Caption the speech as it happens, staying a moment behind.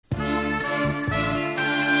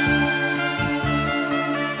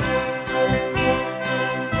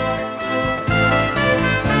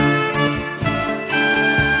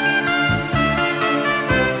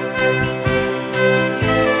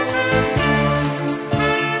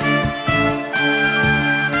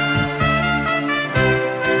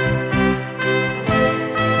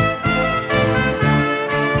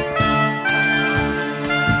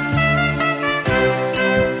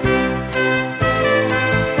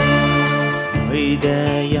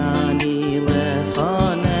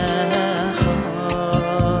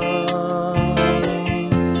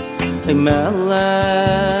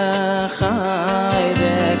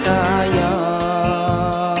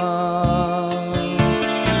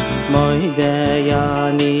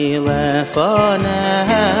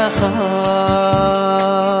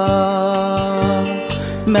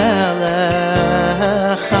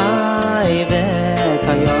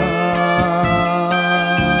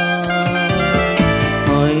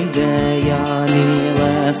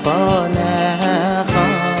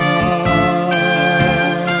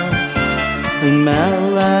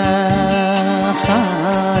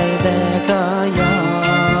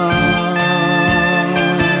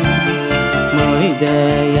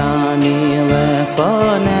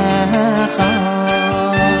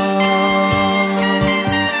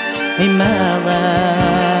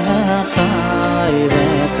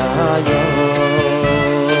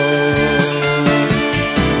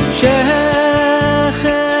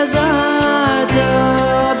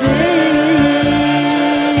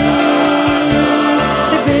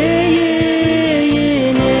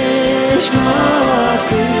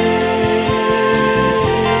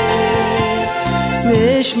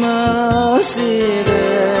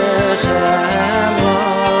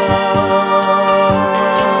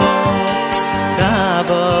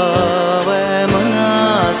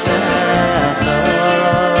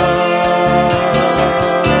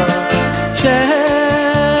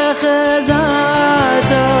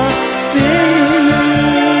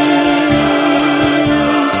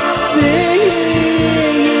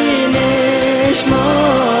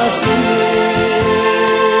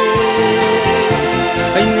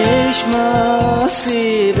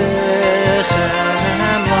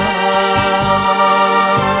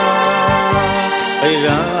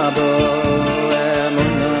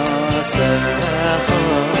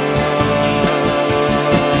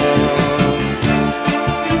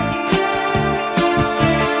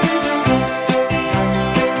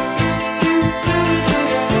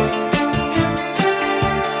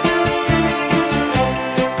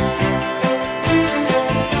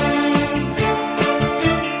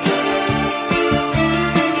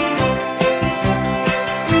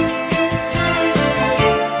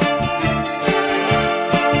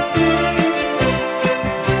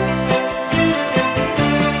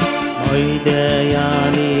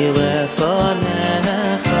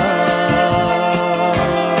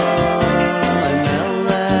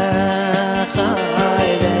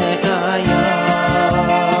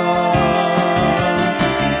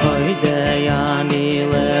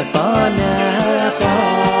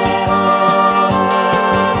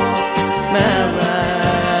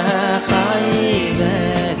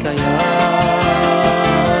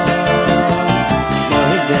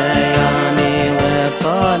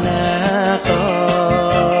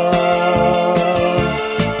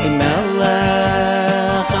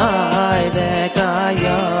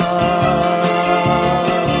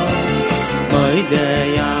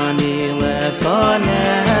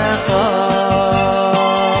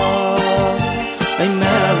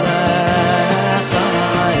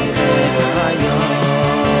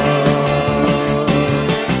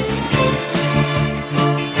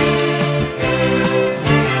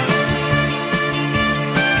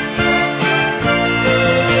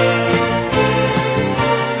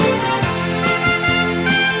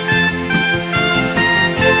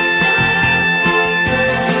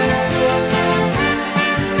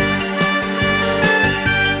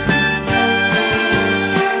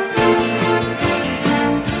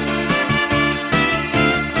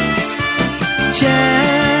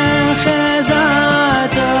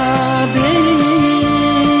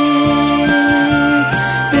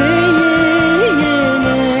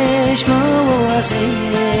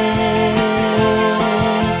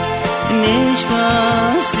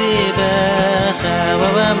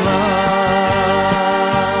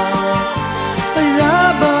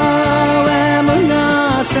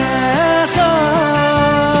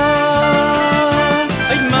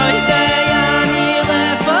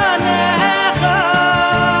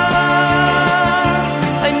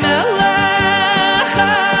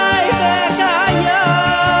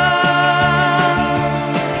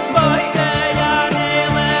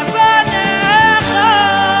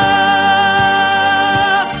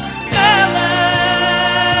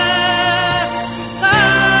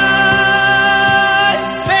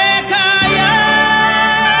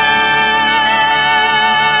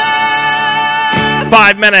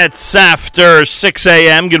Minutes after 6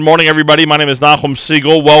 a.m. Good morning, everybody. My name is Nachum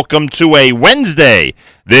Siegel. Welcome to a Wednesday.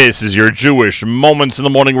 This is your Jewish Moments in the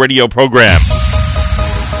Morning radio program.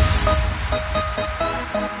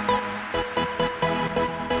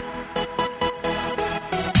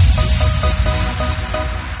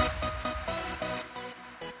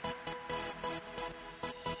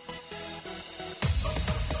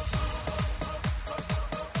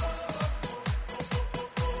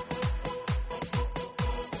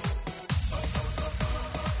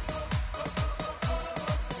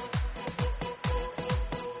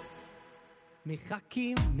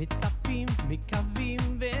 מחכים, מצפים, מקווים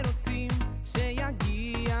ורוצים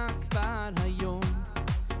שיגיע כבר היום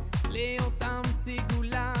לאותם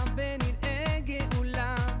סגולה ונראה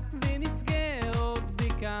גאולה ונזכה עוד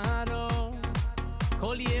בקרוב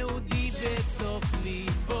כל יהודי בתוך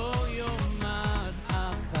ליבו יאמר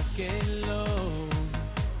אחכה לו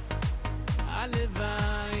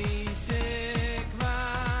הלוואי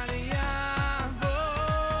שכבר יבוא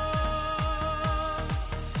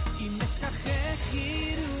אם אשכחך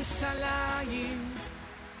ירושלים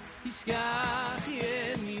תשכח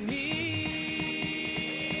ימיני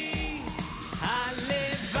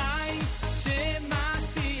הלוואי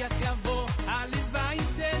שמשיח יבוא הלוואי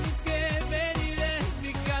שנזכה ונראה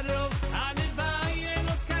מקרוב הלוואי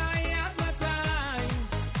אלוקיי עד מתי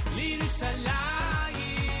לירושלים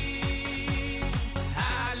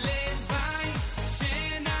הלוואי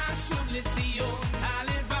שנשוב לציון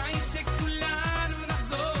הלוואי שכולנו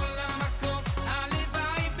נחזור למקום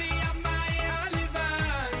הלוואי בימי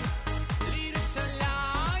הלוואי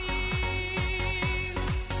לירושלים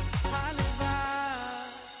הלוואי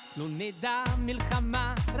לא נדע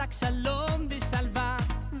מלחמה רק שלום ושלווה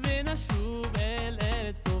ונשוב אל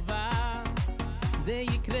ארץ טובה זה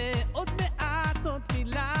יקרה עוד מעט עוד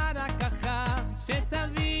תפילה רק אחר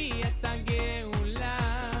שתביא את הגאולה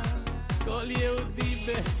כל יהודי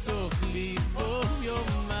בתוך ליבו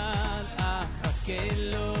יאמר אחכה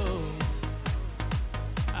לו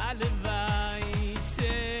הלוואי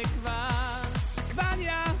שכבר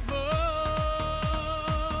יבוא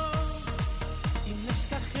אם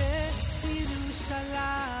נשכחך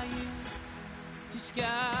ירושלים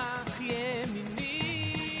תשכח ימיני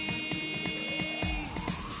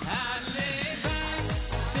הלוואי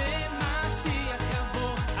שמשיח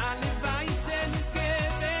יבוא הלוואי שנזכה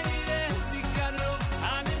ונראה מקרוב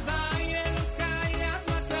הלוואי אלוקיי עד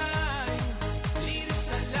מתי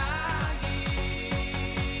לירושלים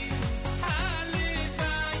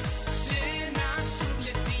הלוואי שנשוב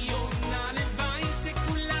לציון הלוואי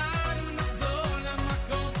שכולנו נחזור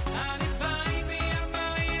למקום הלוואי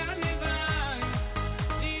בימי הלוואי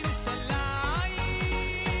לירושלים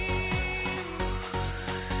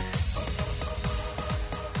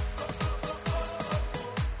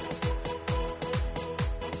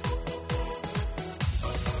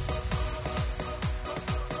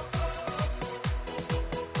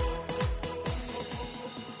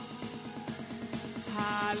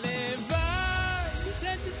הלוואי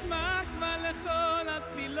שתשמע כבר לכל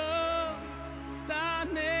התפילות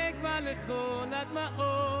תענה כבר לכל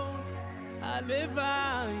הדמעות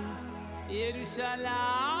הלוואי ירושלים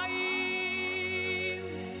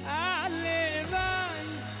הלוואי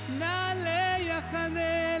נעלה יחד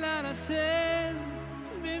אל השם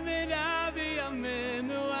במהרה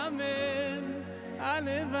בימינו אמן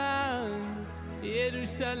הלוואי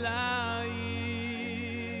ירושלים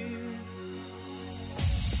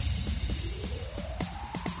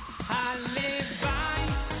הלוואי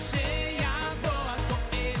שיבוא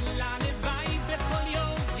הגואל הלוואי בכל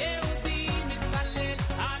יום יהודי מתפלל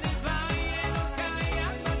הלוואי אלוקיי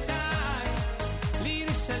עד מתי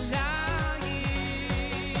לירושלים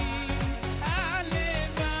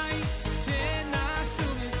הלוואי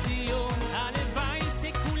שנשוב לציון הלוואי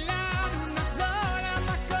שכולנו נחזור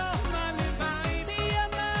למקום הלוואי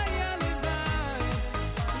בימי הלוואי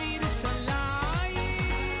לירושלים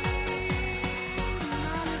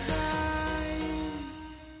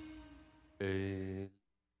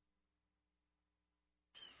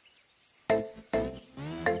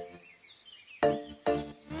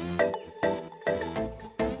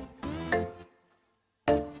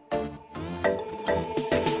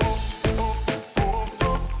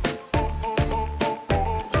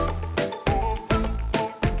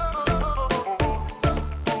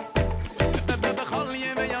בכל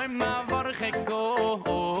יום ויום מעבור חכו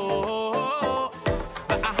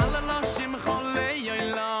ואהל אנשים חולי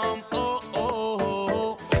עולם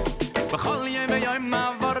בכל יום ויום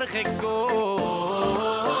מעבור חכו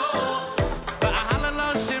ואהל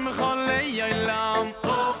אנשים חולי עולם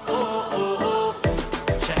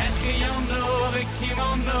שהחיינו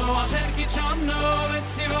וקימנו אשר קידשנו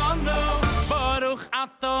וציוונו ברוך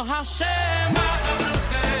אתה השם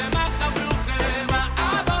מחברוכם מחברוכם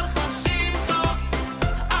מעבר חשיבו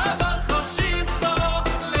עבר חשיבו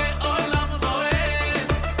לעולם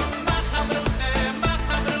ועד מחברוכם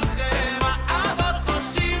מחברוכם מעבר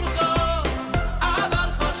חשיבו עבר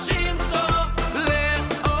חשיבו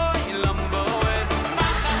לעולם ועד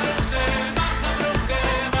מחברוכם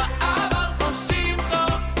מחברוכם מעבר חשיבו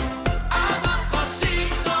עבר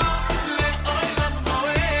חשיבו לעולם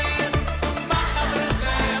ועד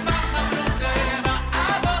מחברוכם מחברוכם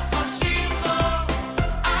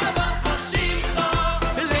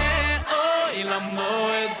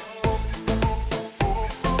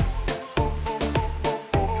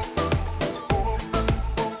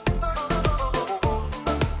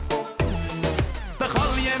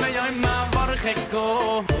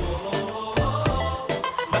חיקו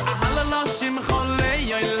וההללושים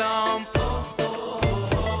חולי עולם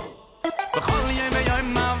בכל יום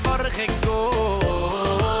ויום מעבור חיקו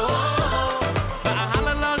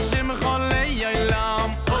וההללושים חולי עולם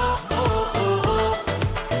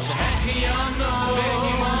שהחיינו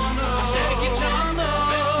אשר קידשנו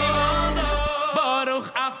וציוונו ברוך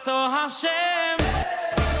אתה השם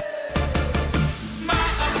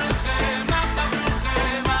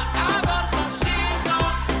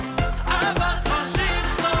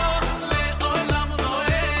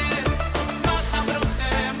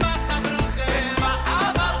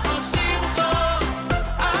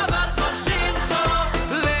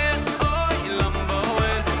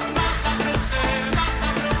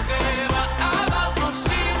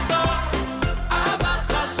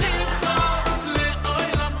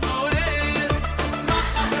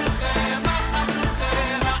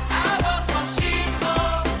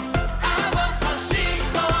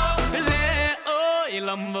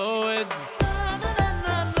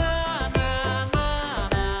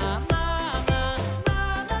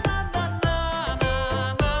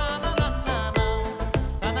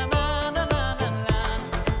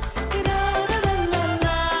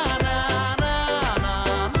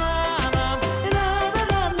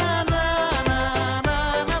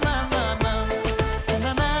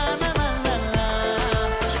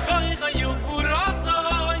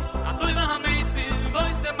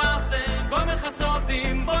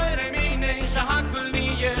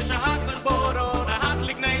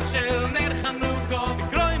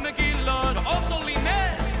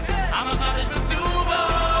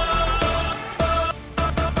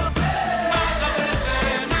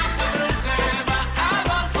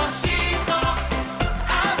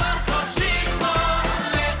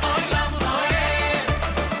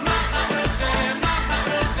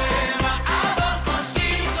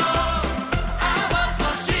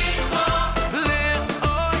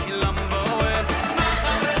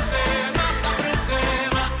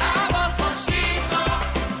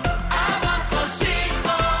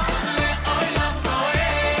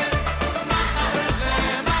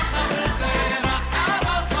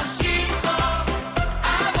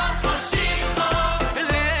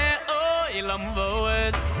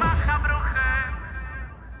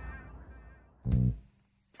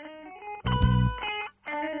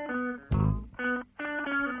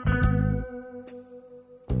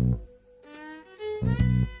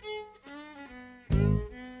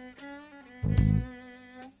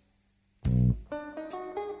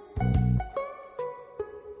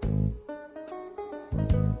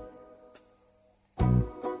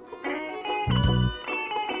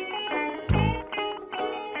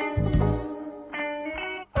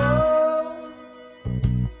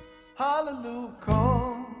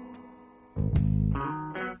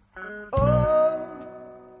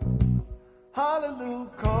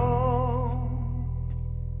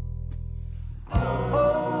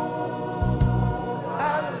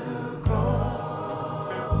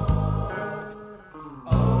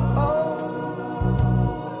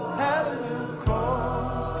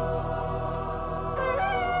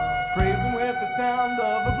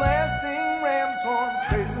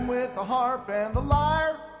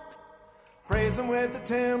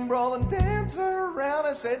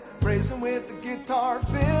Praise him with the guitar,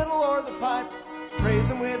 fiddle, or the pipe. Praise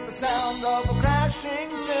him with the sound of a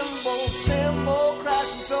crashing cymbal, cymbal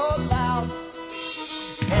crashing so loud.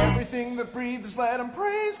 Everything that breathes, let him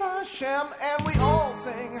praise Hashem, and we all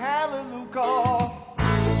sing hallelujah.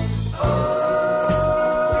 Oh,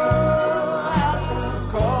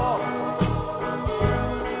 hallelujah.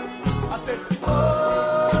 I said, oh.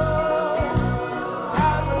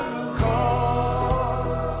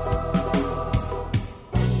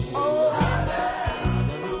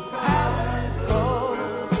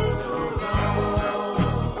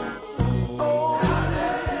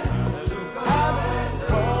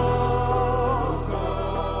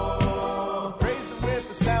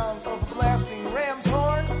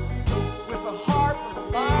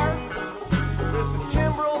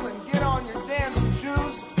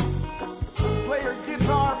 Your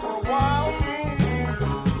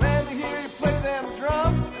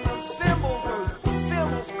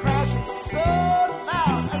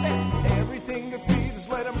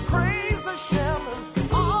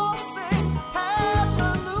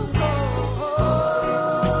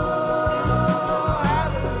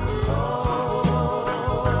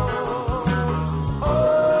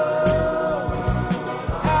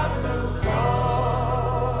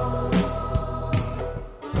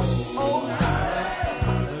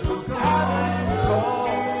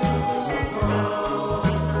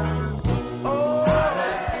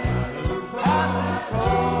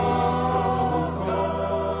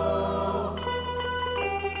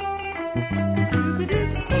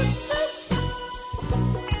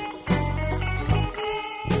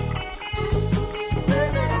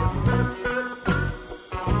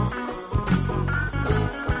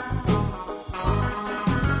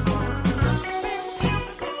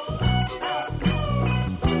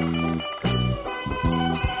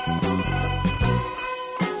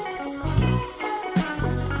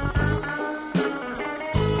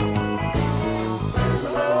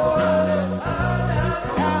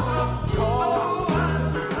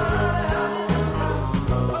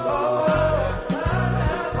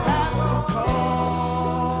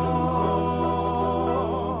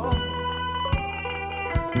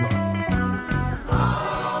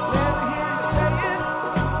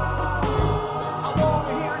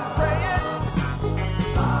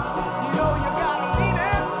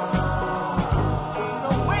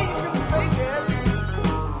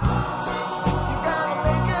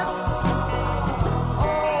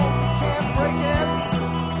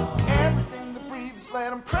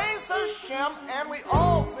And we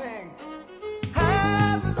all sing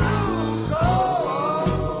Hallelujah,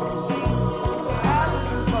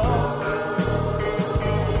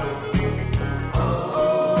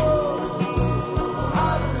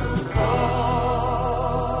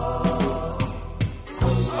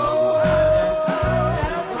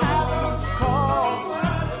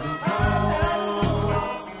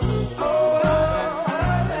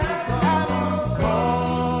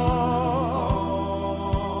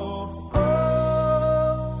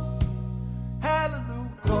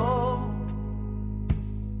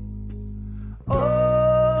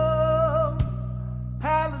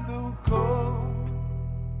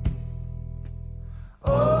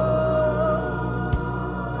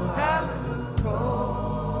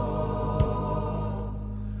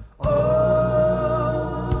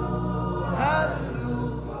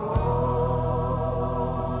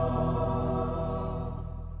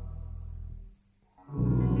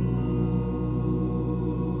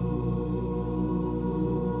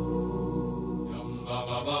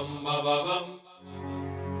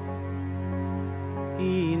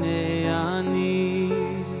 הנה אני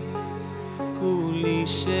כולי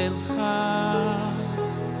שלך,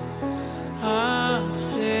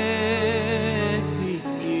 עשה בי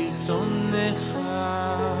כרצונך,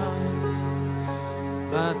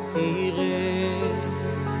 ותראה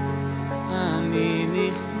אני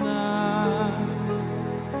נכנע,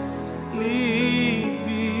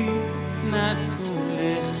 ליבי נתון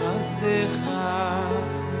לחסדך,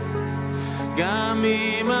 גם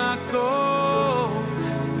אם הכל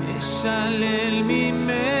ישלל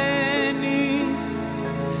ממני,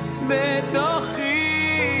 בתוכי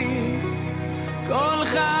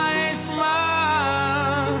קולך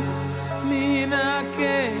אשמע מן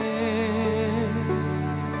הקן,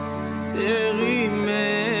 תרימני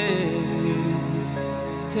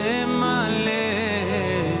תמלאני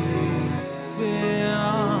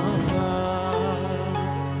באהבה.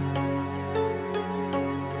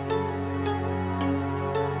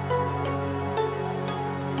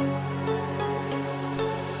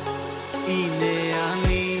 הנה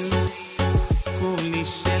אני כולי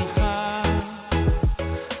שלך,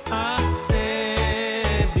 עשה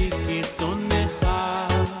בי כרצונך,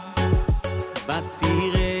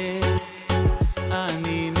 ותראה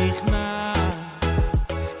אני נכנע,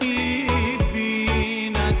 ליבי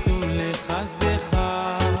נתון לחסדך,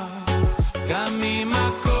 גם אם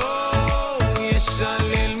הכל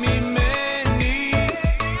ישלל ממני,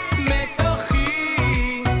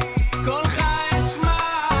 בתוכי קולך אשמע,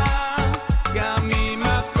 גם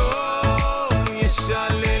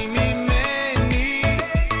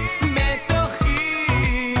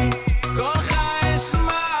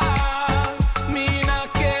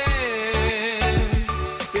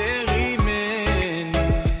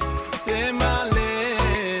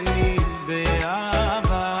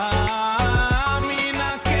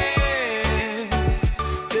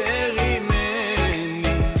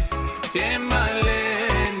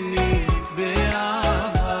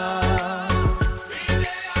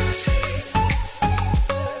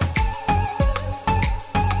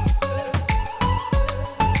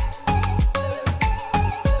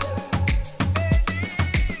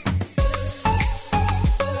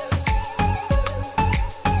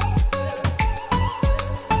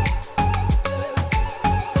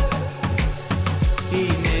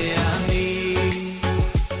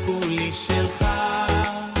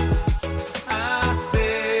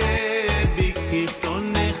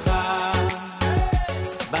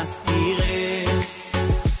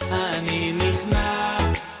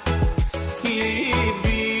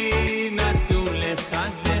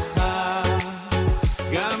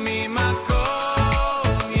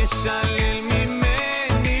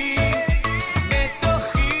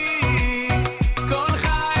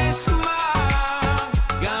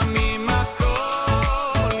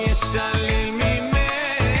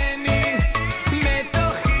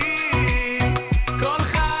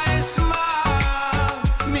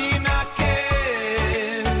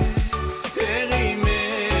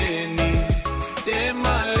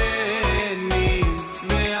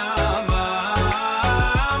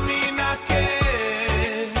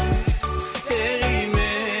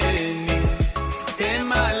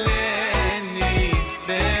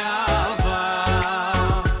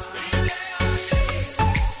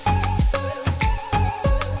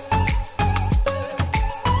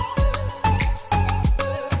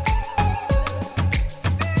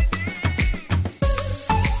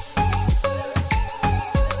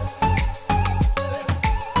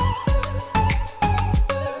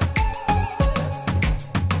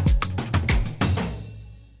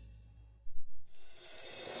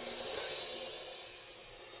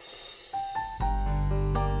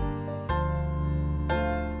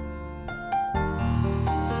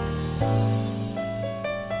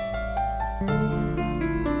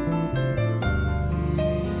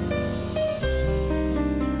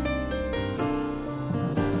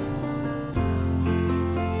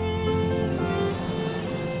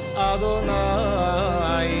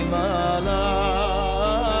Adonai Malach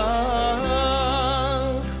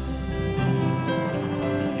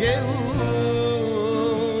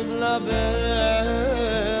Geud Lavesh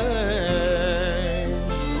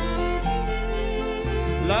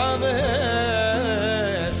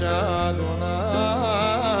Lavesh Adonai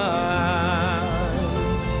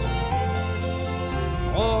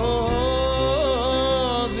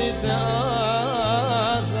Ozit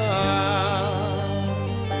Asa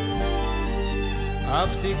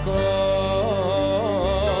Aftikon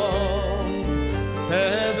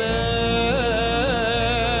Teben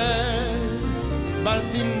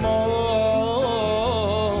Baltimot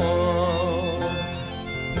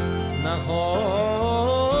Nachon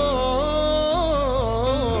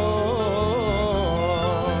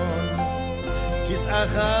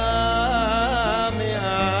Kis'acha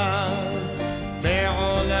me'az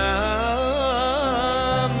Be'olam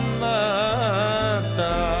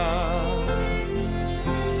Mata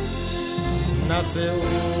Naseu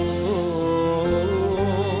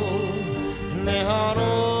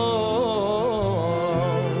Neharot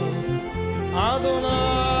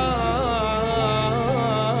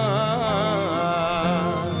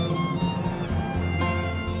Adonai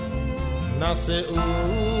Naseu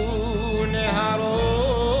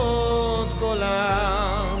Neharot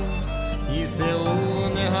Kolam Yiseu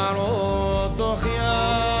Neharot Doch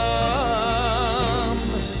Yam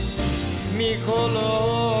Mikolot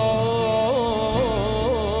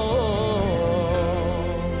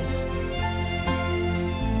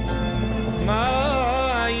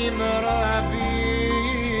Ma'im Rabim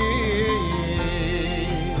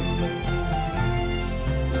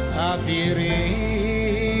Adirim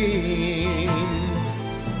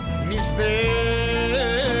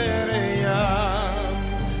Mishbereyam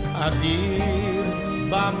Adir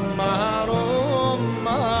Bamarom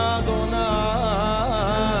Adonai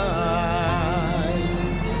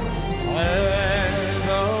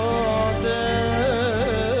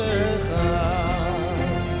Ezotecha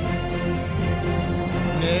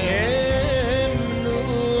Ne'emnu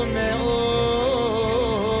me'od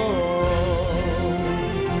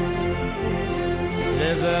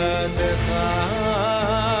Levatecha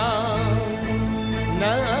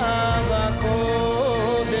Nava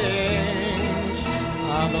Kodesh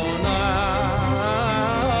Adonai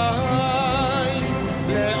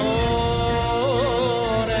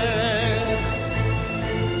Leorech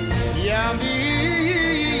Yamim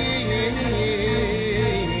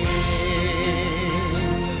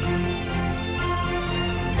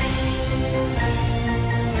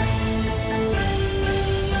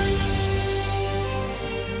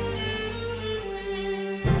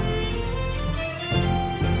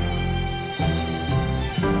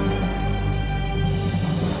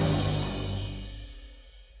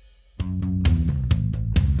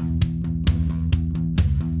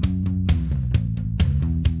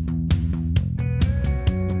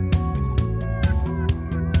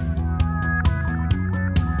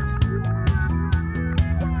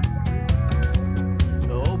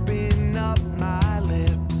Open up my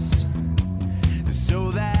lips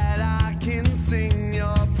so that I can sing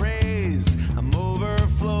your praise. I'm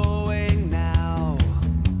overflowing now.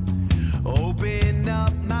 Open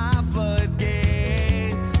up my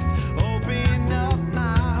floodgates. Open up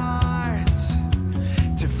my heart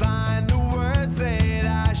to find the words that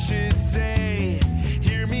I should say.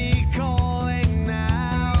 Hear me calling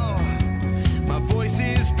now. My voice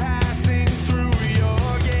is passing through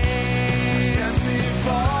your gates.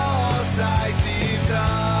 Sifosai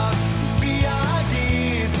Biagi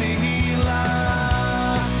Tehila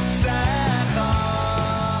Secha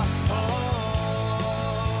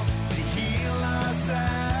Tehila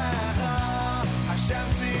Secha Hashem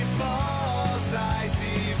Sifosai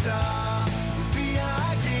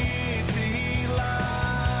Biagi Tehila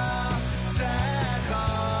Secha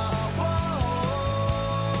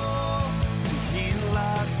Tehila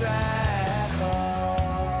Secha.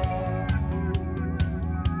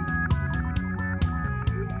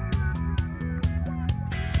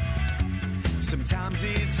 Sometimes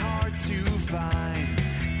it's hard to find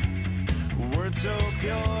words so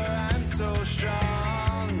pure and so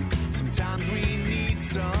strong. Sometimes we need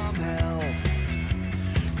some help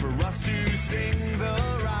for us to sing the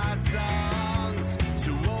right songs.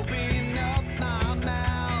 So open up my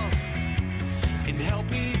mouth and help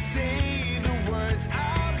me say the words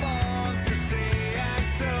I want to say. And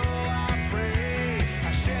so I pray,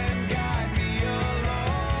 Hashem, guide me along.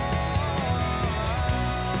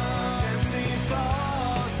 Hashem,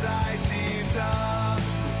 Sifosai Tivta,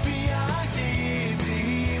 Biagi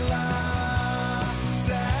Tehila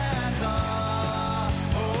Secha,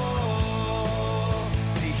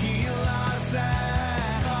 Tehila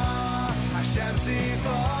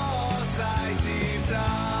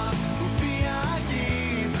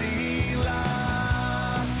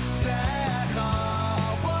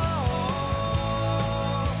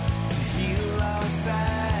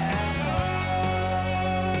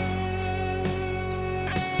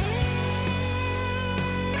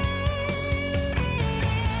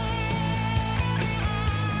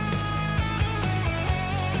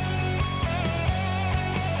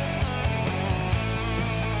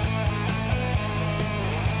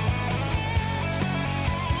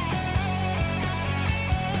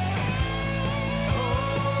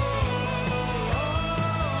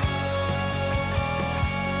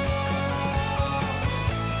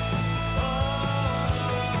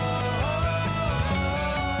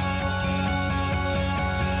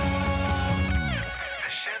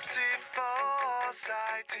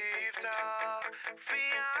tiftach fi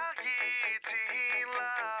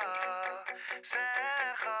agitila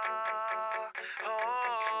secha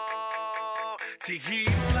oh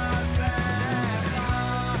tihila secha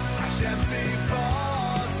Hashem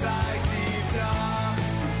sifosai tiftach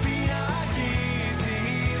fi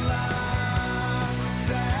agitila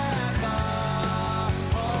secha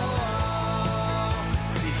oh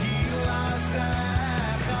tihila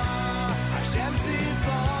secha Hashem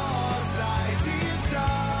sifosai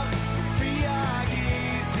tiftach fi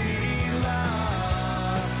agitila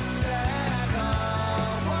secha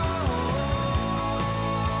oh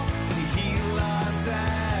tihila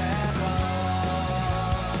secha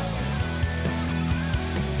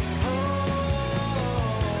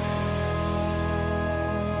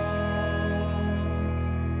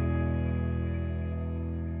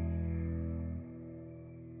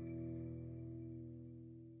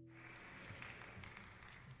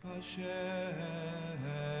Hashem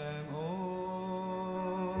Oz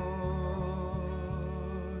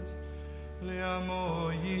Le'amo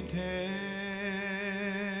Yitem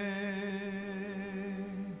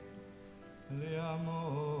Le'amo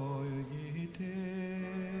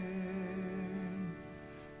Yitem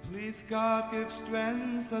Please God give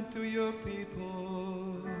strength unto your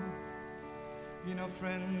people. You know,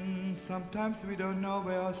 friends, sometimes we don't know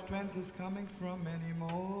where our strength is coming from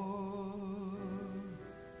anymore.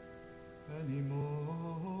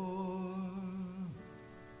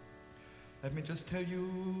 Let me just tell you,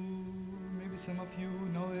 maybe some of you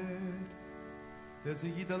know it. There's a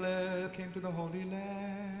Yidale came to the Holy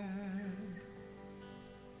Land,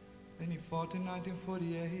 and he fought in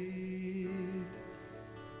 1948,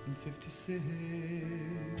 in 56,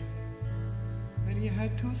 and he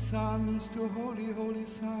had two sons, two holy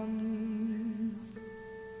sons.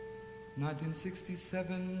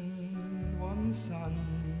 1967, one son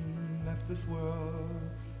left this world,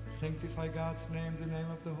 sanctify God's name, the name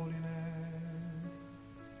of the Holy Land.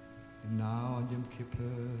 And now on Yom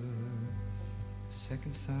Kippur, the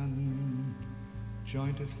second son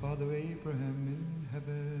joined his father Abraham in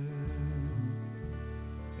heaven.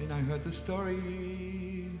 And I heard the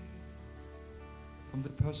story from the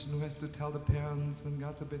person who has to tell the parents when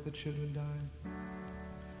God forbid the children die.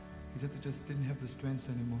 He said they just didn't have the strength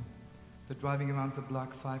anymore. They're driving around the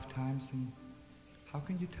block 5 times, and how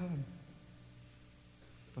can you tell them?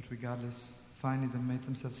 But regardless, finally they made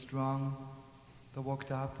themselves strong. They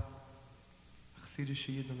walked up,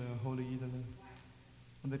 Chassidische Yidele, a holy Yidele,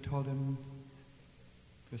 and they told him,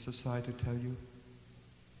 we're so sorry to tell you,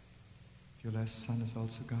 your last son is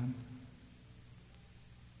also gone.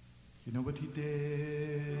 You know what he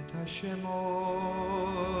did? Hashem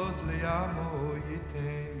Oz Le'amo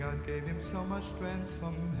Yitem. God gave him so much strength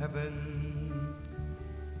from heaven.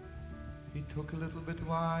 He took a little bit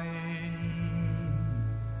wine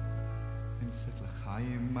and said,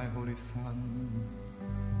 L'chaim, my holy son,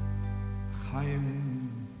 Chaim,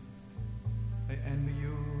 I envy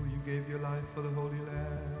you. You gave your life for the Holy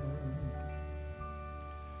Land.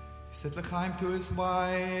 He said L'chaim to his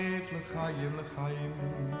wife, L'chaim, L'chaim.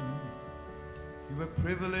 You were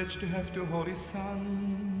privileged to have 2 holy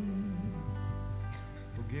sons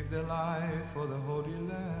who gave their life for the Holy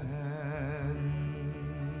Land.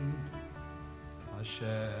 Hashem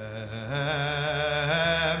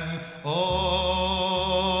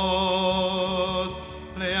Oz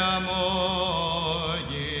Le'amo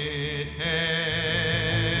Yitem.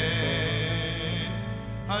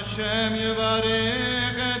 Hashem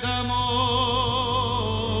Yevarech et Amo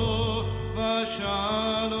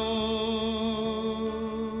V'Shalom.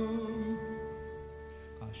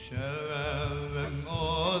 Hashem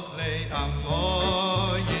Oz Le'amo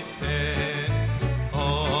Yitem.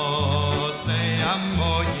 Oz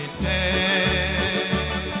Le'amo Yitem.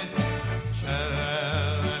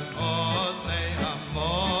 Hashem Oz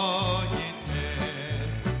Le'amo Yitem.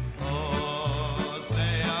 Oz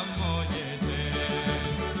Le'amo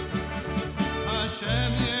Yitem.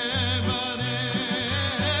 Hashem Yevarech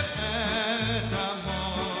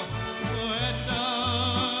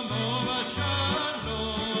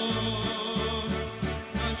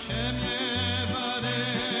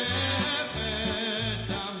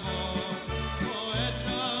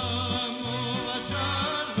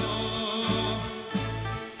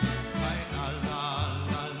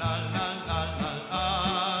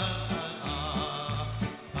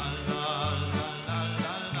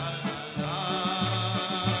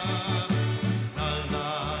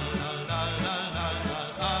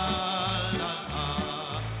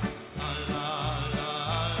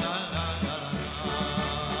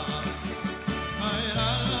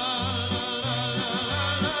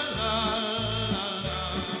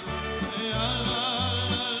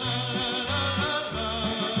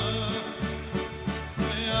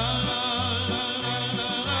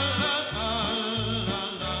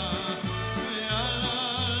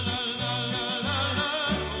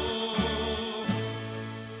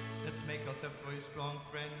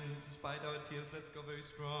let's go very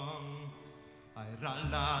strong. I la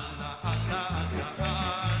la la la la la.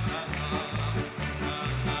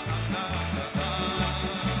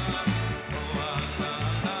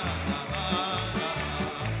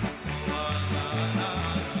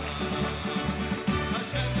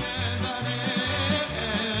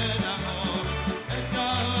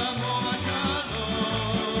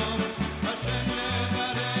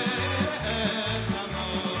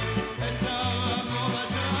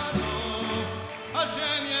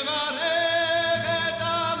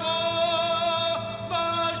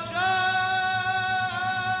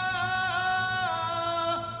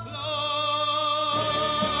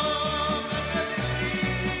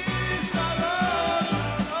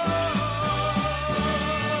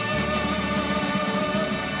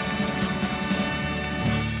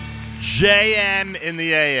 JM in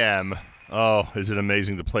the AM. Oh, is it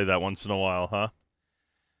amazing to play that once in a while, huh?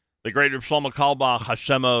 The great Reb Shlomo Kalbach,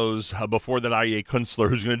 Hashemos, before that Aryeh Kunstler,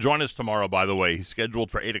 who's going to join us tomorrow, by the way. He's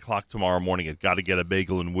scheduled for 8 o'clock tomorrow morning at Gotta Get a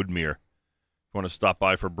Bagel in Woodmere. If you want to stop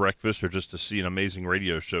by for breakfast or just to see an amazing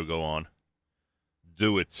radio show go on,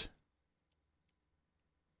 do it.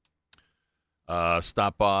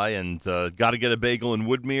 Stop by and Gotta Get a Bagel in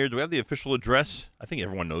Woodmere. Do we have the official address? I think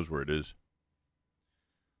everyone knows where it is.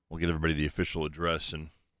 We'll get everybody the official address and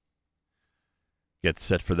get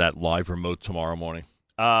set for that live remote tomorrow morning.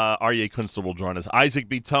 Aryeh Kunstler will join us. Isaac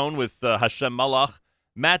Bitone with Hashem Malach.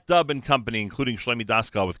 Matt Dubb and company, including Shlomi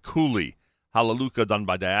Daskal with Kuli. Hallelujah done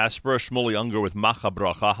by Diaspora. Shmuley Unger with Macha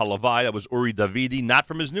Bracha. Halavai, that was Uri Davidi, not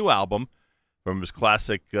from his new album, from his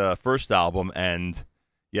classic first album. And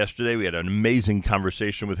yesterday we had an amazing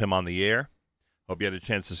conversation with him on the air. Hope you had a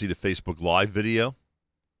chance to see the Facebook Live video.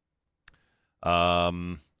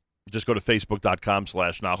 Just go to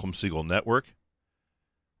facebook.com/Nachum Segal Network.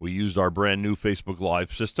 We used our brand new Facebook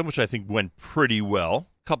Live system, which I think went pretty well.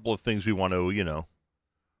 A couple of things we want to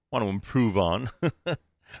improve on,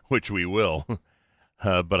 which we will.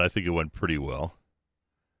 But I think it went pretty well.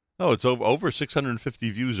 Oh, it's over 650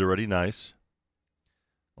 views already. Nice.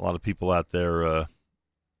 A lot of people out there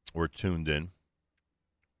were tuned in.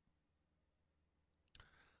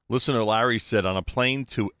 Listener Larry said, on a plane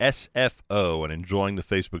to SFO and enjoying the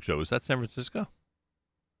Facebook show. Is that San Francisco?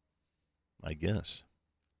 I guess.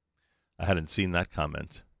 I hadn't seen that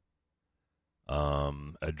comment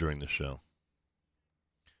during the show.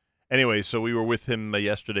 Anyway, so we were with him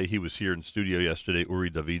yesterday. He was here in studio yesterday,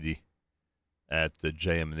 Uri Davidi, at the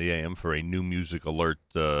JM and the AM for a New Music Alert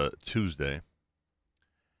Tuesday.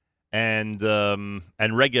 And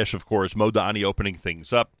Regesh, of course, Modani opening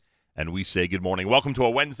things up. And we say good morning. Welcome to a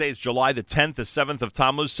Wednesday. It's July the 10th, the 7th of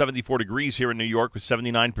Tammuz, 74 degrees here in New York with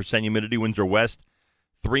 79% humidity. Winds are west,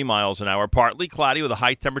 3 miles an hour. Partly cloudy with a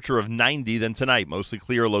high temperature of 90 then tonight. Mostly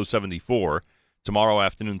clear, low 74. Tomorrow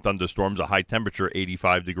afternoon, thunderstorms, a high temperature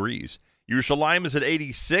 85 degrees. Yerushalayim is at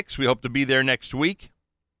 86. We hope to be there next week.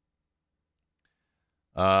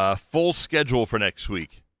 Full schedule for next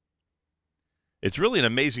week. It's really an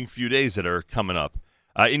amazing few days that are coming up.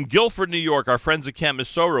 In Guilford, New York, our friends at Camp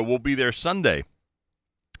Mesorah will be there Sunday.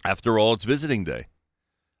 After all, it's visiting day.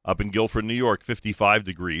 Up in Guilford, New York, 55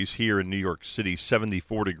 degrees. Here in New York City,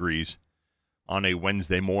 74 degrees on a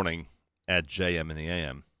Wednesday morning at JM in the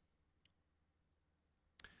AM.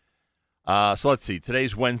 So let's see.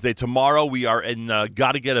 Today's Wednesday. Tomorrow we are in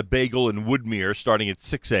Gotta Get a Bagel in Woodmere starting at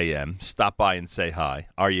 6 a.m. Stop by and say hi.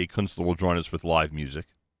 Aryeh Kunstler will join us with live music.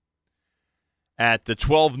 At the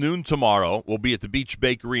 12 noon tomorrow, we'll be at the Beach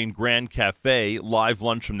Bakery and Grand Cafe, live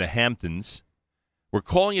lunch from the Hamptons. We're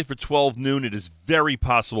calling it for 12 noon. It is very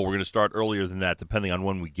possible we're going to start earlier than that, depending on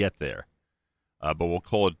when we get there. But we'll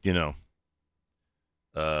call it, to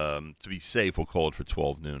be safe, we'll call it for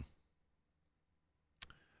 12 noon.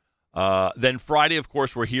 Then Friday, of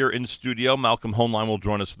course, we're here in studio. Malcolm Hoenlein will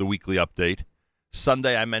join us for the weekly update.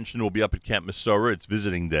 Sunday, I mentioned, we'll be up at Camp Mesorah. It's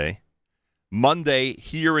visiting day. Monday,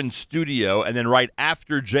 here in studio, and then right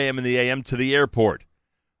after JM and the AM to the airport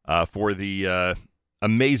for the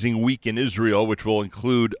amazing week in Israel, which will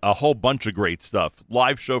include a whole bunch of great stuff.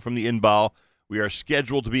 Live show from the Inbal. We are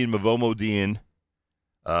scheduled to be in Mavo Modi'in.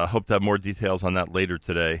 Hope to have more details on that later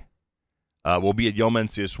today. We'll be at Yom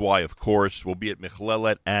NCSY, of course. We'll be at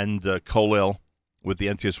Michlelet and Kolel with the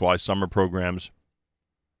NCSY summer programs.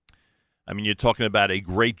 I mean, you're talking about a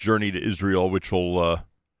great journey to Israel, which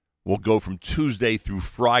will go from Tuesday through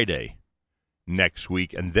Friday next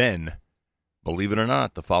week. And then, believe it or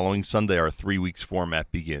not, the following Sunday, our 3 weeks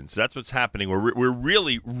format begins. So that's what's happening. We're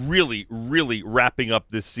really, really, really wrapping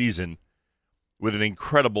up this season with an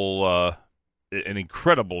incredible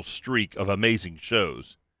streak of amazing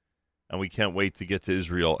shows. And we can't wait to get to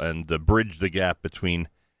Israel and bridge the gap between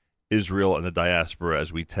Israel and the diaspora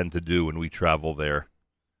as we tend to do when we travel there.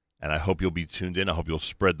 And I hope you'll be tuned in. I hope you'll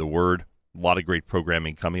spread the word. A lot of great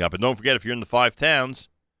programming coming up. And don't forget, if you're in the Five Towns,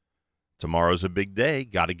 tomorrow's a big day.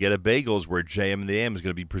 Got to get a bagels where JM and the AM is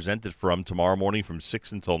going to be presented from tomorrow morning from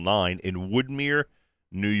 6 until 9 in Woodmere,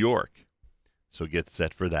 New York. So get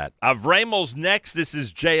set for that. Avramel's next. This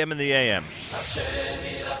is JM and the AM.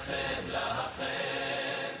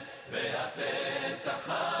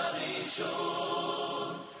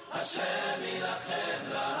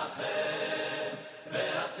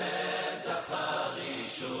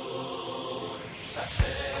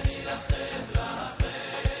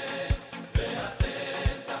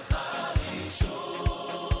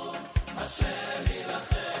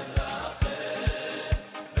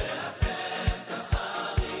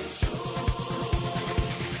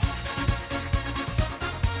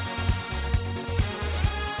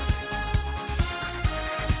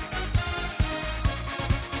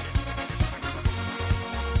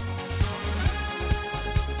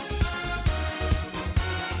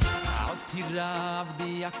 עבדי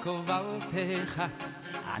יעקב אל תחת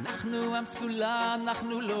אנחנו עם סגולה,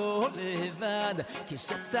 אנחנו לא לבד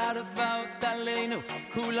כשצרות באות עלינו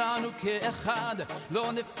כולנו כאחד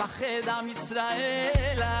לא נפחד עם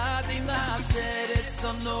ישראל עד אם נעשה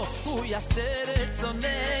רצונו הוא יעשה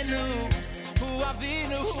רצוננו הוא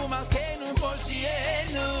אבינו, הוא מלכנו,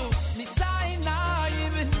 מושיענו נישא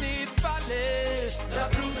עיניים ונתפלל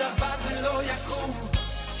דברו דבר ולא יקום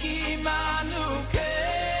כי עמנו כן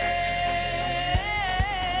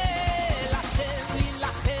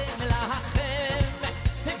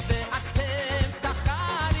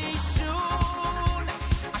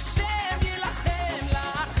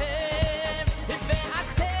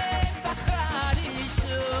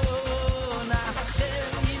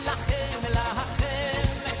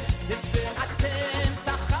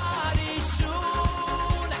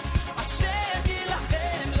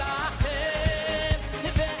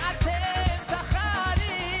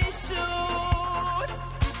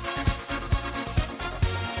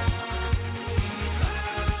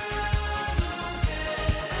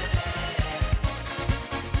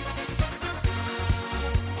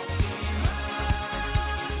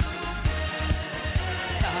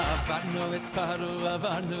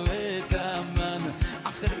עברנו את המן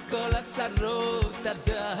אחרי כל הצרות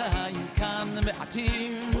עדיין כאן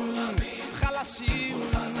מעטים חלשים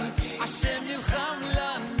השם נלחם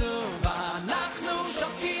לנו ואנחנו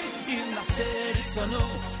שותקים אם נעשה רצונו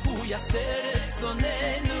הוא יעשה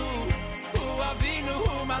רצוננו הוא אבינו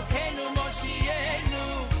הוא מלכנו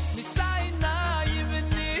מושיענו נישא עיניים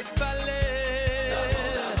ונתפלל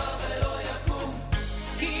דבר ולא יקום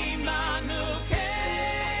כי עמנו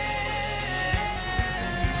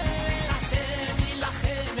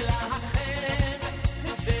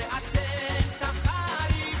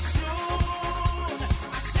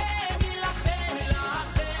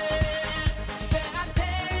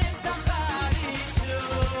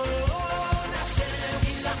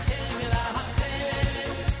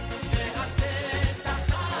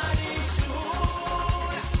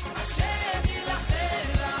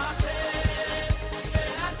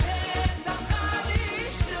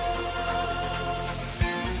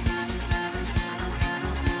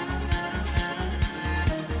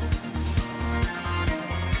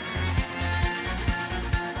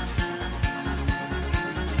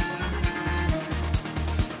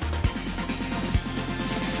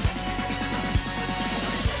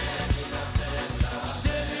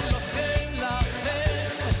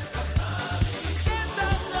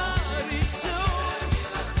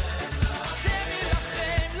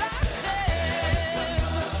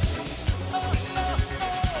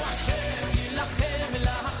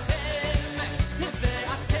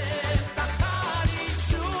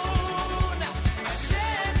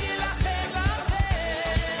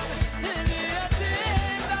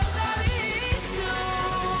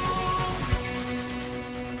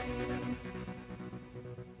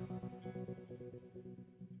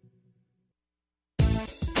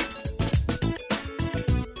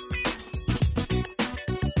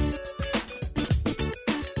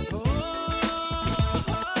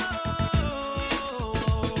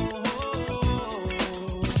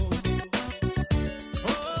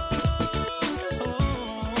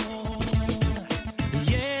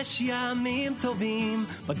ימים טובים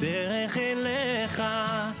בדרך אליך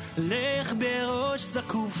לך בראש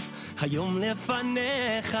זקוף היום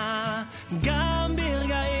לפניך גם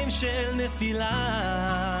ברגעים של נפילה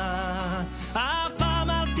אף פעם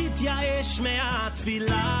אל תתייאש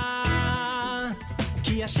מהתפילה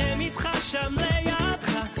כי השם איתך שם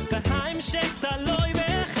לידך וההמשך תלוי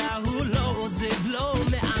בך הוא לא עוזב לא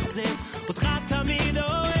מאכזב אותך תמיד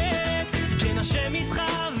אוהב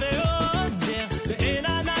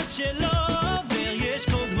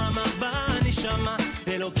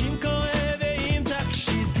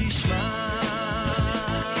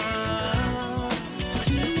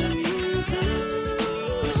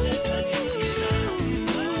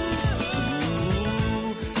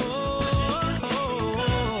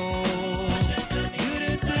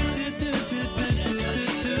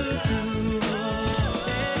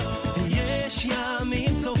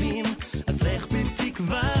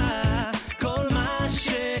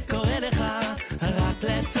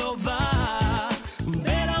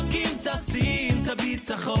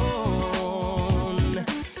ניצחון,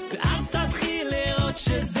 ואז תתחיל לראות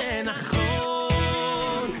שזה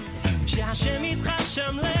נכון, שהשם איתך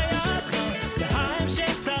שם לידך,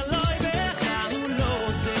 וההמשך תלוי בך, הוא לא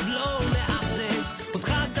עוזב, לא מאכזב,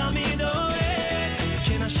 אותך תמיד אוהב,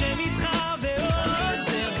 כן השם איתך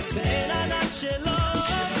ועוזר, ואין ענק שלא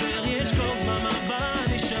עובר, יש כל דממה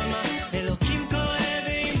בנשמה, אלוקים קורא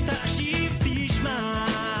ואם תקשיב תשמע.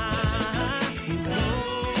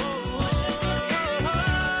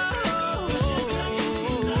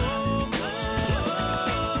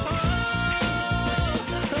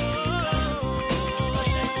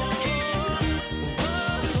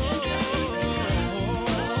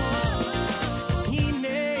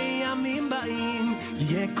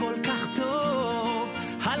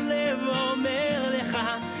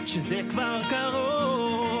 שזה כבר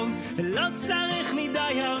קרוב, לא צריך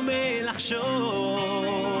מדי הרבה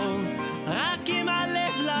לחשוב, רק עם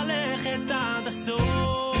הלב ללכת עד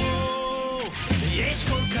הסוף. יש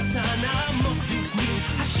קול קטן עמוק בפנים,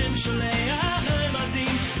 השם שולח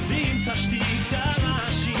רמזים, ואם תשתיק את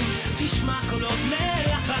הרעשים, תשמע קולות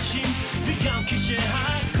מלחשים, וגם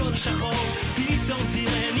כשהכל שחור, פתאום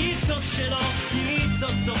תראה ניצוץ שלו,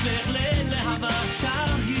 ניצוץ הופך ללהבה,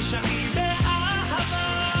 תרגיש הכי באהבה.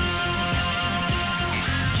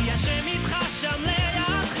 השם איתך שם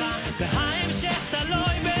לידך, וההמשך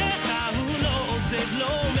תלוי בך, הוא לא עוזב,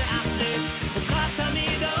 לא מאכזב, אותך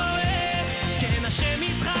תמיד אוהב, כן השם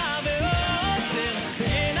איתך ועוזר,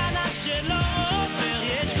 ואין ענק שלא עובר,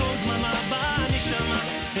 יש כל דממה בנשמה,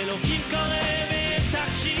 אלוקים קורא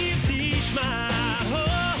ותקשיב תשמע.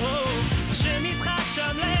 השם איתך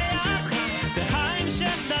שם לידך,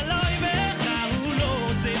 וההמשך תלוי בך, הוא לא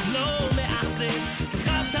עוזב, לא מאכזב,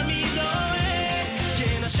 אותך תמיד אוהב,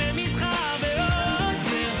 השם איתך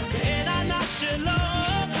ועוזר, ואין ענק שלא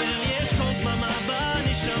עובר, יש כל דממה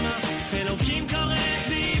בנשמה, אלוקים קורא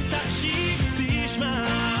ואם תקשיב תשמע.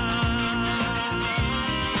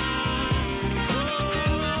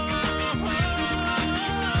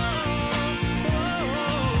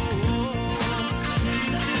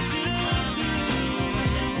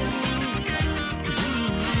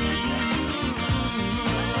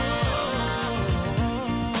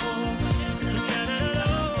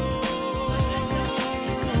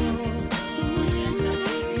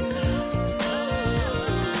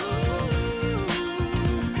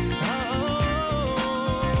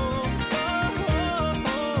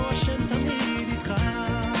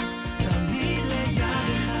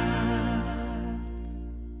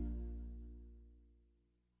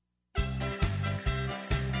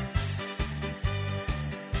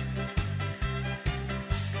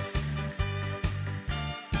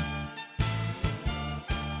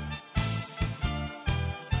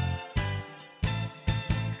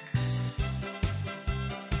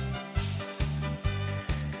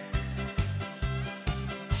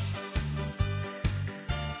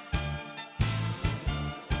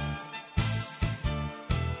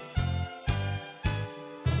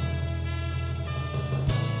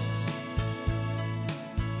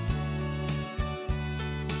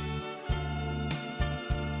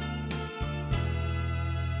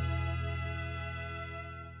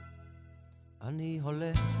 אני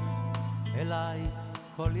הולך אליי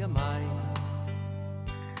כל ימיי,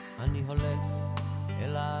 אני הולך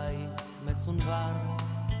אליי מסונבר,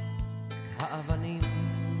 האבנים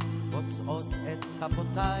פוצעות את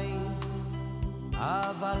כפותיי,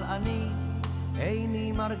 אבל אני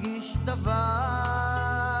איני מרגיש דבר.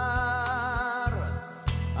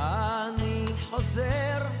 אני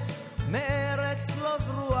חוזר מארץ לא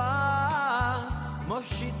זרועה,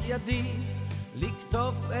 מושיט ידי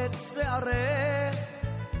לקטוף את שערך,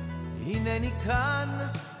 הנני כאן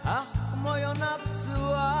אך כמו יונה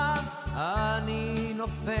פצועה, אני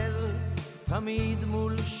נופל תמיד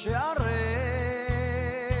מול שערך,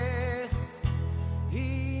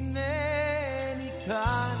 הנני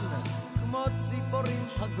כאן כמו ציפורים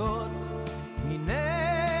חגות,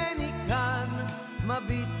 הנני כאן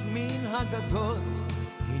מביט מן הגגות,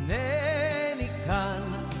 הנני כאן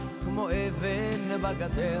כמו אבן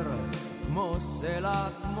בגדר, כמו סלע,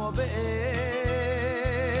 כמו באר.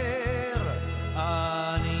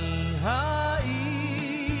 אני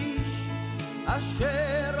האיש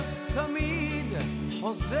אשר תמיד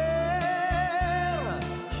חוזר,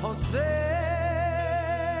 חוזר.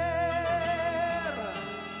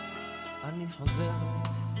 אני חוזר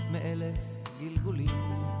מאלף גלגולים,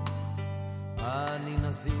 אני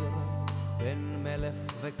נזיר בין מלך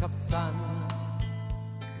וקבצן,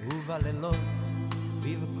 ובלילות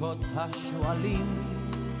בבכות השואלים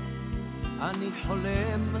אני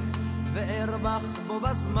חולם וארבח בו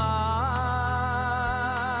בזמן.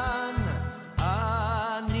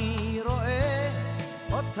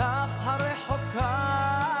 אותך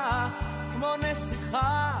הרחוקה, כמו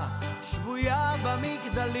נסיכה שבויה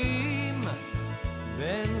במגדלים,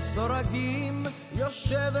 בין סורגים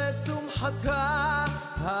יושבת ומחכה.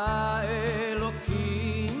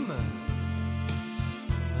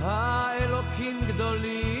 האלוקים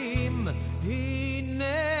גדולים,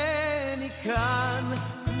 הנני כאן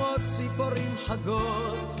כמו ציפורים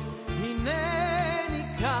חגות, הנני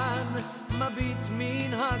כאן מביט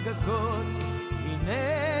מן הגגות,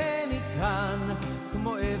 הנני כאן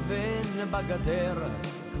כמו אבן בגדר,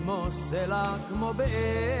 כמו סלע, כמו באר.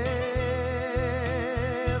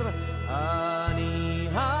 אני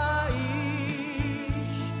האיש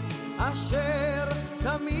אשר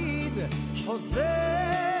תמיד חוזר,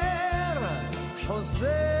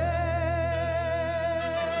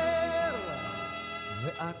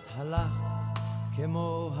 ואת הלכת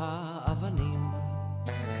כמו האבנים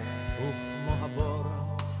וכמו הבור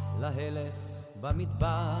להלך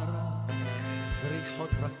במדבר, זריחות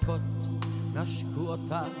רכות נשקו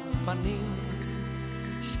אותך פנים,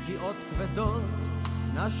 שקיעות כבדות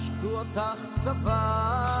נשקו אותך צוואר.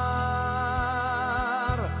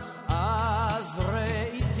 אז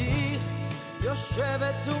ראיתיך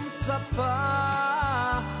יושבת ומצפה,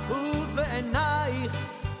 ובעינייך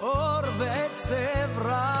אור ועצב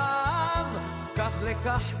רב, כך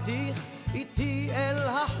לקחתיך איתי אל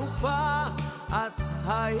החופה, את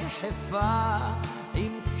היחפה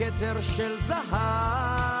עם כתר של זהב.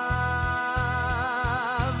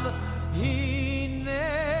 הנני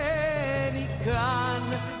כאן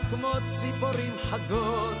כמו ציפורים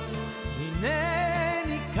חגות,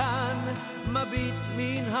 הנני כאן מביט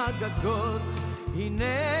מן הגגות,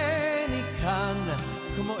 הנני כאן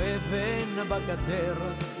כמו אבן בגדר,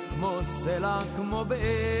 כמו סלע, כמו באר.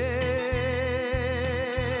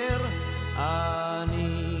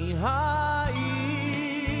 אני האיש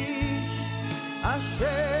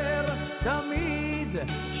אשר תמיד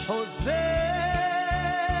חוזר.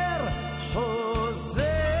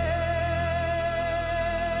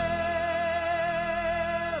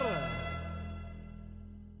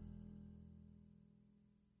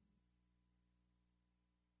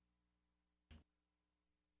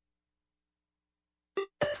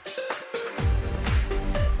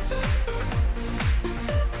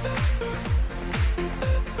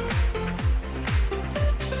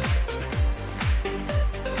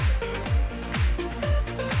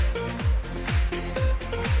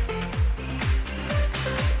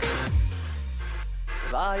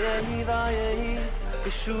 ויהי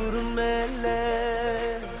בשור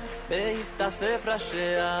מלך בהתאסף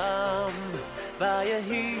ראשי עם.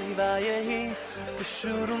 ויהי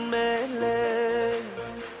בשור מלך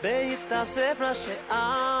בהתאסף ראשי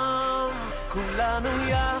עם. כולנו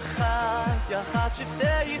יחד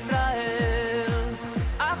שבטי ישראל,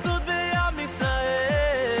 אחדות בעם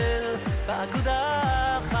ישראל,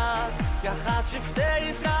 באגודה אחת יחד שבטי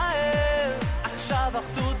ישראל, עכשיו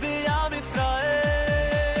אחדות בעם ישראל.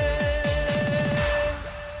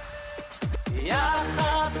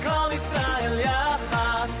 יחד כל ישראל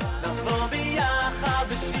יחד, נבוא ביחד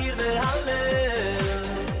בשיר והלל,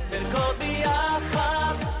 נרקוד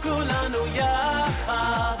ביחד כולנו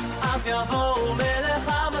יחד, אז יבוא מלך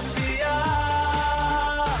המשיח.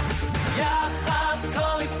 יחד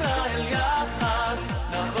כל ישראל יחד,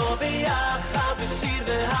 נבוא ביחד בשיר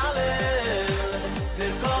והלל,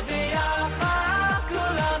 נרקוד ביחד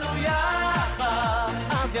כולנו יחד,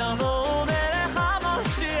 אז יבוא מלך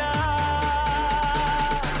המשיח.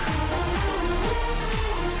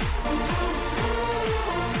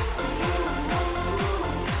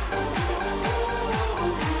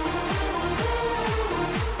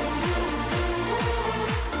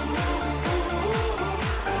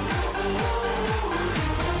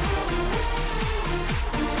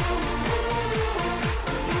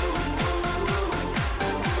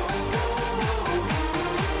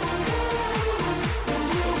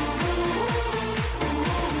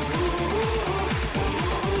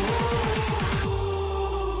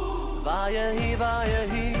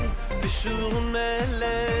 ויהי בשור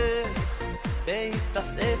מלך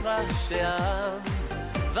בהתאסף ראשי עם.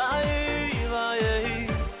 ויהי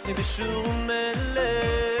בשור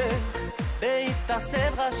מלך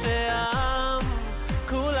בהתאסף ראשי עם.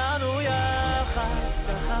 כולנו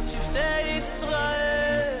יחד שבטי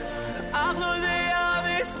ישראל, אחדות בעם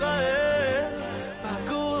ישראל,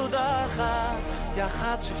 באגודה אחת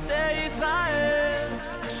יחד שבטי ישראל,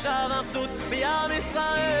 עכשיו אחדות בעם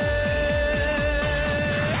ישראל.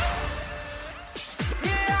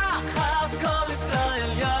 יחד כל ישראל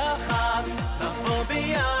יחד, נבוא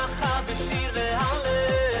ביחד בשיר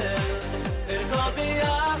והלל, נרקוד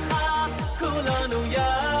ביחד כולנו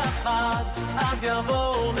יחד, אז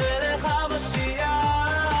יבוא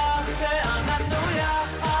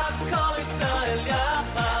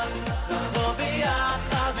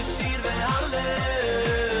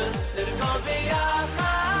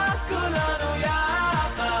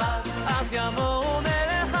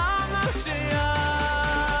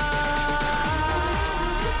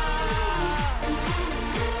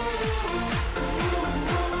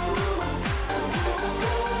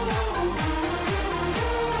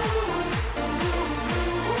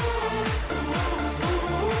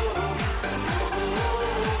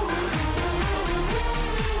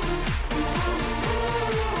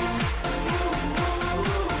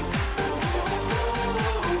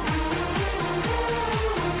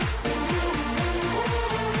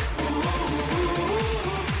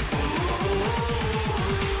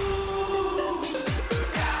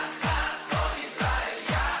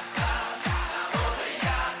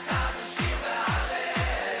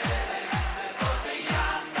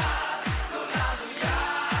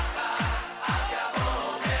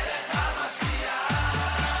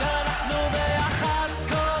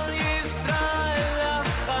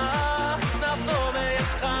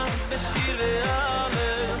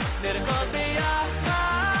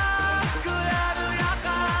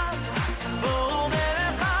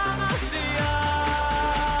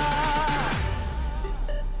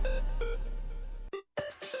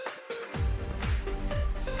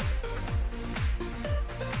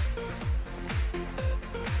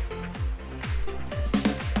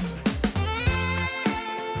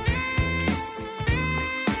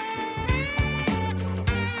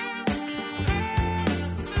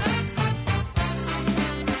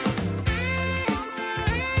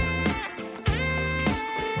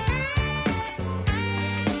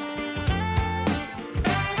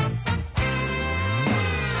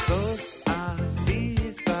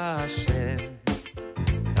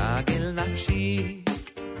תגל נפשי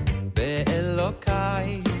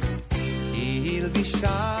באלוקיי, היא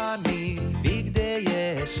הלבישני בגדי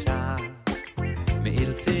ישע,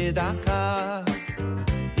 מעיל צדקה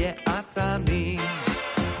יעתני.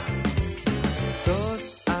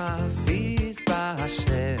 סוס עסיס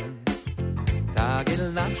בהשם,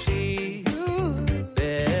 תגל נפשי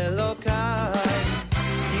באלוקיי,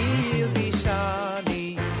 היא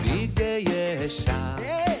הלבישני בגדי ישע,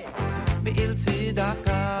 מעיל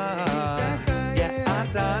צדקה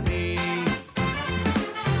יעתני.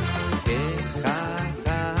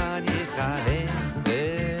 כחתן יכהן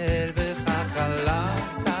דרך כלת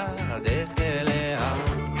דחליה,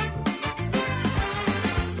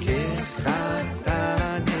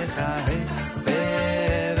 כחתן יכהן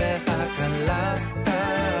דרך כלת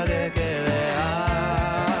דחליה,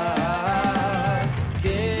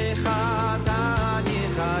 כחתן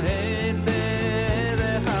יכהן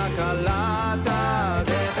דרך כלת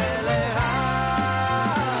דחליה,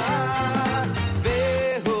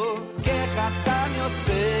 והוא כחתן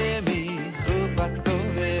יוצא מחופתו,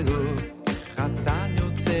 והוא כחתן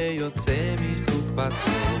יוצא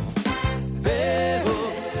מחופתו,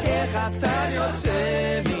 והוא כחתן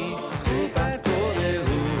יוצא מחופתו,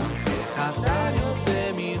 והוא כחתן יוצא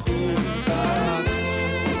מחופתו.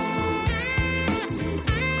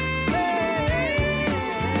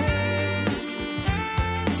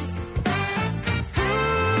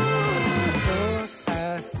 סוס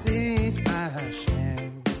עסיס בהשם,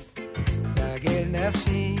 תגל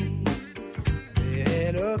נפשי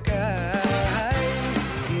באלוקיי,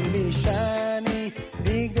 הלבישני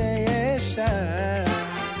בגדי ישע,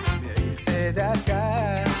 מעיל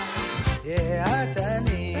צדקה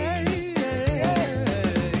יעתני.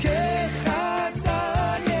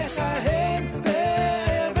 כחתן יכהן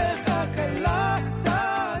בערבך כלת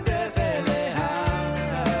דחליה,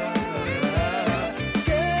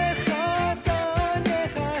 כחתן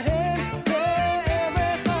יכהן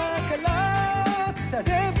בערבך כלת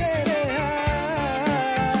דחליה,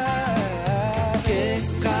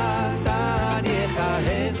 כחתן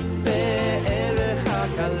יכהן בערך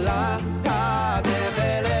כלת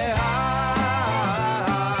דחליה,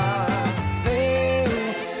 והוא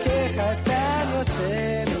כחתן יוצא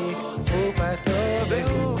מחופתו,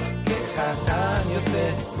 והוא כחתן יוצא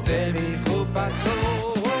מחופתו,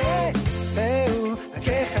 והוא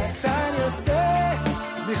כחתן יוצא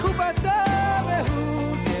מחופתו,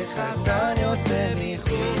 והוא כחתן יוצא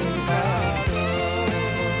מחופתו.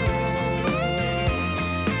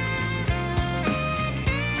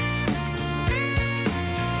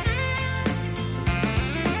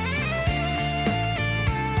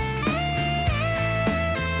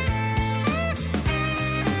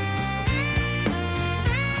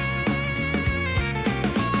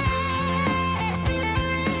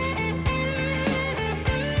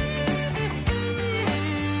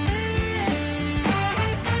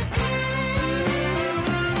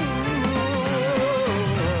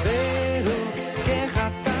 והוא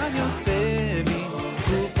כחתן יוצא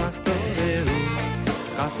מחופתו, והוא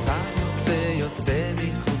כחתן יוצא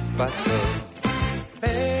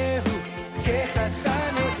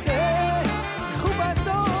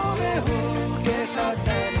מחופתו, והוא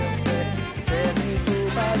כחתן יוצא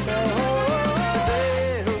מחופתו, והוא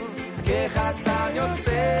כחתן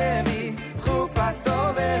יוצא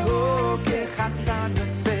מחופתו, והוא כחתן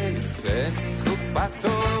יוצא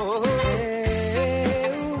מחופתו,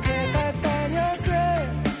 והוא כחתן יוצא מחופתו, והוא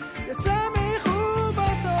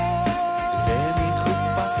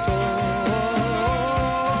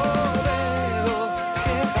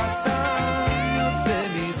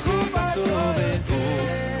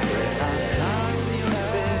כחתן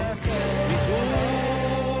יוצא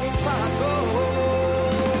מחופתו,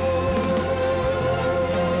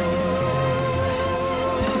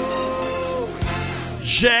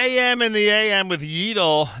 JM in the AM with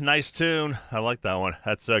Yeedle. Nice tune. I like that one.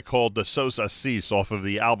 That's called the Sosa Sis off of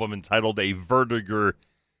the album entitled A Vertiger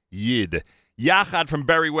Yid. Yachad from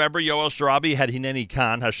Barry Weber, Yoel Sharabi had Hineni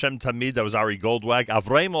Khan, Hashem Tamid, that was Ari Goldwag.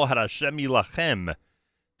 Avremo had Hashem Yilachem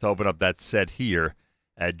to open up that set here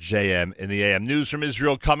at JM in the AM. News from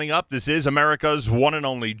Israel coming up. This is America's one and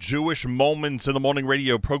only Jewish Moments in the Morning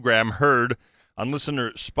radio program, heard on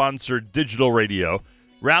listener-sponsored digital radio.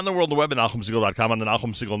 Around the world on the web at NachumSegal.com, on the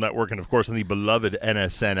Nachum Segal Network, and, of course, on the beloved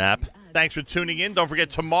NSN app. Thanks for tuning in. Don't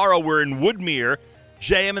forget, tomorrow we're in Woodmere,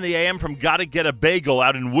 JM in the AM from Gotta Get a Bagel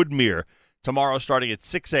out in Woodmere. Tomorrow starting at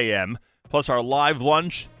 6 a.m., plus our live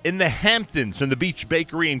lunch in the Hamptons in the Beach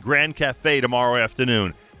Bakery and Grand Cafe tomorrow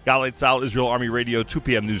afternoon. Galei Tzahal, Israel Army Radio, 2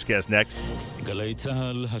 p.m. newscast next. גלי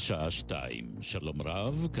צהל, השעה 2. שלום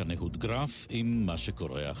רב, כאן אהוד גרף עם מה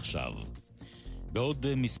שקורה עכשיו. בעוד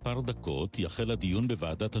מספר דקות יחל הדיון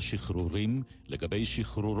בוועדת השחרורים לגבי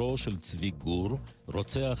שחרורו של צבי גור,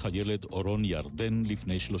 רוצח הילד אורון ירדן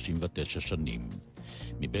לפני 39 שנים.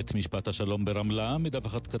 מבית משפט השלום ברמלה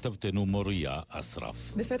מדווחת כתבתנו מוריה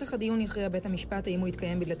אסרף. בפתח הדיון יכריע בית המשפט האם הוא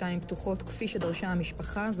יתקיים בדלתיים פתוחות כפי שדרשה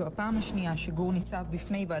המשפחה. זו הפעם השנייה שגור ניצב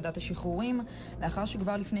בפני ועדת השחרורים, לאחר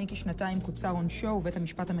שכבר לפני כשנתיים קוצר עונשו ובית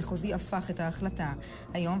המשפט המחוזי הפך את ההחלטה.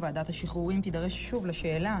 היום ועדת השחרורים תידרש שוב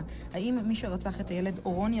לשאלה האם מי שרצח את הילד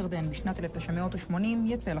אורון ירדן בשנת 1980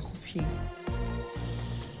 יצא לחופשי.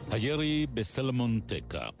 הירי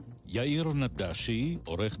בסלמונטקה. יאיר נדשי,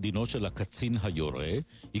 עורך דינו של הקצין היורה,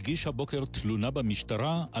 הגיש הבוקר תלונה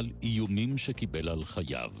במשטרה על איומים שקיבל על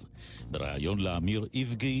חייו. בריאיון לאמיר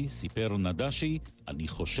איבגי סיפר נדשי, אני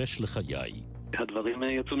חושש לחיי. הדברים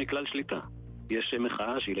יצאו מכלל שליטה. יש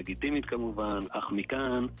מחאה שהיא לגיטימית כמובן, אך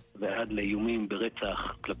מכאן ועד לאיומים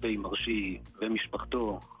ברצח כלפי מרשי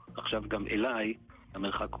ומשפחתו, עכשיו גם אליי,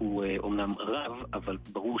 המרחק הוא אומנם רב, אבל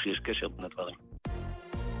ברור שיש קשר בין הדברים.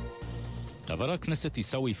 חבר הכנסת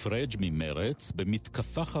עיסאווי פריג' ממרץ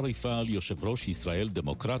במתקפה חריפה על יושב ראש ישראל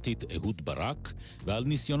דמוקרטית אהוד ברק ועל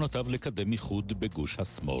ניסיונותיו לקדם איחוד בגוש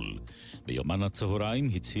השמאל. ביומן הצהריים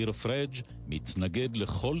הצהיר פריג' מתנגד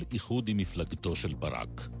לכל איחוד עם מפלגתו של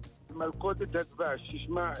ברק. מלכודת הדבש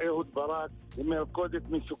ששמה אהוד ברק היא מלכודת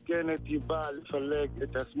מסוכנת, היא באה לפלג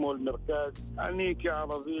את השמאל מרכז. אני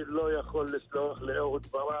כערבי לא יכול לסלוח לאהוד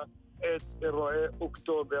ברק את אירועי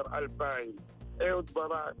אוקטובר 2000. אהוד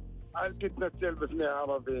ברק, אל תתנצל בפני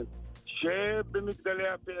הערבים, שבמגדלי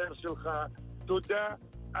הפאר שלך, תודה,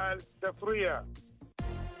 אל תפריע.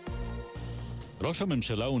 ראש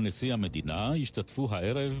הממשלה ונשיא המדינה השתתפו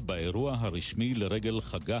הערב באירוע הרשמי לרגל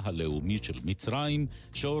חגה הלאומית של מצרים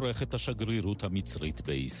שעורכת השגרירות המצרית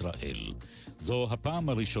בישראל. זו הפעם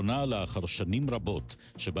הראשונה לאחר שנים רבות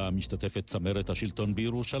שבה משתתפת צמרת השלטון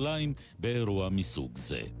בירושלים באירוע מסוג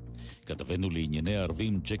זה. כתבנו לענייני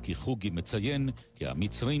ערבים ג'קי חוגי מציין כי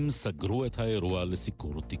המצרים סגרו את האירוע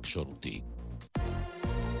לסיקור תקשורתי.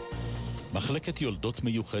 מחלקת יולדות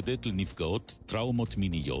מיוחדת לנפגעות טראומות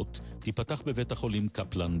מיניות תיפתח בבית החולים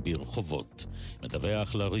קפלן ברחובות.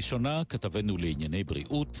 מדווח לראשונה כתבנו לענייני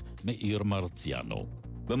בריאות מאיר מרציאנו.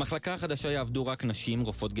 במחלקה החדשה יעבדו רק נשים,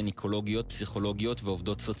 רופאות גניקולוגיות, פסיכולוגיות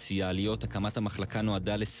ועובדות סוציאליות. הקמת המחלקה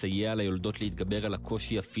נועדה לסייע ליולדות להתגבר על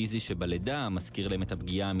הקושי הפיזי שבלידה, מזכיר להם את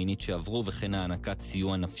הפגיעה המינית שעברו וכן הענקת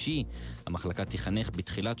סיוע נפשי. המחלקה תיחנך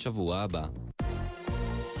בתחילת שבוע הבא.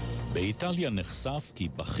 באיטליה נחשף כי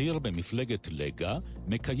בכיר במפלגת לגה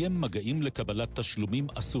מקיים מגעים לקבלת תשלומים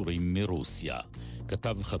אסורים מרוסיה.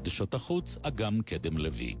 כתב חדשות החוץ אגם קדם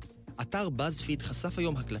לוי. אתר בזפיד חשף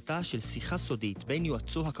היום הקלטה של שיחה סודית בין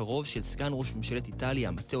יועצו הקרוב של סגן ראש ממשלת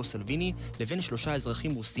איטליה, מתאו סלוויני, לבין 3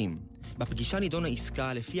 אזרחים רוסים. בפגישה נידונה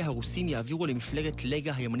עסקה לפיה הרוסים יעבירו למפלגת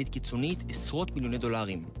לגה הימנית קיצונית עשרות מיליוני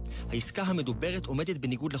דולרים. העסקה המדוברת עומדת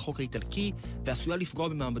בניגוד לחוק האיטלקי ועשויה לפגוע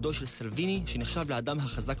במעמדו של סלוויני שנחשב לאדם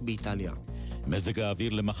החזק באיטליה. מזג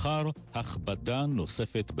האוויר למחר, הכבדה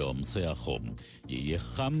נוספת בעומסי החום. יהיה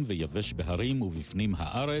חם ויבש בהרים ובפנים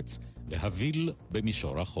הארץ, והביל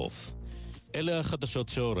במישור החוף. אלה החדשות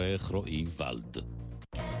שעורך רועי ולד.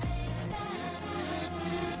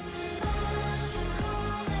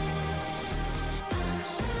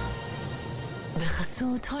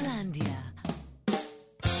 בחסות הולנדיה.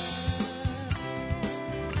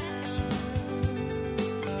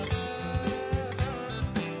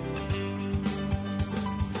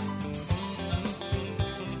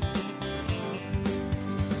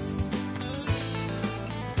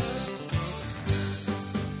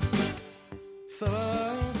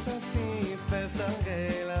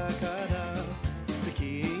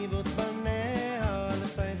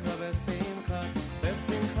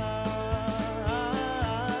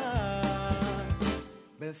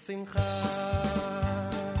 בשמחה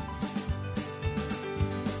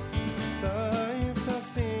סויס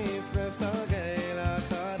תסיס וסרגל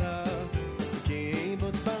הקדה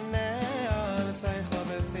קיבוץ בניה לסייך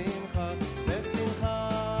בשמחה בשמחה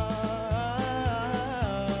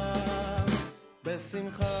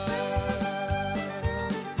בשמחה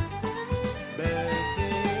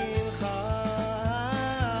בשמחה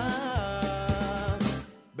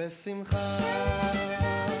בשמחה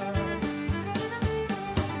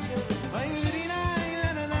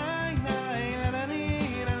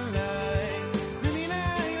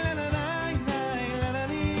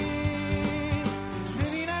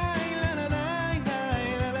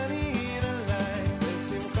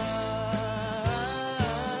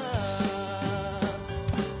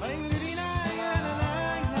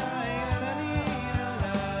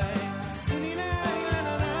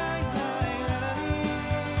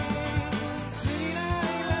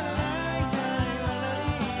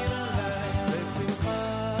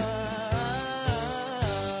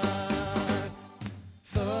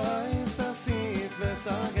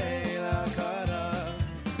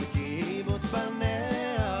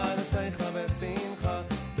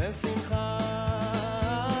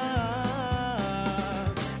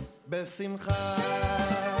בשמחה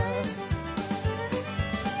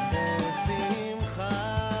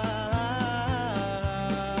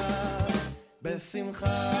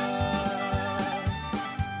בשמחה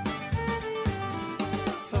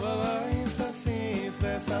סבבה סטסיס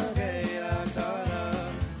וסרגי הקטרה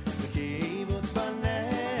בקיבוץ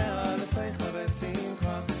בניה לסייחה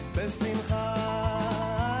בשמחה בשמחה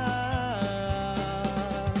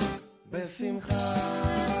בשמחה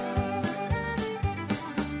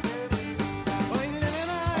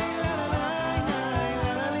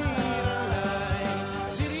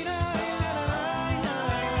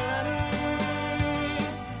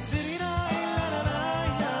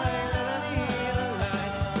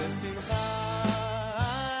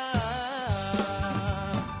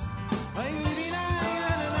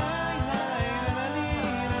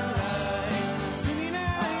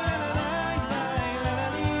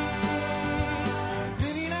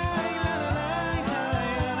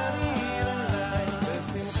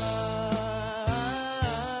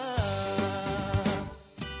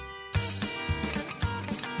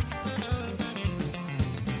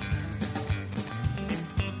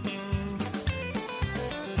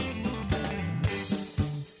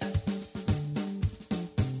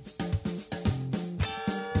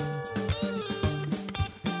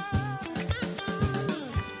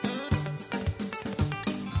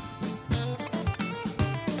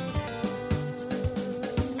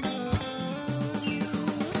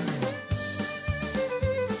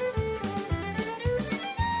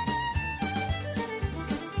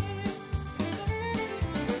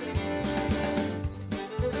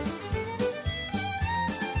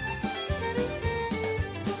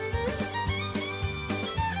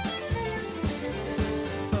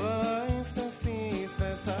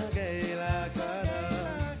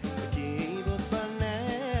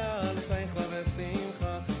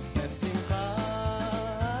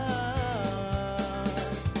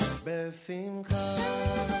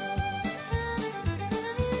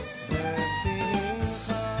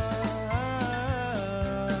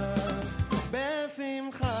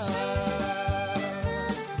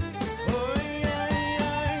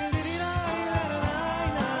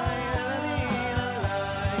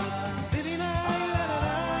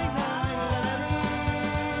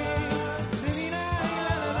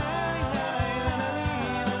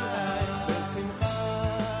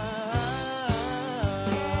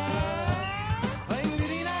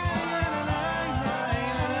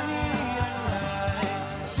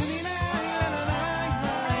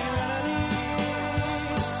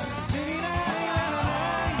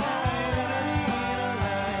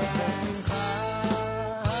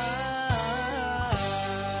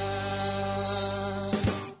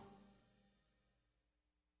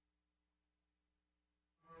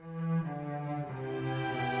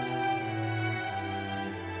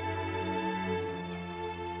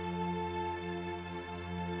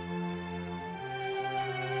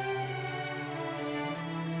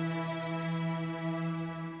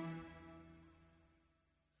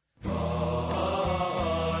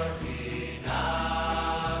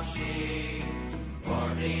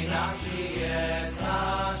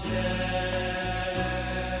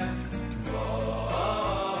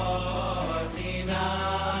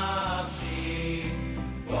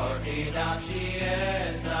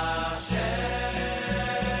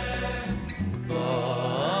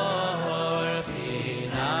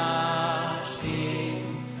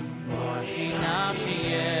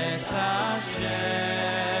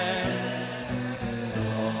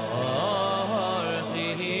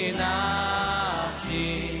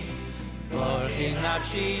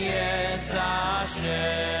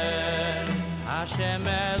Hashem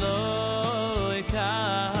Eloi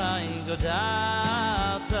kai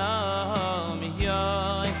godato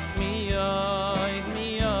miyoy miyoy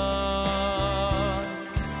miyoy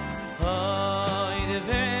hoy de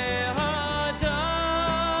ve'adoy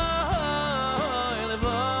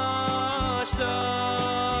levoshto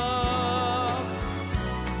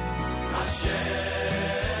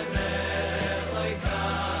Hashem Eloi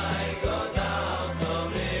kai godato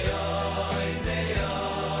miyoy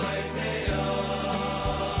miyoy miyoy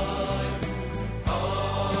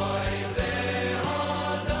hoy ve'adoy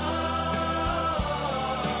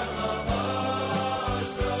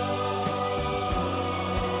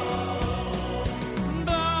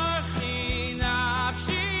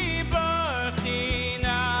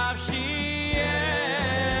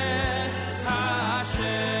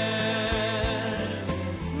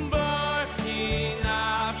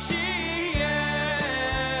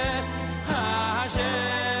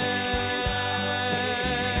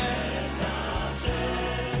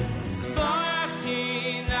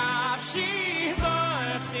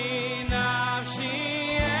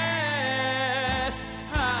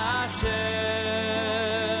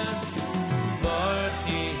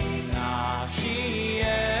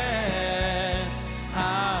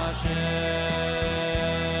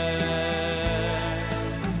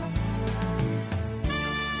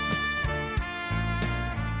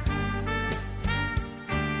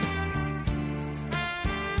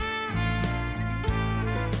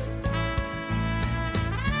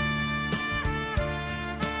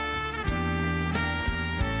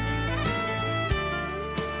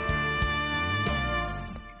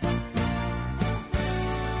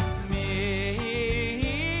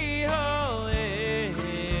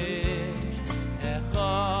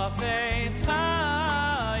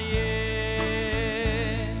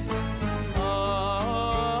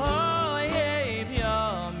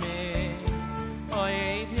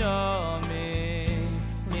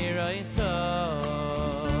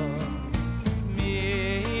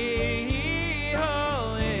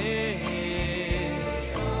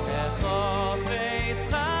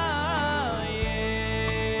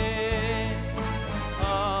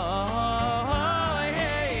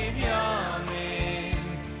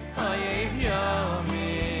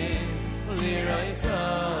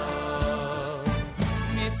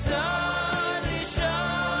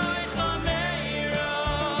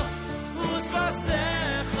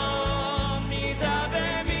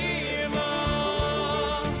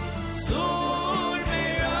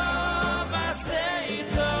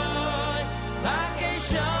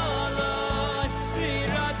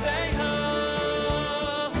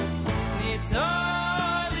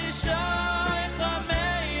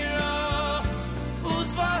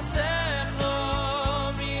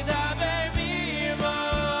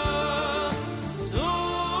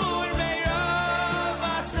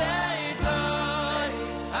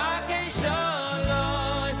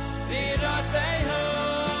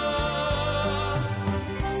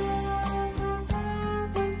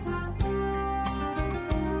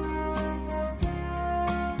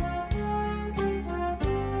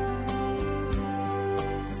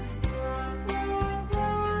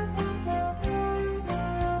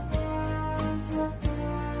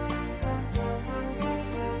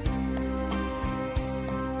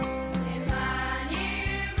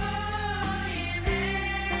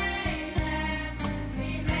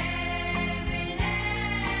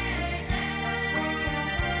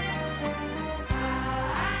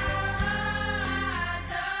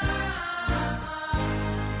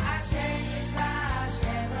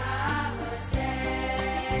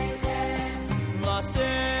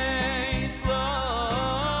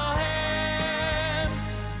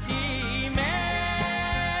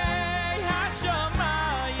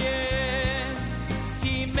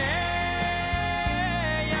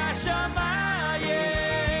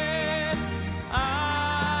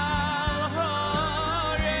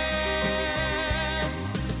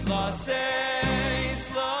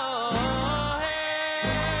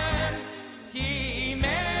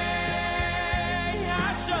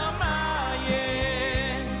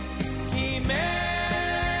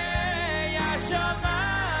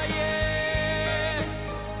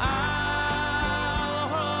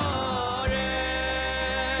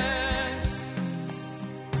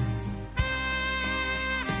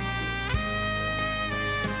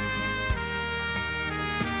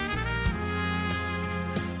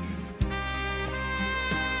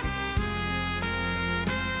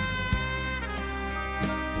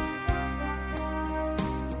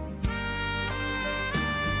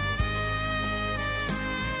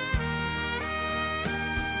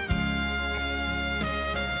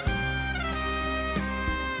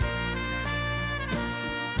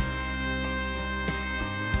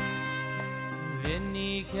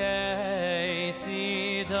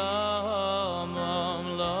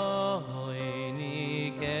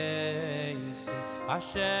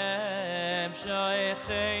Hashem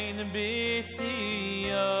shoyechein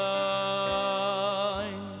b'tzion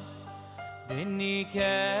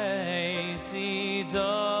V'nikei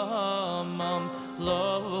sidomam lo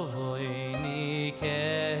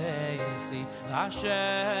nikei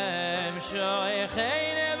Hashem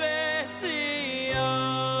shoyechein b'tzion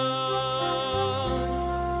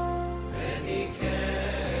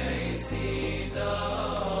V'nikei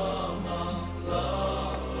sidomam lo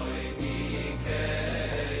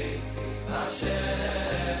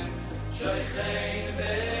Hashem shoyechein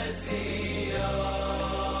b'tzion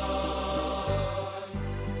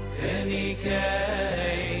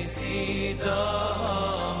V'nikei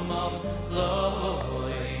sidomam lo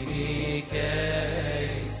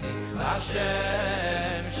nikei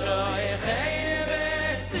Hashem shoyechein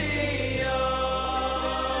b'tzion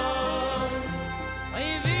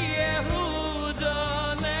Ayvi Yehuda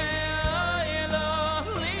le'olam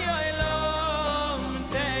li'olam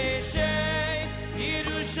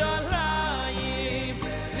Yerushalayim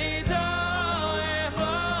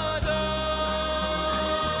lido'evod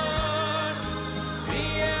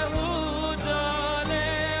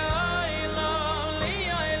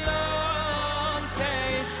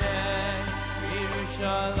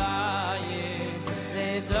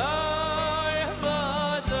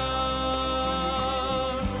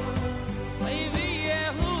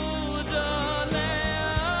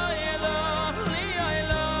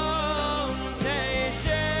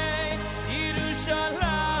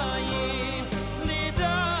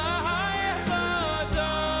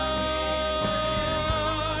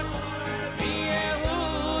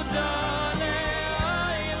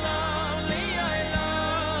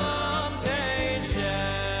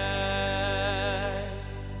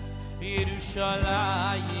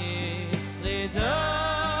Yerushalayim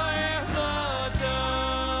L'dor v'dor.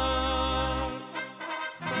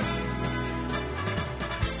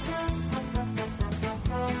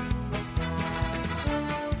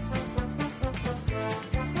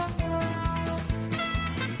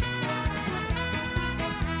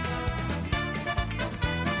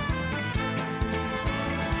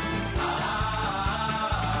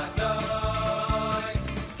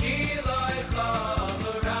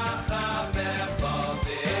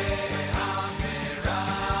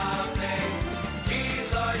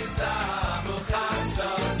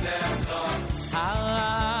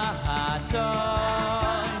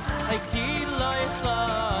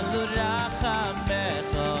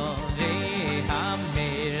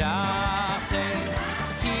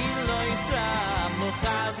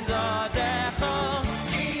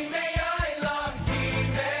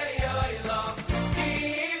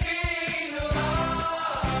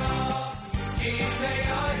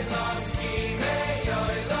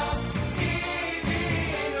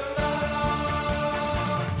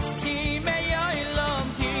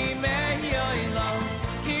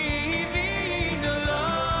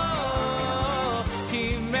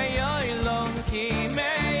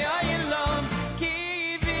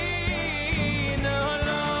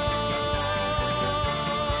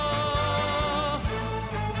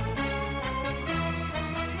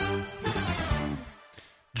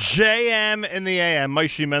 JM in the AM,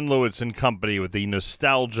 Moshe Menlowitz and Company with the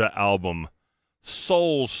Nostalgia album.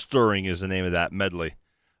 Soul Stirring is the name of that medley.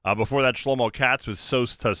 Before that, Shlomo Katz with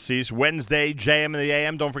Sos Tassis. Wednesday, JM in the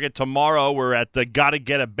AM. Don't forget, tomorrow we're at the Gotta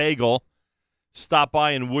Get a Bagel. Stop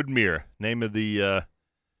by in Woodmere. Name of the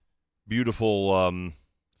beautiful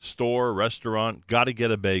store, restaurant, Gotta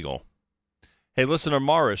Get a Bagel. Hey, listener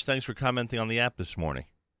Morris, thanks for commenting on the app this morning.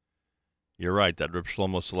 You're right, that Rip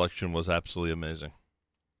Shlomo selection was absolutely amazing.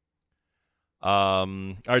 All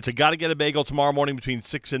right, so Gotta Get a Bagel tomorrow morning between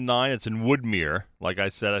 6 and 9. It's in Woodmere. Like I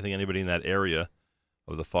said, I think anybody in that area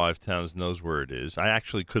of the 5 towns knows where it is. I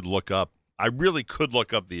actually could look up. I really could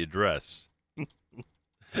look up the address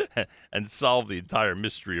and solve the entire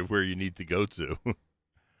mystery of where you need to go to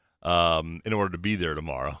in order to be there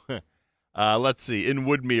tomorrow. Let's see. In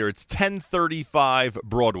Woodmere, it's 1035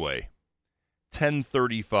 Broadway.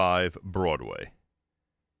 1035 Broadway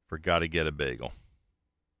for Gotta Get a Bagel.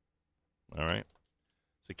 All right.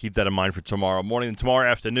 So keep that in mind for tomorrow morning. And tomorrow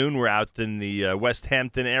afternoon, we're out in the West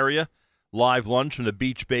Hampton area. Live lunch from the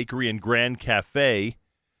Beach Bakery and Grand Cafe.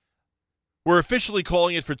 We're officially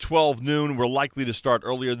calling it for 12 noon. We're likely to start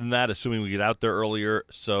earlier than that, assuming we get out there earlier.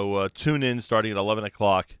 So tune in starting at 11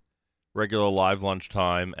 o'clock, regular live lunch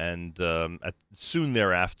time. And soon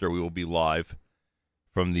thereafter, we will be live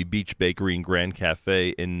from the Beach Bakery and Grand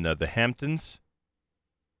Cafe in the Hamptons.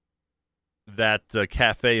 That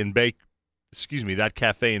cafe and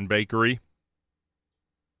bakery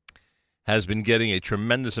has been getting a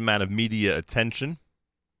tremendous amount of media attention,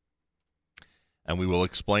 and we will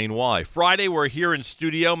explain why. Friday, we're here in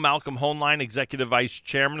studio. Malcolm Hoenlein, Executive Vice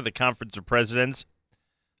Chairman of the Conference of Presidents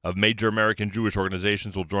of Major American Jewish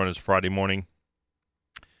Organizations, will join us Friday morning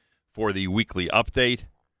for the weekly update.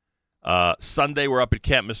 Sunday, we're up at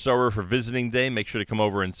Camp Mesorah for Visiting Day. Make sure to come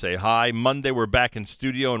over and say hi. Monday, we're back in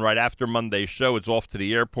studio, and right after Monday's show, it's off to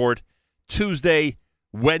the airport. Tuesday,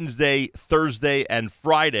 Wednesday, Thursday, and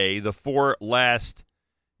Friday, the 4 last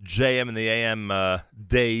JM and the AM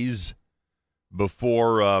days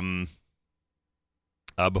before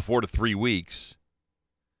the 3 weeks,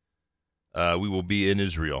 we will be in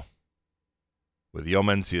Israel with Yom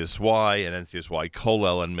NCSY and NCSY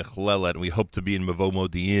Kolel and Michlelet, and we hope to be in Mavo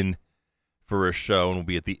Modi'in for a show, and we'll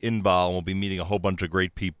be at the Inbal, and we'll be meeting a whole bunch of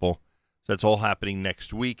great people. So that's all happening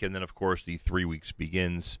next week, and then, of course, the 3 weeks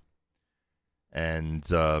begins. And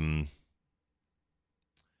our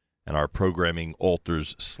programming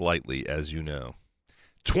alters slightly, as you know.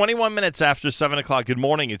 21 minutes after 7 o'clock. Good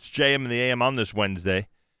morning. It's JM and the AM on this Wednesday.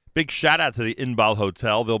 Big shout-out to the Inbal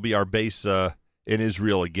Hotel. They'll be our base in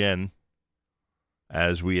Israel again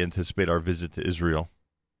as we anticipate our visit to Israel.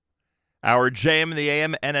 Our JM and the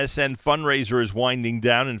AM NSN fundraiser is winding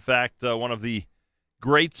down. In fact, one of the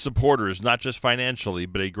great supporters, not just financially,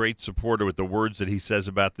 but a great supporter with the words that he says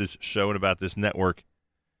about this show and about this network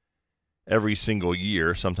every single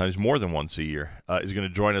year, sometimes more than once a year, is going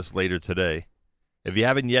to join us later today. If you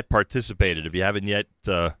haven't yet participated, if you haven't yet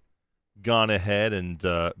gone ahead and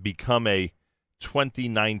become a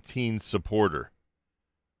 2019 supporter,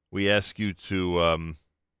 we ask you to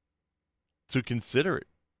consider it.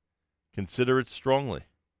 Consider it strongly.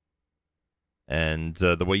 And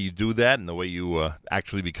the way you do that and the way you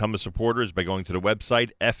actually become a supporter is by going to the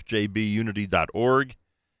website, fjbunity.org,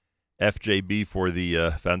 FJB for the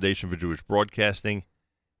Foundation for Jewish Broadcasting,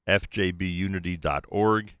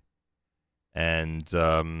 fjbunity.org, and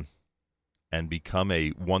become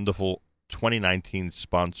a wonderful 2019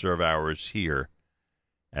 sponsor of ours here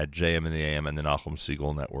at JM in the AM and the Nachum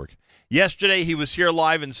Segal Network. Yesterday, he was here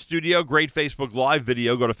live in studio. Great Facebook Live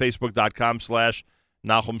video. Go to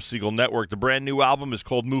facebook.com/Nachum Segal Network. The brand new album is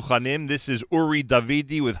called Muchanim. This is Uri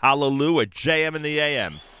Davidi with Hallelujah at JM in the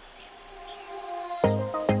AM.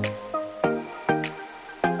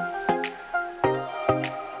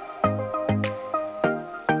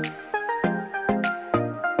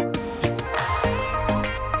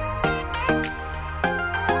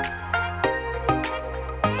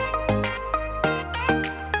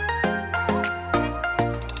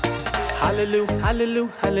 Hallelujah,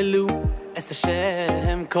 hallelujah, hallelujah. Es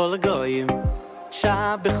Hashem kol hagoyim.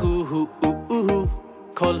 Shabechu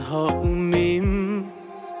kol ha'umim.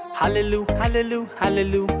 Hallelujah, hallelujah,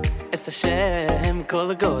 hallelujah. Es Hashem kol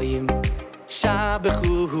hagoyim.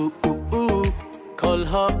 Shabechu kol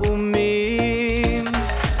ha'umim.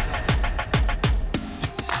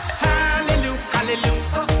 Hallelujah, hallelujah.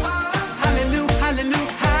 Hallelujah,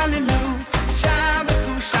 hallelujah, hallelujah.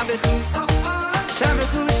 Shabechu, shabechu.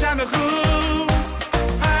 Shabechu, shabechu.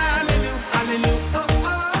 Hallelujah, hallelujah.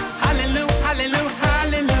 Hallelujah, hallelujah,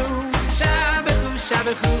 hallelujah. Shabechu,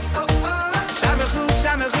 shabechu. Shabechu,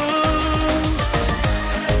 shabechu.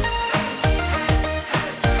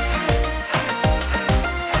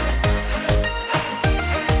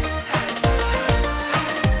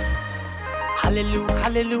 Hallelujah,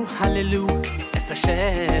 hallelujah, hallelujah. Es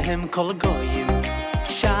Hashem kol hagoyim.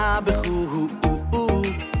 Shabechu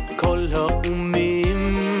kol ha'umim.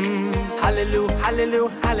 Hallelujah,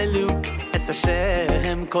 hallelujah, hallelujah. Es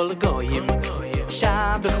Hashem kol hagoyim.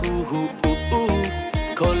 Shabechu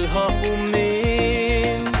kol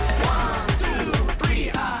ha'umim. 1, 2,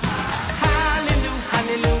 3, Hallelujah,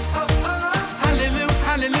 hallelujah. Hallelujah,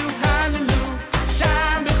 hallelujah, hallelujah.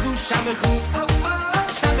 Shabechu, shabechu.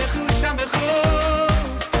 Shabechu, shabechu.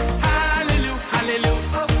 Hallelujah,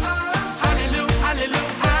 hallelujah. Hallelujah,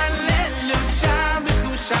 hallelujah, hallelujah. Shabechu,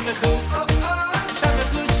 shabechu.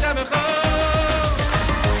 Shabechu, shabechu.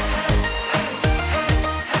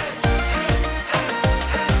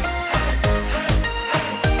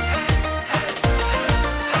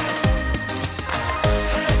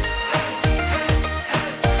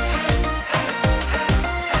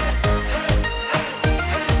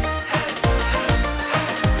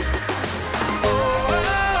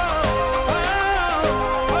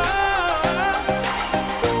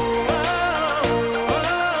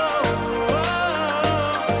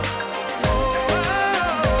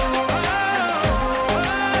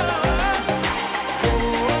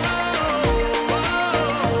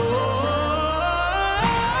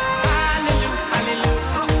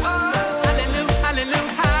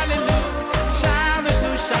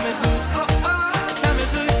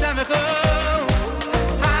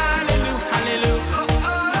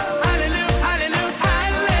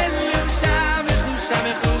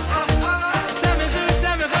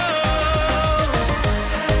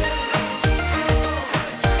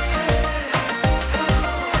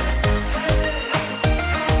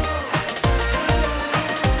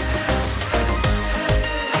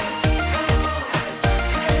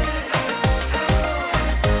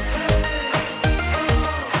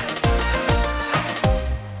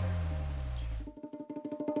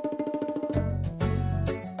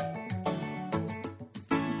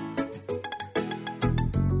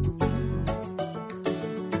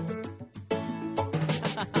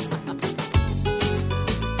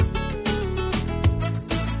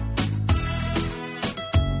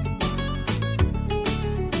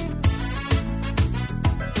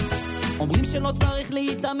 אומרים שלא צריך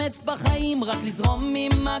להתאמץ בחיים, רק לזרום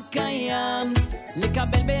עם הקיים,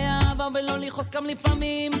 לקבל באהבה ולא לכעוס גם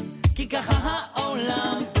לפעמים, כי ככה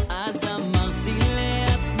העולם. אז אמרתי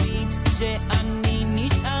לעצמי שאני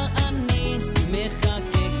נשאר אני,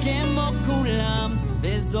 מחכה כמו כולם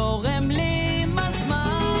וזורם לי עם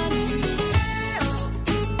הזמן.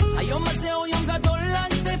 היום הזה הוא יום גדול, אל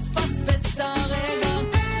תפספס את הרגע.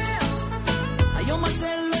 היום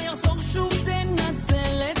הזה לא יחזור שוב,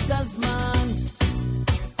 תנצל את הזמן,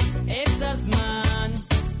 את הזמן.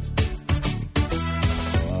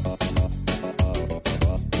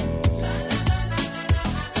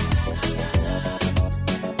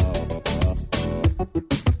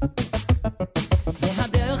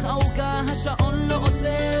 והדרך ארוכה, השעון לא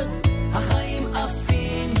עוצר, החיים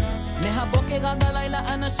עפים, מהבוקר עד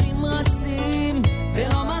הלילה אנשים רצים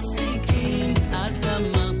ולא מספיקים. אז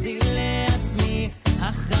אמרתי לעצמי,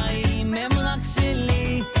 החיים הם רק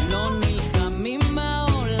שלי, לא נלחמים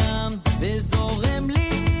בעולם, שזורם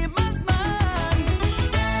לי בזמן.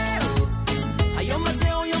 היום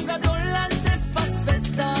הזה הוא יום גדול, אל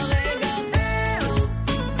תפספס את הרגע.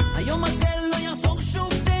 היום הזה לא יחזור שוב,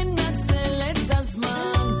 תנצל את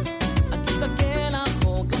הזמן. אל תסתכל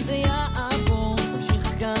אחור, כאן זה יעבור,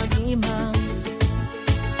 תמשיך קדימה.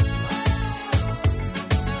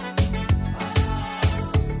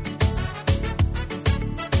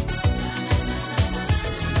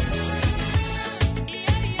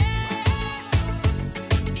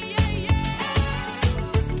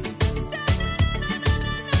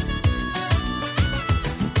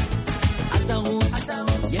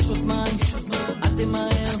 יש עוד זמן, אל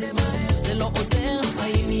תמהר, זה לא עוזר,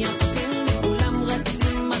 חיים יפים, כולם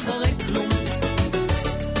רצים אחרי כלום.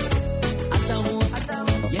 אל תרוץ,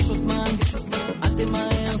 יש עוד זמן, אל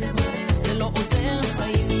תמהר, זה לא עוזר,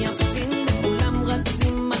 חיים יפים, כולם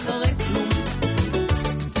רצים אחרי כלום.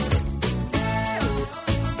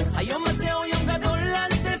 היום הזה הוא יום גדול, אל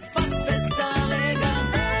תפספס את הרגע.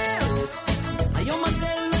 היום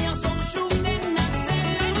הזה לא יחזור שוב,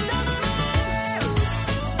 תנצל את הזמן.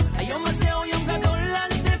 היום הזה הוא יום גדול, אל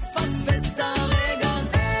תפספס את הרגע.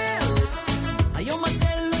 היום הזה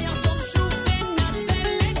לא יחזור שוב,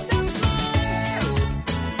 תנצל את הזמן.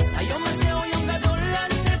 היום הזה הוא יום גדול, אל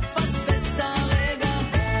תפספס את הרגע.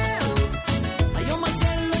 היום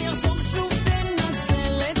הזה לא יחזור שוב,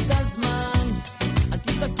 תנצל את הזמן. אל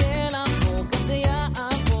תסתכל אחור, כאן זה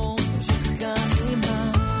יעבור, תמשיך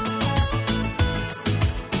קדימה.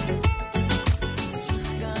 תמשיך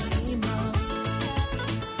קדימה.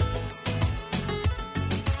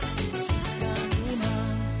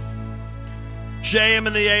 JM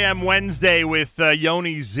in the AM Wednesday with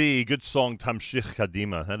Yoni Z. Good song, Tamshich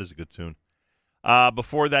Kadima. That is a good tune.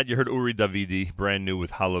 Before that, you heard Uri Davidi, brand new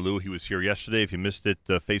with Hallelujah. He was here yesterday. If you missed it,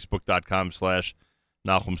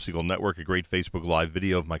 Facebook.com/Nachum Segal Network, a great Facebook Live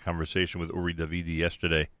video of my conversation with Uri Davidi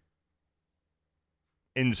yesterday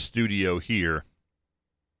in studio here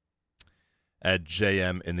at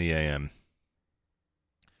JM in the AM.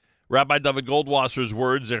 Rabbi David Goldwasser's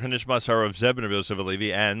words, Zecher Nishmas Harav Zeb ben Rabbi Yosef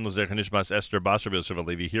Halevi, and Zecher Nishmas Esther Bas Rabbi Yosef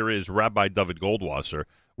Halevi. Here is Rabbi David Goldwasser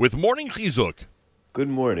with Morning Chizuk. Good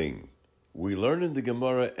morning. We learn in the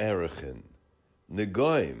Gemara Erechin,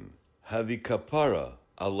 Negoim havi kapara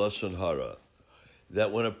al lashon hara,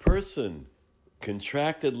 that when a person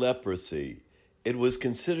contracted leprosy, it was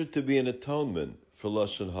considered to be an atonement for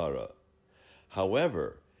lashon hara.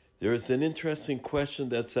 However, there is an interesting question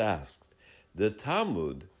that's asked. The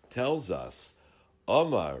Talmud tells us,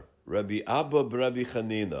 Omar Rabbi Abba Rabbi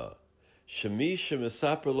Chanina, Shemi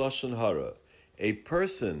shemesaper lashon hara, a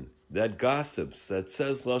person that gossips, that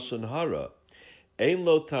says lashon hara, ein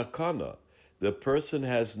lo takana, the person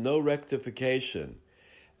has no rectification,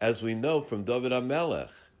 as we know from David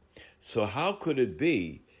HaMelech. So how could it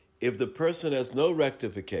be, if the person has no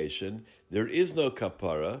rectification, there is no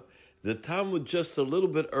kapara? The Talmud just a little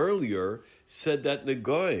bit earlier said that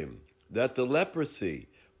negoim, that the leprosy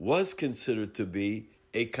was considered to be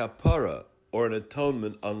a kapara, or an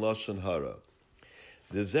atonement on lashon hara.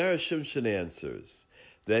 The Zera Shimshon answers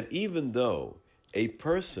that even though a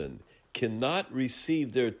person cannot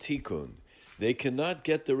receive their tikkun, they cannot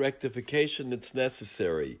get the rectification that's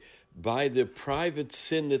necessary by the private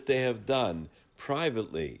sin that they have done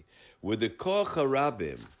privately, with the koach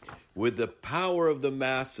harabim, with the power of the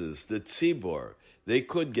masses, the tzibor, they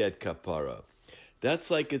could get kapara. That's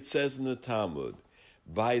like it says in the Talmud.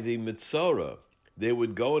 By the mitzorah, they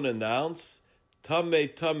would go and announce,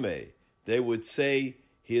 Tameh, Tameh. They would say,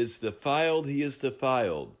 he is defiled, he is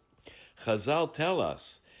defiled. Chazal tell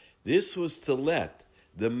us, this was to let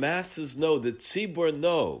the masses know, the tzibor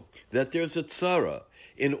know, that there's a tzara,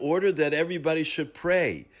 in order that everybody should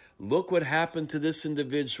pray. Look what happened to this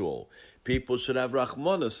individual. People should have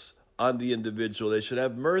rachmanos on the individual. They should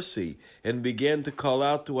have mercy, and began to call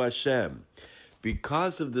out to Hashem.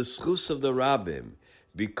 Because of the schus of the rabbim,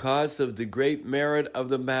 because of the great merit of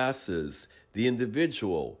the masses, the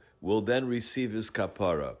individual will then receive his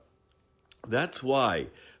kapara. That's why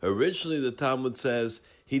originally the Talmud says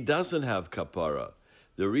he doesn't have kapara.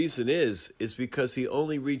 The reason is because he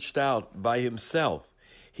only reached out by himself.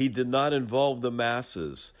 He did not involve the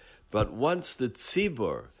masses. But once the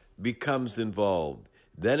tzibur becomes involved,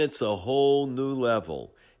 then it's a whole new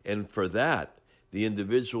level. And for that, the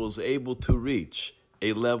individual is able to reach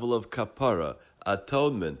a level of kapara,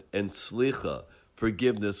 atonement, and slicha,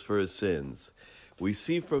 forgiveness for his sins. We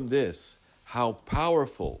see from this how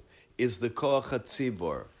powerful is the koach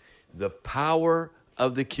hatzibur, the power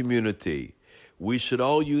of the community. We should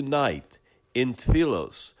all unite in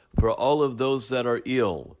tefillos for all of those that are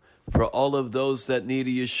ill, for all of those that need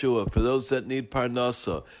a Yeshua, for those that need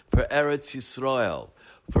Parnasa, for Eretz Yisrael,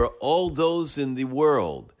 for all those in the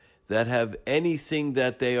world that have anything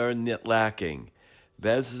that they are lacking.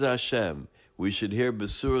 Be'ez Hashem, we should hear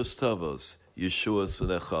Besuros Tavos, Yeshua's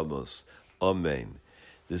V'nechamos. Amen.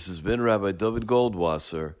 This has been Rabbi David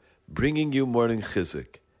Goldwasser, bringing you Morning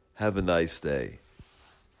Chizuk. Have a nice day.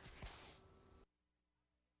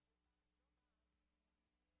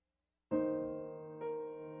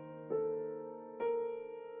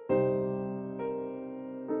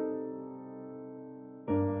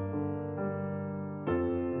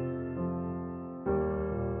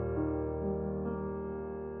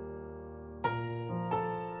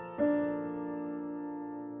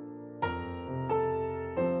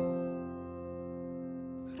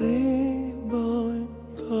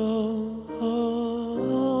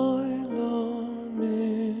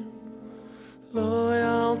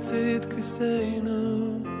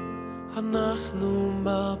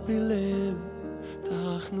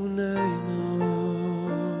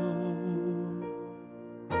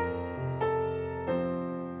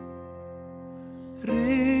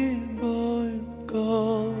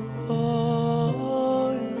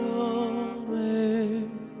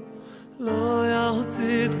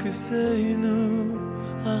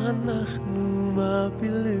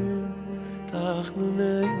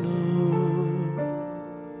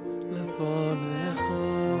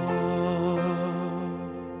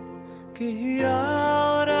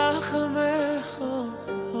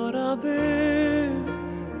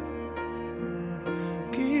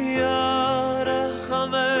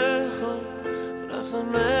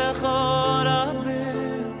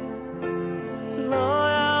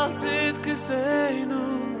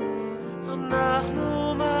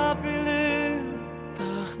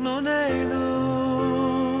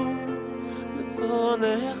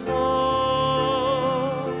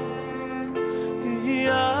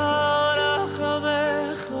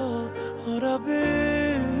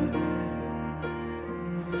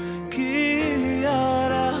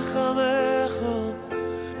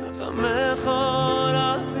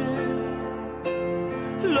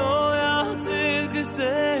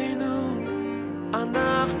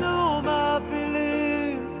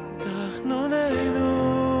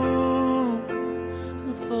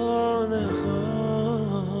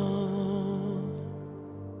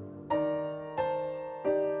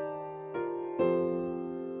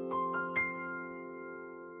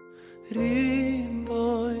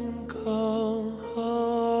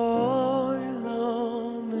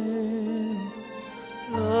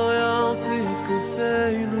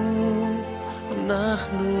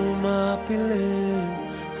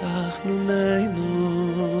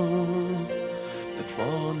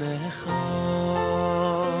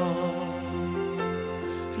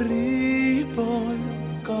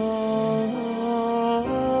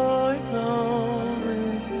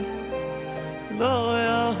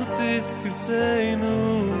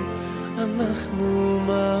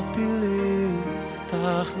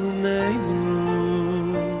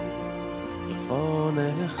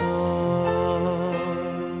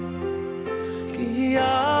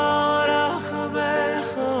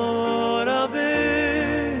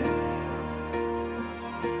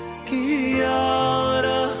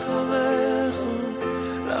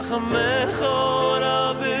 רחמך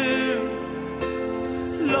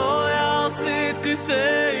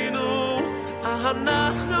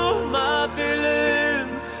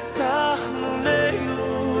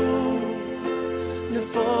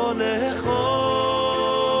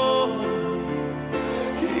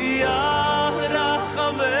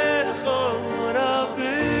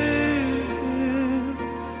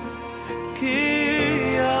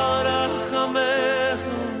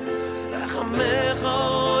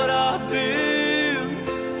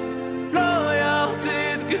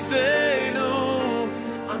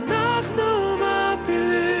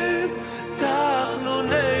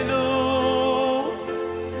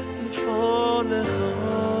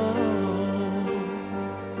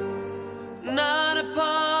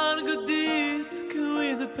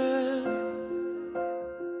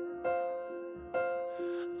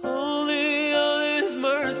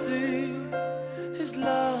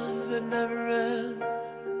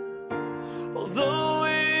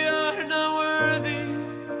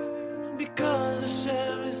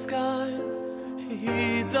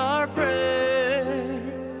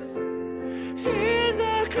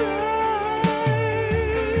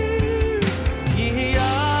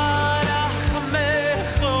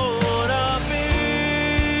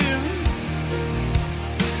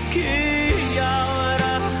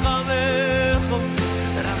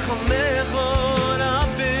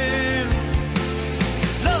רבים,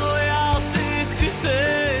 לא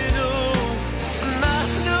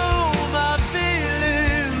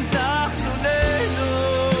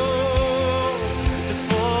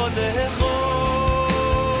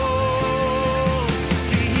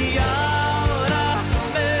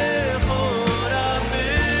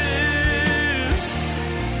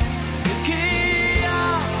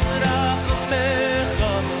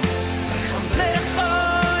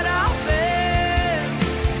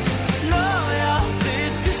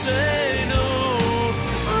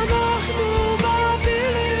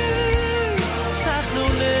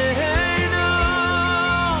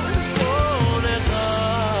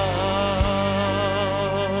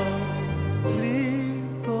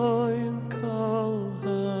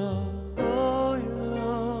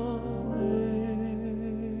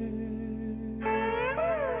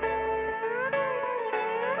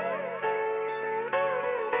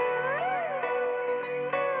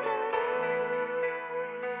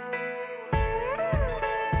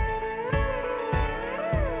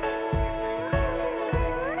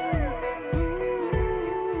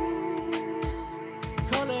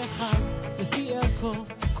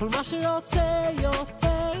כל מה שרוצה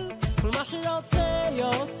יותר, כל מה שרוצה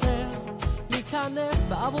יותר, להיכנס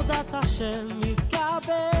בעבודת השם,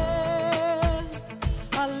 מתקבל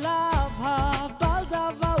עליו הבעל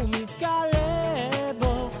דבר ומתקרב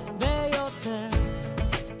בו ביותר,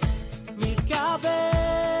 מתקבל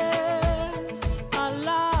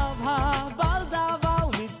עליו הבעל דבר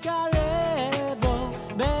ומתקרב בו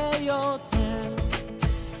ביותר.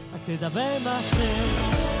 רק תדבר עם השם,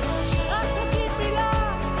 רק תגיד מילה,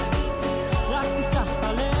 רק תפתח את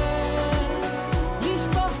הלב,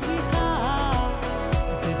 לשפוך שיחה,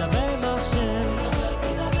 תדבר עם השם, רק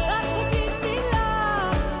תגיד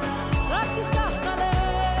מילה, רק תפתח את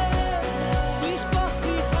הלב, לשפוך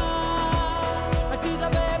שיחה, רק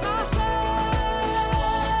תדבר עם השם.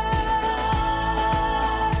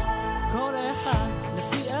 כל אחד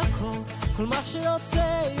לפי ערכו, כל מה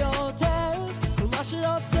שרוצה יותר, כל מה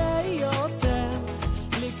שרוצה יותר,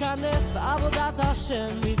 להיכנס בעבודת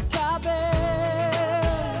השם, מתקבל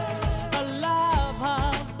עליו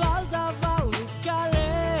הבעל דבר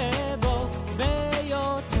ומתקרב בו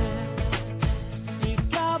ביותר,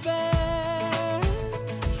 מתקבל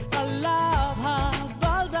עליו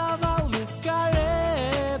הבעל דבר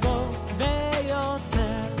ומתקרב בו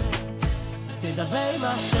ביותר. תדבר עם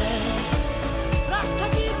השם, רק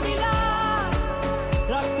תגיד מילה,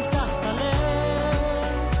 רק תפתח את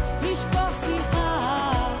הלב, לשפוך שיחה,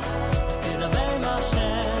 תדבר עם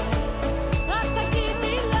השם, רק תגיד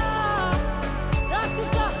מילה, רק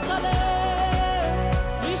תפתח את הלב,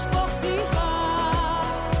 לשפוך שיחה,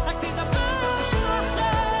 רק תדבר עם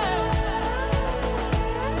השם,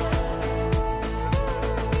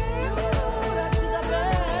 רק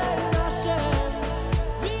תדבר עם השם.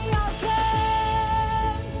 ועל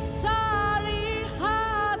כן צריך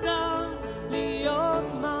האדם להיות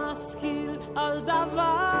משכיל על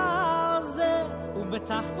דבר זה,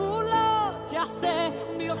 ובתחבולות יעשה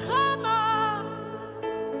מלחמה,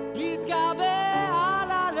 להתגבר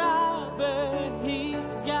על הרע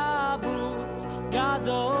בהתגברות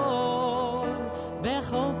גדול.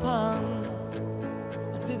 בכל פעם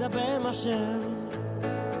רק תדבר עם השם,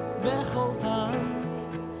 בכל פעם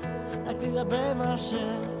רק תדבר עם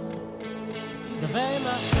השם, תדבר עם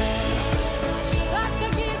השם, רק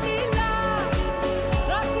תגיד מילה,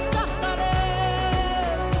 רק תפתח את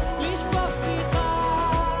הלב, לשפוך שיחה,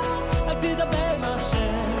 רק תדבר עם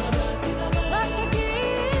השם, רק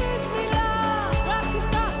תגיד מילה, רק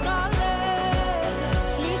תפתח את הלב,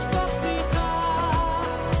 לשפוך שיחה,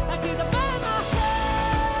 רק תדבר עם השם,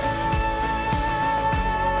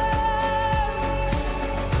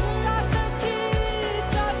 רק תגיד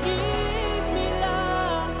מילה,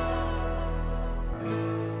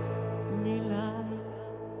 מילה.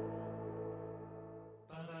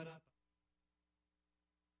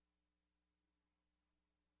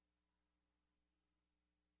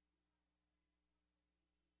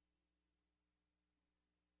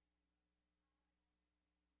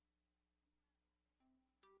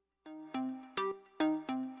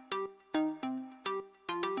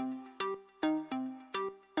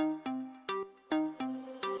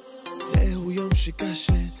 זהו יום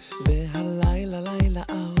שקשה והלילה לילה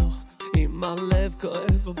ארוך, עם הלב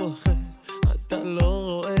כואב ובוכה, אתה לא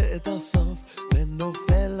רואה את הסוף,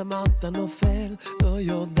 ונופל למטה נופל, לא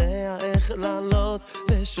יודע איך לעלות,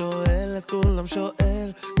 ושואל את כולם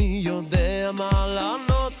שואל, מי יודע מה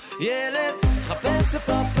לענות. ילד חפש את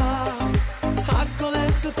פאפה, הכל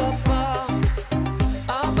אצל פאפה,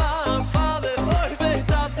 אבא פאדר אוי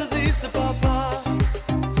ואיתת תזיס את פאפה,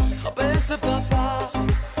 חפש את פאפה,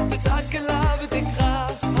 תצעק אליו ותקרא,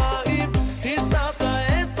 האם הסתרת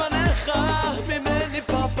את פניך ממני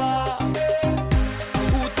פאפה.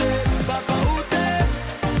 פוטה, פאפה הוטה,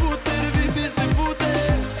 פוטה וביביס לפוטה,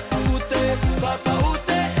 פוטה, פאפה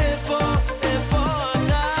הוטה, איפה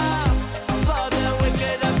אתה? Father, where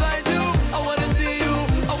can I find you? I wanna see you,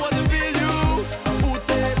 I wanna feel you.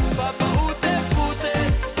 פוטה, פאפה הוטה, פוטה,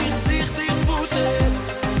 תחזיך תחפוטה.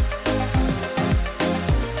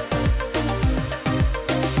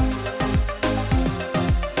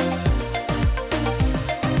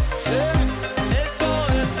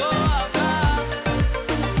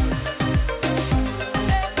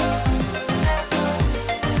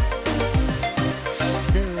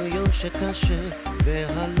 זהו יום שקשה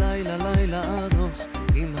והלילה לילה ארוך,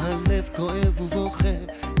 עם הלב כואב ובוכה,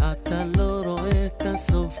 אתה לא רואה את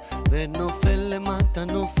הסוף, ונופל למטה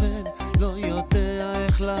נופל, לא יודע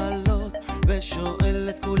איך לעלות, ושואל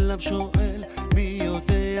את כולם שואל, מי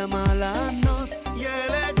יודע מה לענות.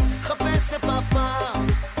 ילד חפש את פאפה,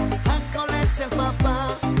 הכל אצל פאפה,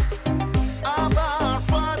 אבא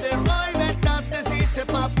פאדר אוי ואיתת תזיס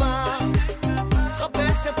את פאפה,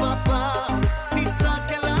 חפש את פאפה,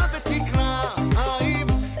 תצעק אליו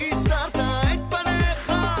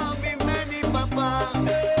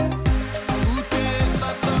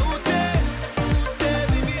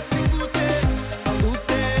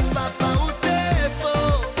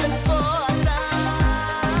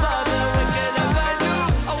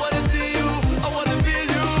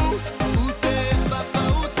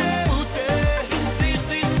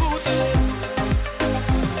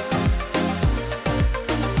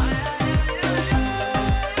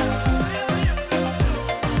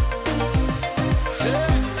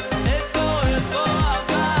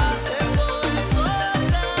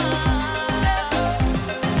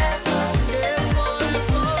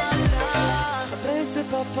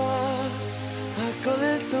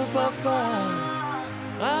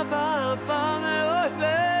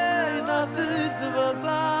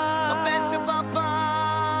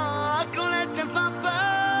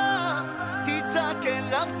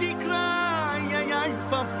אליו תקרא, איי איי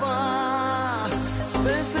פאפה.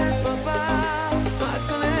 חפש את פאפה,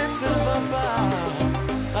 הכל אצל פאפה.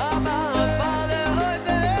 אבא, אבא, ואוי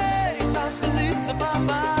די, תחזיס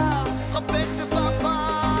פאפה. חפש את פאפה,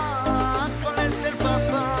 הכל אצל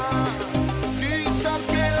פאפה. תצעק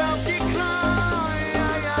אליו תקרא,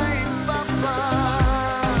 איי איי פאפה.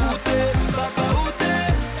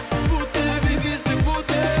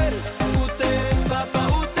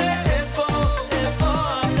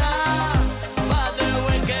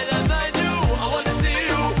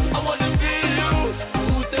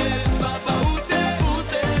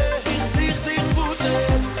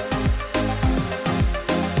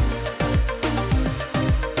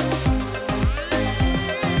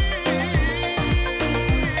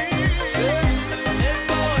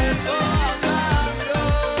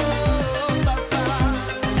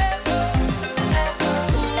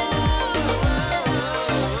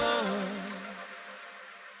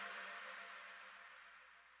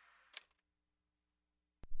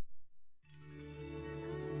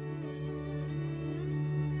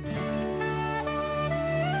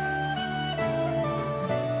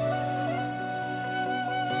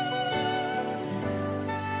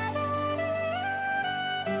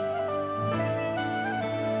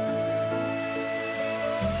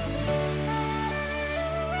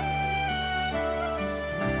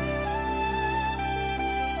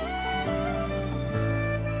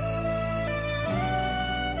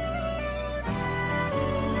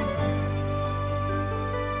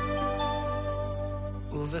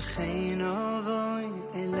 וכן אבוי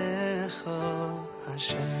אליך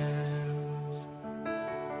השם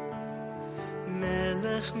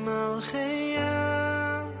מלך מלכי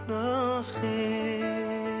המלכים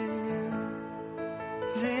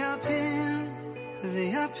ויפיל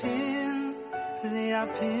ויפיל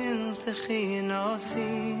ויפיל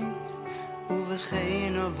תחינוסי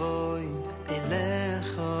ובכן אבוי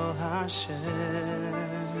אליך השם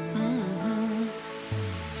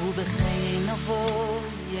ובכן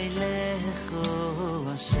אבוי אליך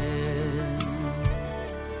השם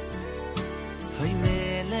הוי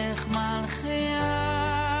מלך מלכי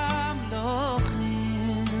המלכים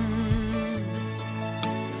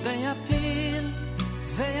ויפיל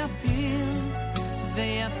ויפיל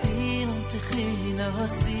ויפיל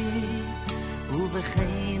תחינוסי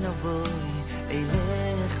ובכן אבוי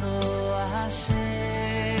אליך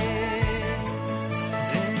השם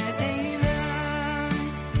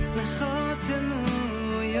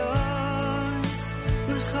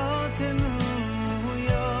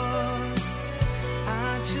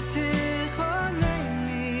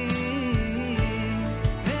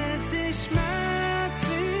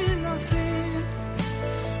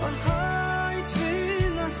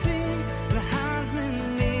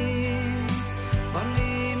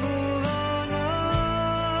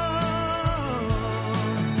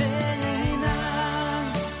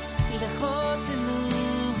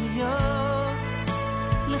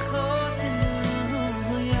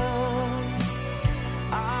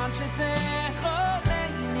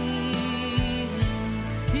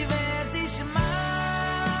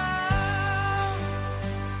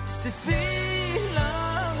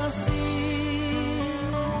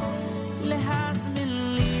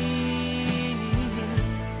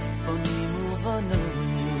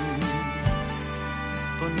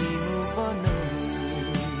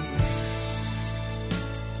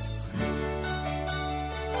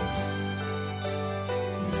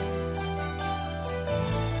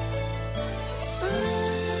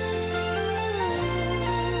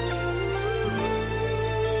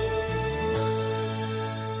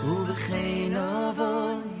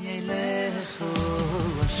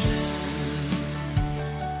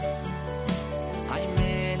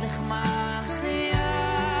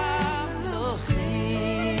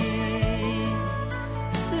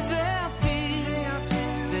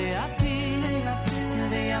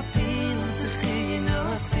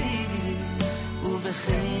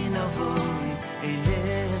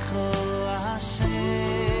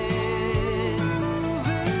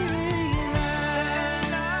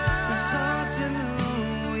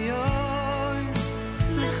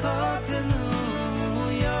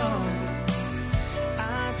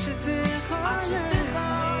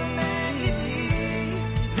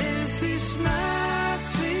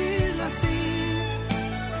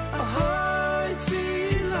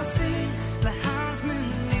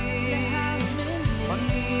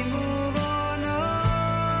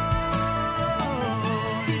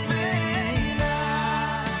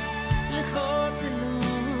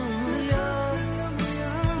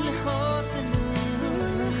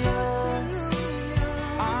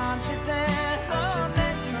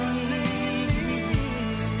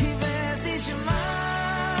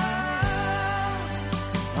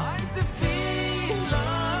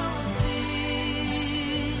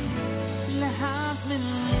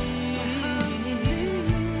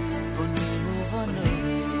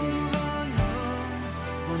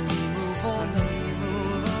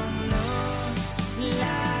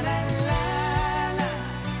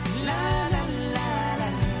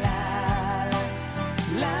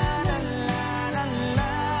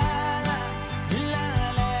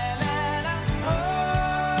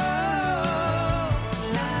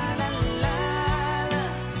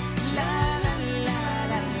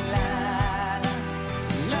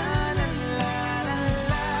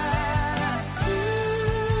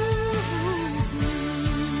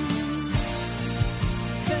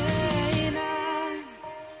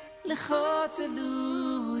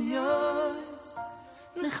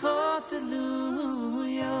לחוטלויוס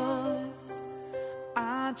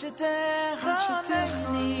עד שתחונני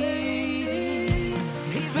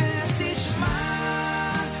היבסי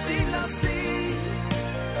שמע תפילוסי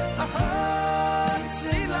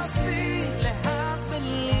תפילוסי להזמן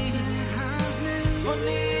לי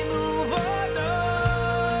בונים ובונות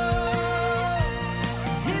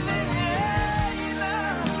היביילה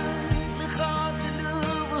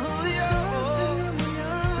לחוטלויוס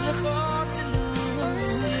לחוטלויוס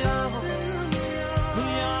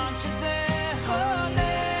ויד שתחונני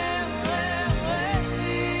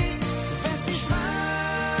היבסי שמע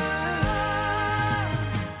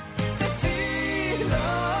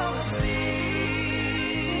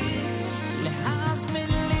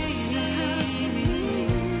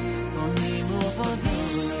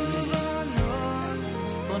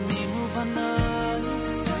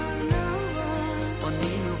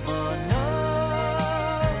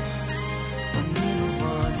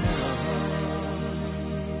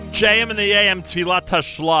JM in the AM, Tfilat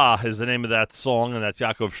Hashla is the name of that song, and that's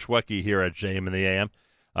Yaakov Shweki here at JM in the AM.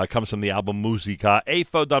 Comes from the album Muzika.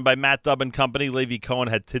 AFO done by Matt Dubb and Company. Levi Cohen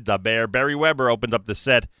had Tidaber. Barry Weber opened up the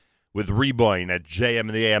set with Reboin at JM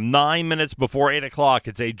in the AM. 9 minutes before 8 o'clock.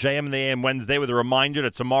 It's a JM in the AM Wednesday with a reminder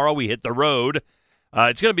that tomorrow we hit the road.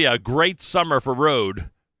 It's going to be a great summer for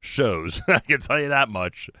road shows. I can tell you that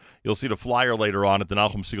much. You'll see the flyer later on at the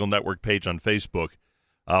Nachum Segal Network page on Facebook.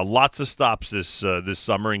 Lots of stops this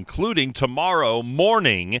summer, including tomorrow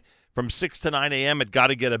morning from 6 to 9 a.m. at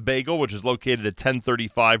Gotta Get a Bagel, which is located at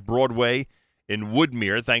 1035 Broadway in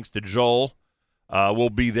Woodmere. Thanks to Joel. We'll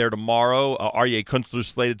be there tomorrow. Aryeh Kunstler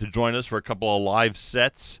slated to join us for a couple of live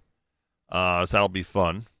sets. So that'll be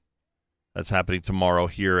fun. That's happening tomorrow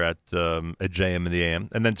here at JM in the AM.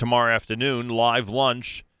 And then tomorrow afternoon, live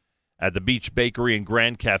lunch at the Beach Bakery and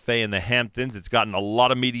Grand Cafe in the Hamptons. It's gotten a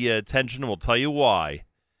lot of media attention, and we'll tell you why.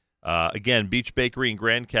 Again, Beach Bakery and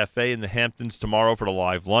Grand Cafe in the Hamptons tomorrow for the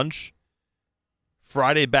live lunch.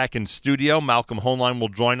 Friday back in studio, Malcolm Hoenlein will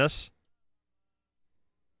join us.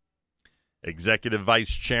 Executive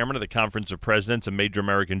Vice Chairman of the Conference of Presidents of Major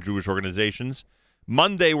American Jewish Organizations.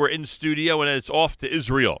 Monday, we're in studio, and it's off to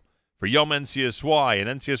Israel for Yom NCSY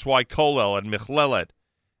and NCSY Kollel and Michlelet.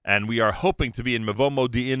 And we are hoping to be in Mevo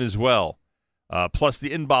Modi'in as well, plus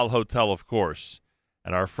the Inbal Hotel, of course,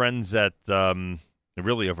 and our friends at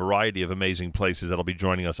really a variety of amazing places that'll be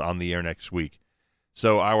joining us on the air next week.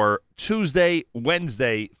 So our Tuesday,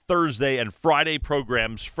 Wednesday, Thursday, and Friday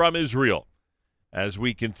programs from Israel as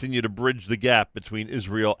we continue to bridge the gap between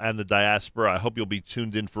Israel and the diaspora. I hope you'll be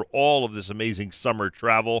tuned in for all of this amazing summer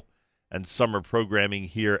travel and summer programming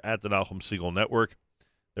here at the Nachum Segal Network.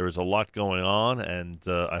 There is a lot going on, and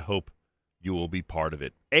I hope you will be part of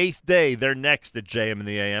it. 8th day, they're next at JM in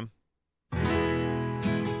the AM.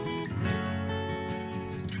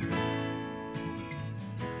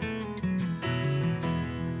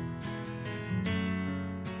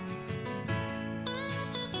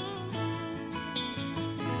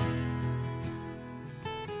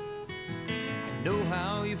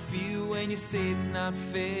 You feel when you say it's not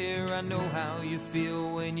fair. I know how you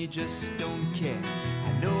feel when you just don't care.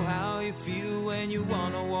 I know how you feel when you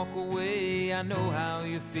wanna walk away. I know how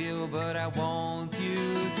you feel, but I want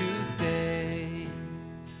you to stay.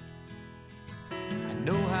 I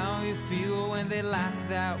know how you feel when they laugh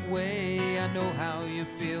that way. I know how you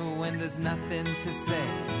feel when there's nothing to say.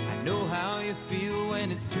 I know how you feel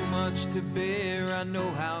when it's too much to bear. I know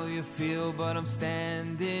how you feel, but I'm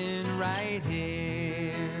standing right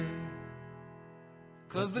here.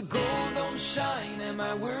 'Cause the gold don't shine and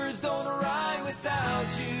my words don't rhyme without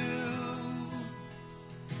you.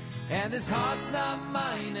 And this heart's not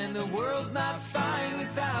mine and the world's not fine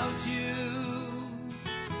without you.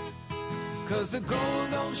 'Cause the gold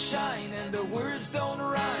don't shine and the words don't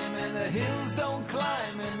rhyme and the hills don't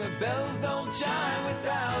climb and the bells don't chime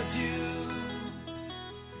without you.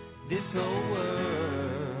 This whole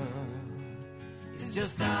world is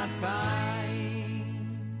just not fine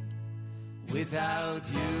without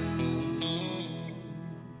you.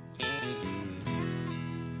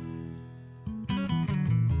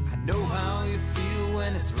 I know how you feel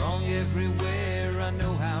when it's wrong everywhere. I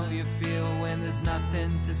know how you feel when there's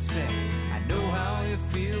nothing to spare. I know how you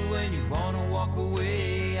feel when you wanna walk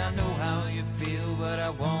away. I know how you feel, but I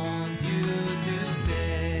want you to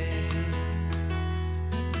stay.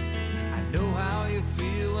 I know how you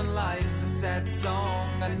feel when life's a sad song.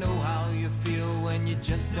 I know how you feel when you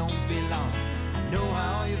just don't belong. I know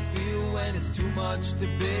how you feel when it's too much to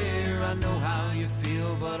bear. I know how you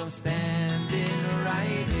feel, but I'm standing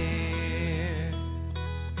right here.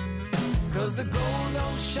 'Cause the gold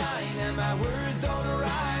don't shine and my words don't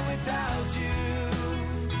rhyme without you.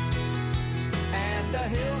 and the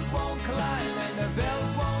hills won't climb and the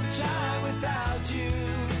bells won't chime without you.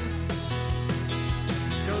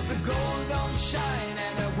 'Cause the gold don't shine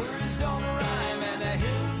and the words don't rhyme and the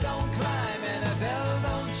hills don't climb and the bell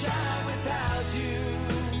don't chime without you.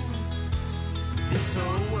 This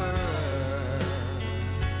whole world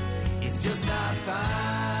is just not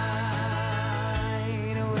fine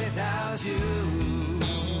without you.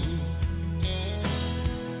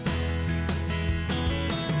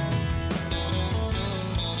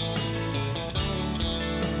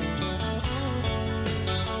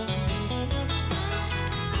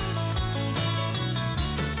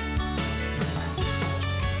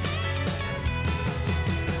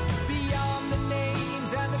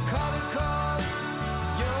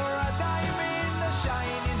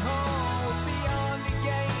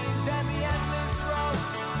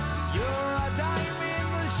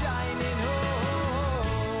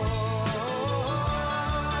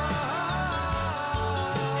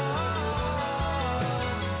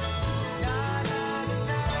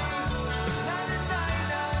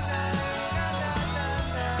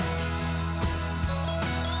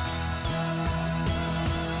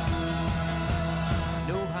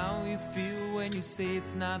 Say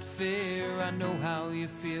it's not fair. I know how you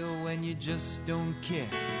feel when you just don't care.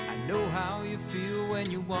 I know how you feel when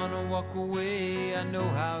you wanna walk away. I know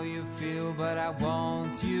how you feel, but I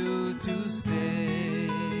want you to stay.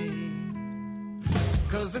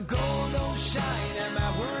 'Cause the gold don't shine and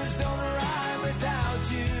my words don't rhyme without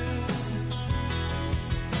you.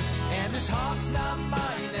 And this heart's not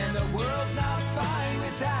mine and the world's not fine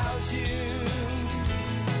without you.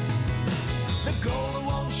 The gold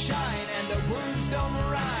won't shine and the words don't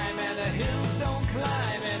rhyme and the hills don't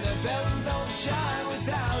climb and the bells don't chime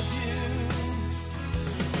without you.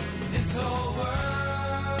 This whole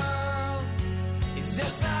world is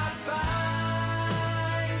just not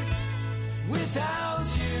fine without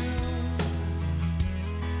you.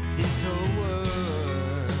 This whole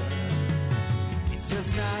world is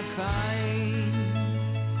just not fine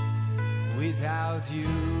without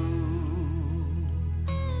you.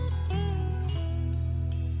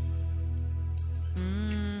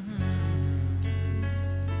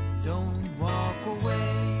 Don't walk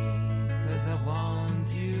away, 'cause I want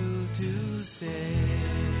you to stay.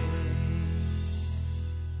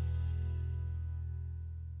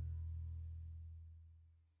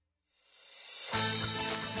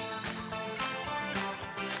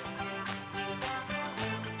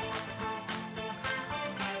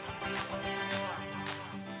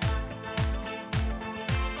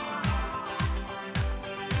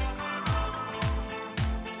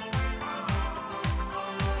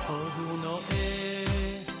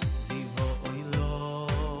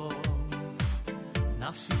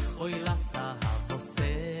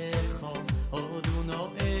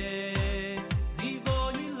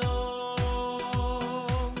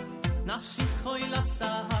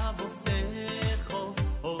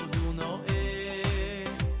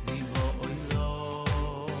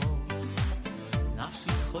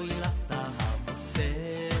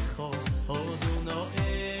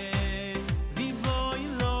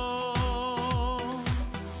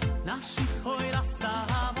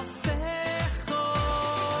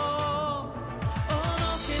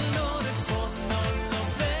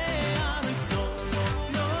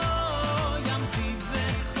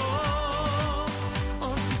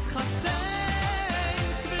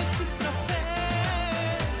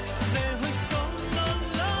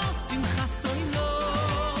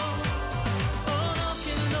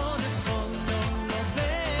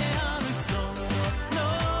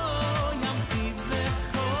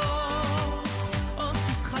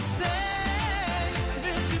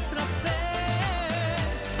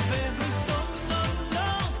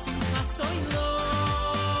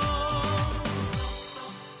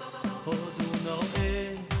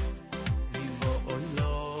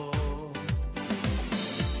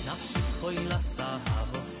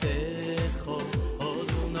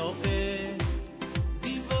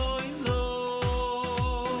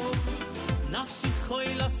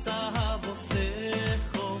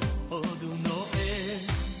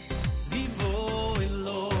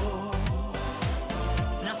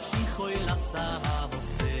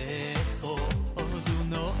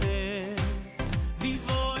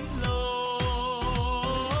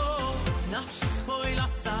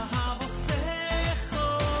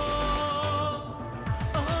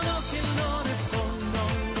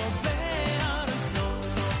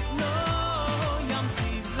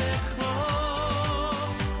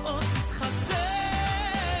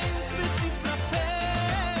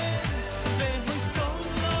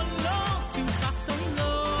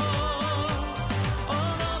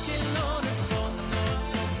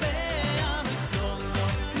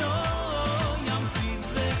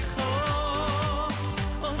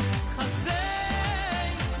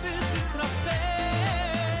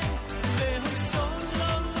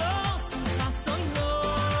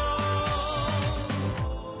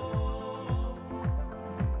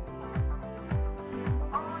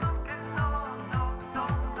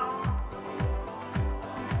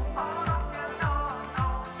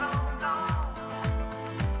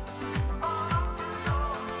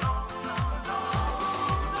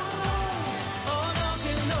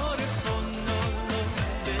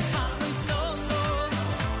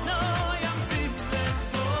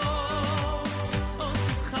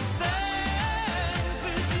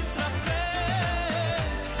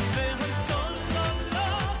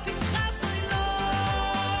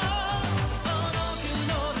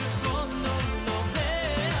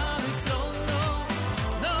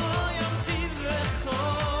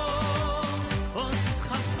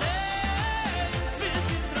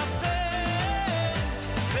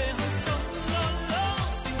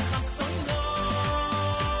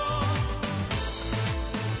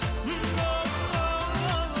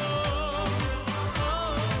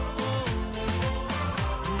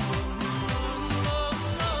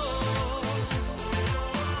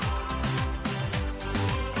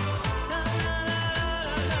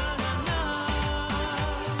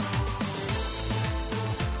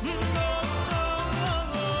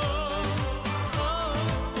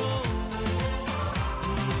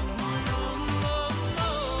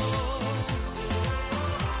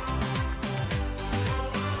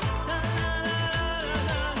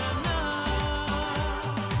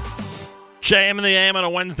 JM in the AM on a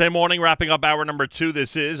Wednesday morning, wrapping up hour number 2.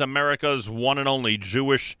 This is America's one and only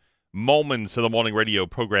Jewish Moments of the Morning radio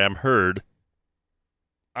program, heard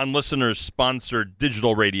on listeners-sponsored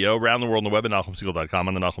digital radio around the world on the web at NachumSegal.com,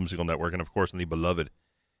 on the Nachum Segal Network, and, of course, on the beloved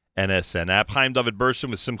NSN app. Chaim David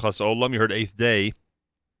Burson with Simchas Olam. You heard Eighth Day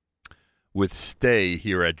with Stay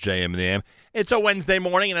here at JM in the AM. It's a Wednesday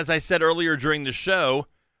morning, and as I said earlier during the show,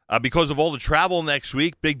 because of all the travel next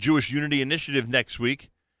week, big Jewish Unity Initiative next week,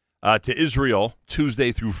 to Israel,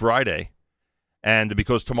 Tuesday through Friday. And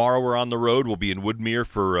because tomorrow we're on the road, we'll be in Woodmere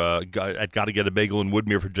for at Gotta Get a Bagel in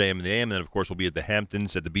Woodmere for JM in the AM. And then, of course, we'll be at the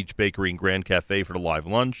Hamptons at the Beach Bakery and Grand Cafe for the live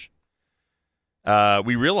lunch.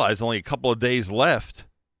 We realize only a couple of days left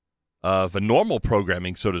of a normal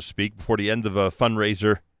programming, so to speak, before the end of a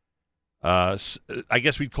fundraiser. I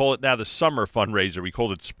guess we'd call it now the summer fundraiser. We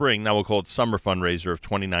called it spring. Now we'll call it summer fundraiser of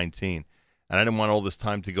 2019. And I didn't want all this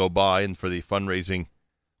time to go by and for the fundraising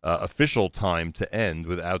official time to end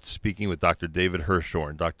without speaking with Dr. David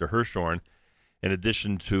Hirschorn. Dr. Hirschorn, in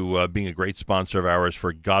addition to being a great sponsor of ours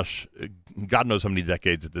for, God knows how many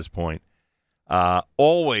decades at this point,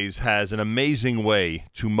 always has an amazing way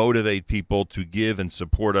to motivate people to give and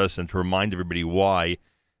support us and to remind everybody why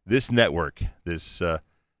this network, this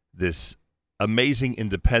amazing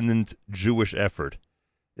independent Jewish effort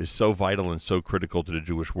is so vital and so critical to the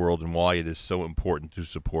Jewish world and why it is so important to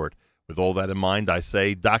support. With all that in mind, I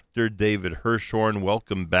say, Dr. David Hirschorn,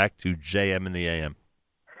 welcome back to JM in the AM.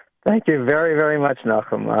 Thank you very, very much,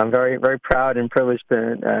 Nachum. I'm very, very proud and privileged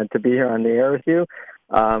to be here on the air with you,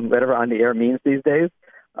 whatever on the air means these days.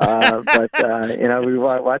 But we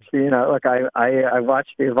watched look, I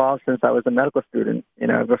watched you evolve since I was a medical student.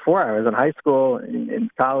 Before I was in high school, in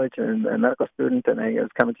college, and a medical student, and I was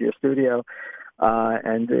coming to your studio.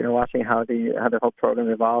 And watching how the whole program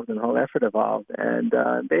evolved and the whole effort evolved, and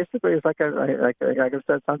basically it's like I've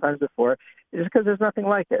said sometimes before, it's just because there's nothing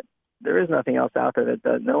like it. There is nothing else out there that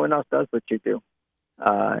does. No one else does what you do,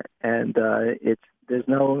 and there's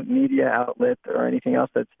no media outlet or anything else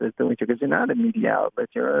that's doing it because you're not a media outlet.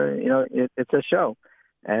 It's a show,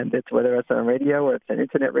 and it's whether it's on radio or it's an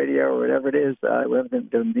internet radio or whatever it is, whatever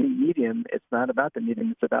the medium. It's not about the medium;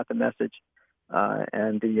 it's about the message.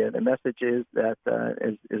 And the message is that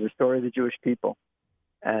is a story of the Jewish people,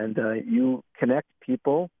 and you connect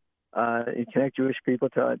people, you connect Jewish people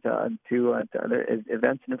to other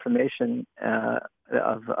events and information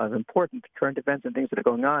of important current events and things that are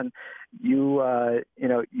going on. You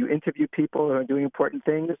interview people who are doing important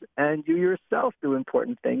things, and you yourself do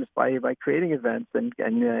important things by creating events and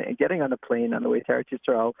getting on a plane on the way to Eretz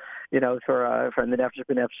Yisrael, for the Nefesh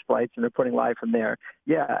B'Nefesh flights and reporting live from there.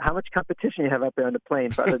 Yeah, how much competition you have up there on the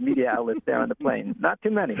plane for other media outlets there on the plane? Not too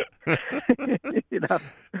many.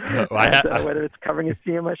 Whether it's covering a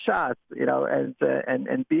Siyum Shas,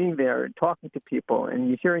 and being there and talking to people and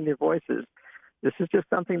you hearing their voices. This is just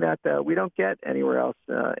something that we don't get anywhere else,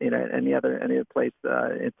 any other place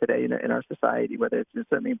today in our society. Whether it's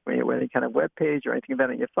just any kind of web page or anything about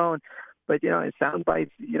it on your phone, but it's sound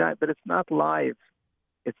bites. But it's not live.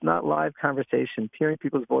 It's not live conversation. Hearing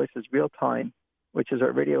people's voices real time, which is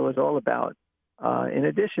what radio is all about. In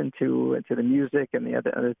addition to the music and the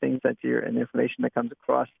other things and the information that comes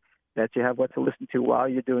across, that you have what to listen to while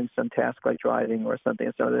you're doing some task like driving or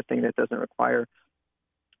something, some other thing that doesn't require.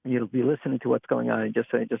 You'll be listening to what's going on and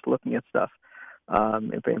just looking at stuff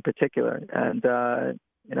in particular. And,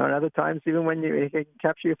 other times, even when it can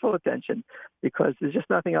capture your full attention, because there's just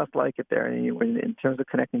nothing else like it there. And in terms of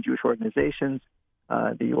connecting Jewish organizations,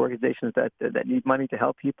 the organizations that need money to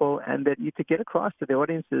help people and that need to get across to the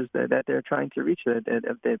audiences that they're trying to reach,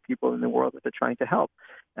 the people in the world that they're trying to help.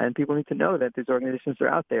 And people need to know that these organizations are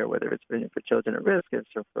out there, whether it's for children at risk, it's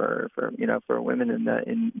for women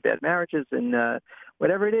in bad marriages, and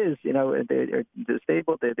whatever it is, they're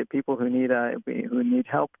disabled, the people who need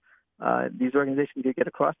help. These organizations, you get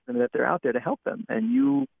across to them that they're out there to help them, and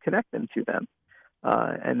you connect them to them.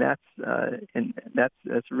 And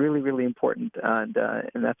that's really, really important, and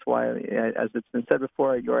that's why, as it's been said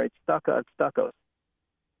before, you're a tzedakah of tzedakos,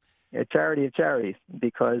 a charity of charities,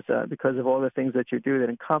 because of all the things that you do that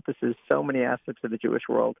encompasses so many aspects of the Jewish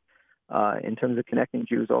world, in terms of connecting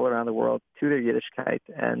Jews all around the world to their Yiddishkeit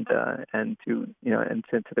and to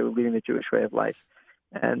the leading the Jewish way of life.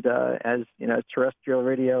 And as terrestrial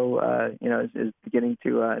radio is beginning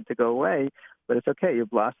to go away. But it's okay. You're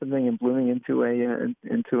blossoming and blooming into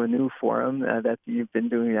a new forum that you've been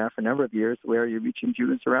doing now for a number of years, where you're reaching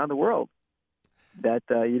Jews around the world that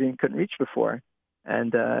you couldn't reach before.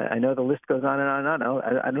 And I know the list goes on and on and on.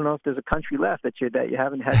 I don't know if there's a country left that you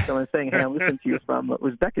haven't had someone saying, "Hey, I'm listening to you from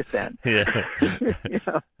Uzbekistan."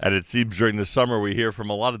 Yeah. And it seems during the summer we hear from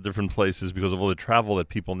a lot of different places because of all the travel that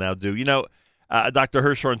people now do. Dr.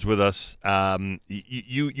 Hirschorn's with us.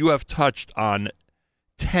 You have touched on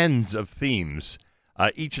tens of themes.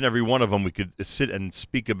 Each and every one of them we could sit and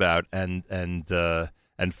speak about and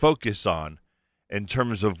focus on, in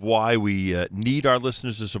terms of why we need our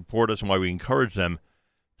listeners to support us and why we encourage them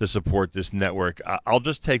to support this network. I'll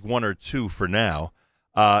just take one or two for now.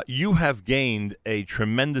 You have gained a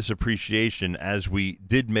tremendous appreciation as we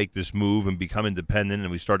did make this move and become independent,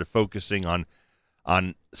 and we started focusing on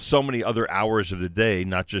so many other hours of the day,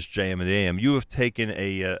 not just JM and AM. You have taken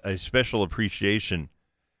a special appreciation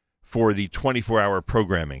for the 24-hour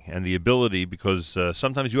programming and the ability, because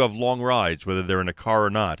sometimes you have long rides, whether they're in a car or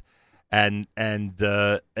not, and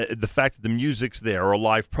the fact that the music's there or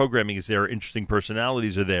live programming is there, interesting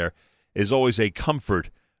personalities are there, is always a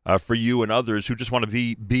comfort for you and others who just want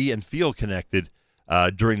to be and feel connected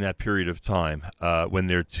during that period of time when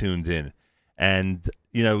they're tuned in. And,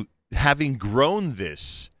 having grown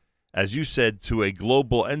this, as you said, to a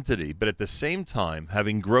global entity, but at the same time,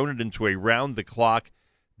 having grown it into a round-the-clock,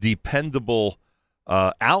 dependable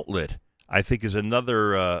outlet, I think is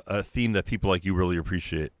another theme that people like you really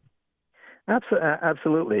appreciate.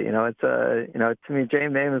 Absolutely. It's to me,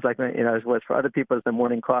 JM is like, is what for other people is the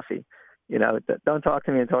morning coffee. Don't talk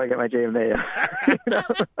to me until I get my JM.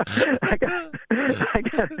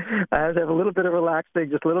 I have to have a little bit of relaxing,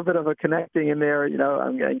 just a little bit of a connecting in there.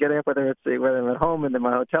 I'm getting up, whether I'm at home and in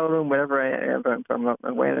my hotel room, wherever I am, if I'm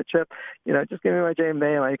away on a trip. Just give me my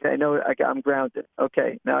JM. I know I'm grounded.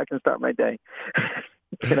 Okay, now I can start my day.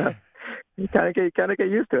 You kind of get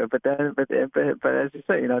used to it, but as you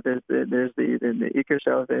say, there's the Eco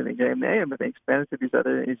show, the JM, but they expand to these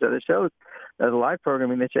other shows, the live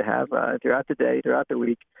programming that you have throughout the day, throughout the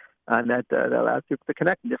week, and that allows people to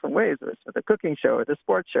connect in different ways. So the cooking show, or the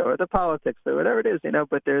sports show, or the politics, or whatever it is,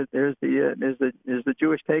 But there's the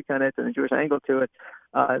Jewish take on it and the Jewish angle to it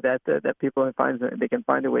that people they can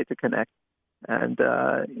find a way to connect. And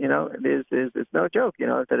it's no joke,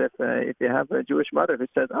 that if you have a Jewish mother who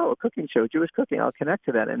says, "Oh, a cooking show, Jewish cooking, I'll connect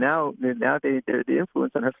to that," and now the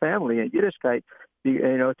influence on her family and Yiddishkeit,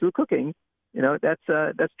 through cooking,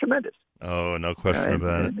 that's tremendous. Oh, no question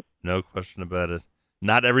about it. No question about it.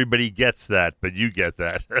 Not everybody gets that, but you get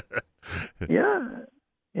that. Yeah,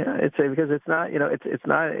 it's because it's not, it's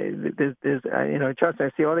not. There's trust me,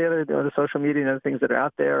 I see all the other social media and other things that are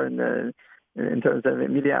out there, and in terms of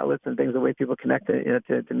media outlets and things, the way people connect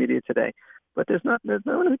to media today. But there's no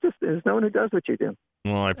one who does what you do.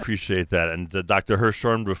 Well, I appreciate that. And Dr.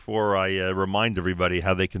 Hirschorn, before I remind everybody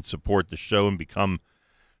how they can support the show and become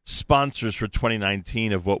sponsors for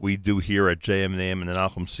 2019 of what we do here at JM and AM and the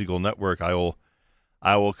Nachum Segal Network, I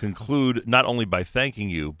will conclude not only by thanking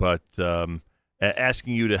you, but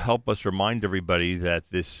asking you to help us remind everybody that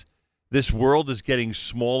this world is getting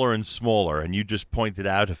smaller and smaller, and you just pointed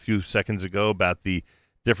out a few seconds ago about the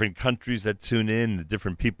different countries that tune in, the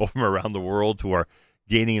different people from around the world who are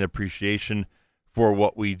gaining an appreciation for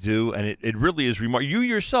what we do, and it really is remarkable. You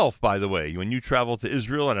yourself, by the way, when you travel to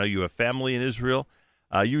Israel, I know you have family in Israel,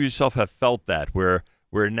 you yourself have felt that, where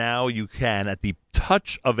now you can, at the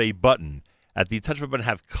touch of a button,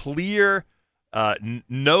 have clear,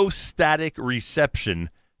 no static reception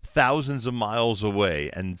thousands of miles away.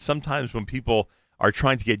 And sometimes when people are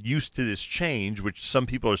trying to get used to this change, which some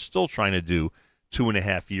people are still trying to do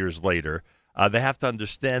 2.5 years later, they have to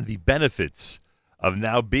understand the benefits of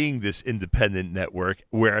now being this independent network,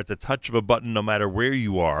 where at the touch of a button, no matter where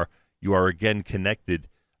you are again connected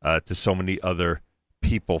to so many other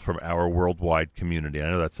people from our worldwide community. I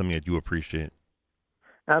know that's something that you appreciate.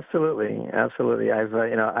 Absolutely. I've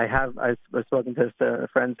spoken to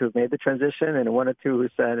friends who've made the transition, and one or two who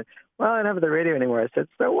said, "Well, I don't have the radio anymore." I said,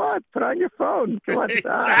 "So what? Put on your phone. Come on."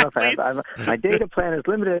 Exactly. My data plan is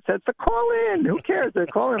limited. It said, "So call in. Who cares? The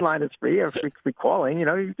call-in line is free. Or free calling.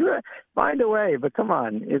 You do it. Find a way." But come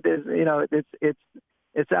on, it's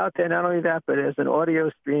out there. Not only that, but as an audio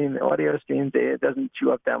stream, it doesn't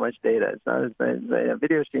chew up that much data. It's not a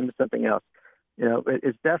video stream is something else.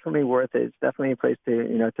 It's definitely worth it. It's definitely a place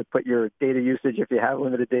to put your data usage, if you have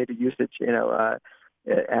limited data usage,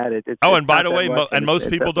 added. And by the way, most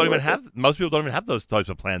people don't even have those types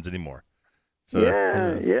of plans anymore. So,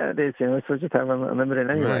 it's supposed to have unlimited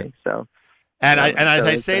anyway. Right. So, as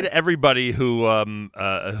I say to everybody who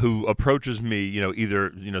approaches me,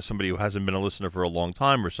 either somebody who hasn't been a listener for a long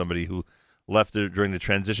time or somebody who left during the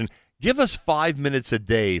transition, give us 5 minutes a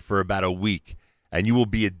day for about a week. and you will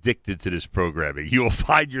be addicted to this programming. You will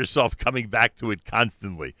find yourself coming back to it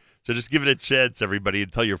constantly. So just give it a chance, everybody,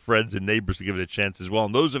 and tell your friends and neighbors to give it a chance as well.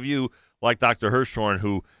 And those of you like Dr. Hirschorn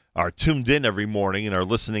who are tuned in every morning and are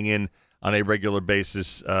listening in on a regular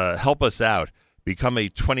basis, help us out. Become a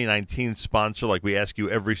 2019 sponsor like we ask you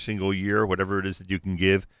every single year, whatever it is that you can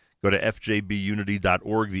give. Go to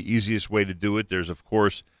fjbunity.org, the easiest way to do it. There's, of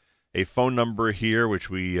course, a phone number here,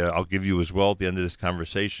 which I'll give you as well at the end of this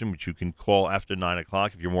conversation, which you can call after 9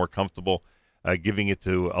 o'clock if you're more comfortable giving it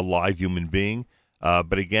to a live human being.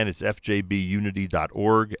 But again, it's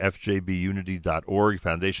fjbunity.org, fjbunity.org,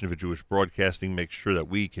 Foundation for Jewish Broadcasting. Make sure that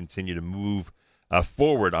we continue to move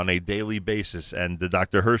forward on a daily basis. And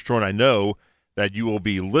Dr. Hirschorn, I know that you will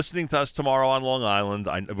be listening to us tomorrow on Long Island,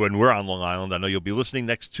 when we're on Long Island. I know you'll be listening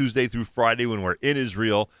next Tuesday through Friday when we're in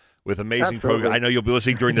Israel with amazing program. I know you'll be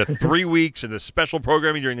listening during the 3 weeks and the special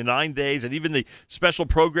programming during the 9 days and even the special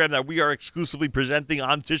program that we are exclusively presenting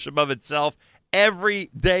on Tisha B'Av itself. Every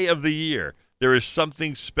day of the year, there is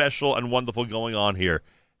something special and wonderful going on here.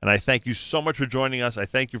 And I thank you so much for joining us. I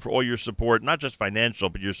thank you for all your support, not just financial,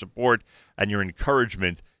 but your support and your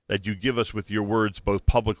encouragement that you give us with your words, both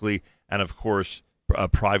publicly and, of course,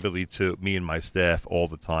 privately to me and my staff all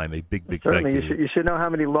the time. A big, big Certainly, thank you. You should know how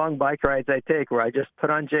many long bike rides I take where I just put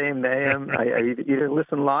on JM in the AM. I either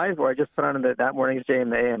listen live or I just put on that morning's JM in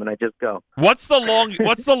the AM and I just go. What's the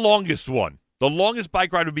longest one? The longest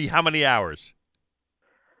bike ride would be how many hours?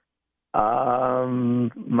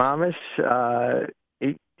 Mamish,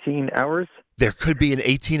 18 hours. There could be an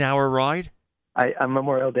 18-hour ride? On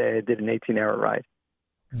Memorial Day, I did an 18-hour ride.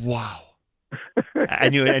 Wow.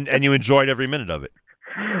 and you enjoyed every minute of it.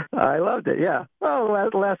 I loved it, yeah. Well,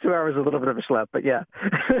 the last 2 hours was a little bit of a schlep, but yeah.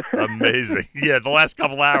 Amazing. Yeah, the last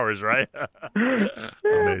couple hours, right?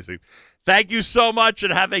 Amazing. Thank you so much,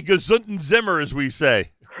 and have a gesunden Zimmer, as we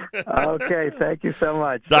say. Okay, thank you so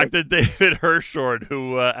much. Dr. David Hirschorn,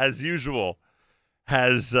 who, as usual,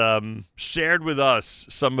 has shared with us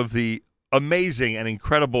some of the amazing and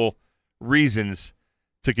incredible reasons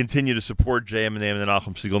to continue to support JM and the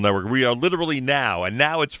Nachum Segal Network. We are literally now, and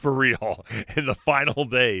now it's for real, in the final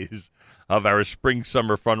days of our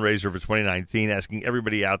spring-summer fundraiser for 2019, asking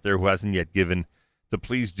everybody out there who hasn't yet given to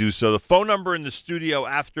please do so. The phone number in the studio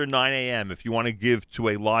after 9 a.m., if you want to give to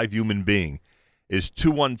a live human being, is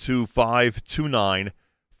 212-529-4620,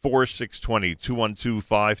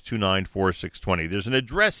 212-529-4620. There's an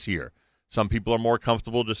address here. Some people are more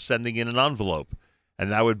comfortable just sending in an envelope. And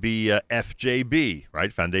that would be FJB,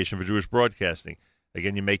 right? Foundation for Jewish Broadcasting.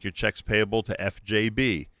 Again, you make your checks payable to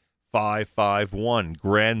FJB, 551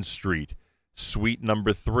 Grand Street, Suite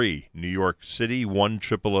number 3, New York City,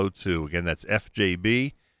 10002. Again, that's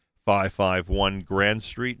FJB, 551 Grand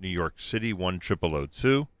Street, New York City,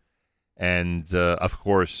 10002. And, of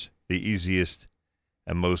course, the easiest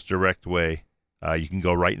and most direct way, you can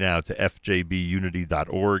go right now to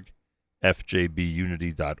fjbunity.org,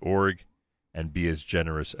 fjbunity.org. and be as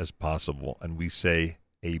generous as possible. And we say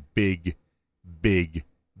a big, big,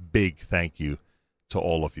 big thank you to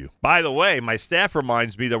all of you. By the way, my staff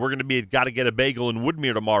reminds me that we're going to be at Gotta Get a Bagel in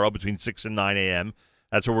Woodmere tomorrow between 6 and 9 a.m.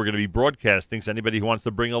 That's where we're going to be broadcasting. So anybody who wants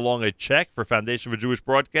to bring along a check for Foundation for Jewish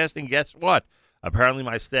Broadcasting, guess what? Apparently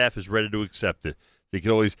my staff is ready to accept it. So you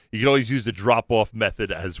can always use the drop-off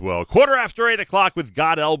method as well. 8:15 with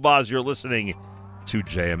God Elbaz. You're listening to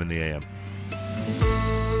JM in the AM.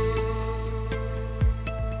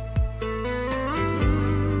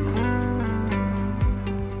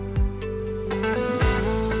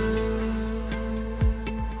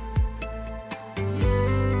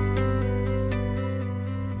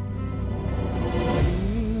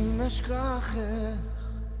 אשכחך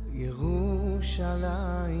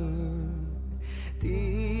ירושלים,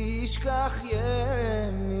 תשכח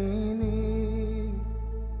ימיני.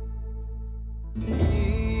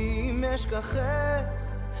 אם אשכחך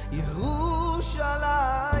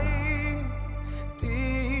ירושלים,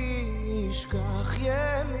 תשכח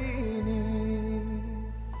ימיני.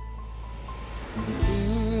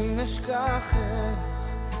 אם אשכחך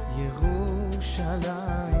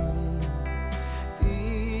ירושלים,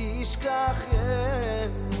 תשכח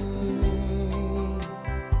ימיני.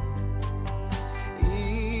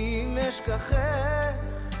 אם אשכחך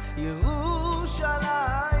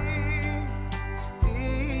ירושלים,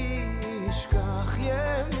 תשכח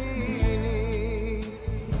ימיני.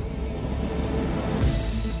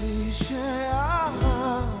 בשערייך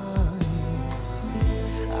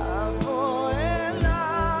אבוא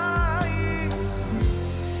אלייך,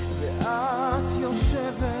 ואת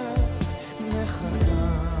יושבת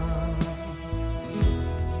מחכה.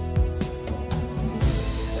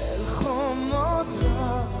 אל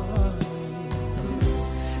חומותייך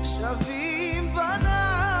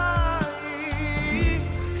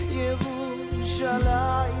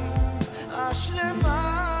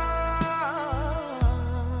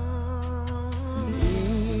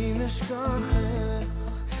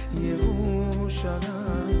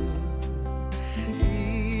ירושלים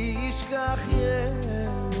תשכח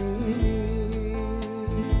ימיני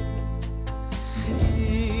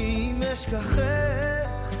אם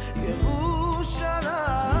אשכחך ירושלים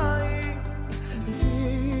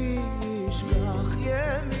תשכח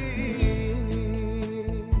ימיני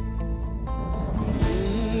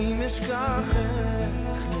אם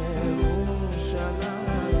אשכחך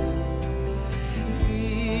ירושלים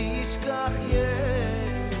תשכח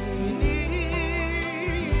ימיני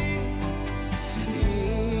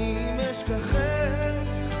אם אשכחך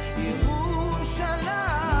ירושלים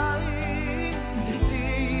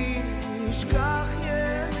תשכח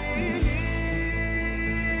ימיני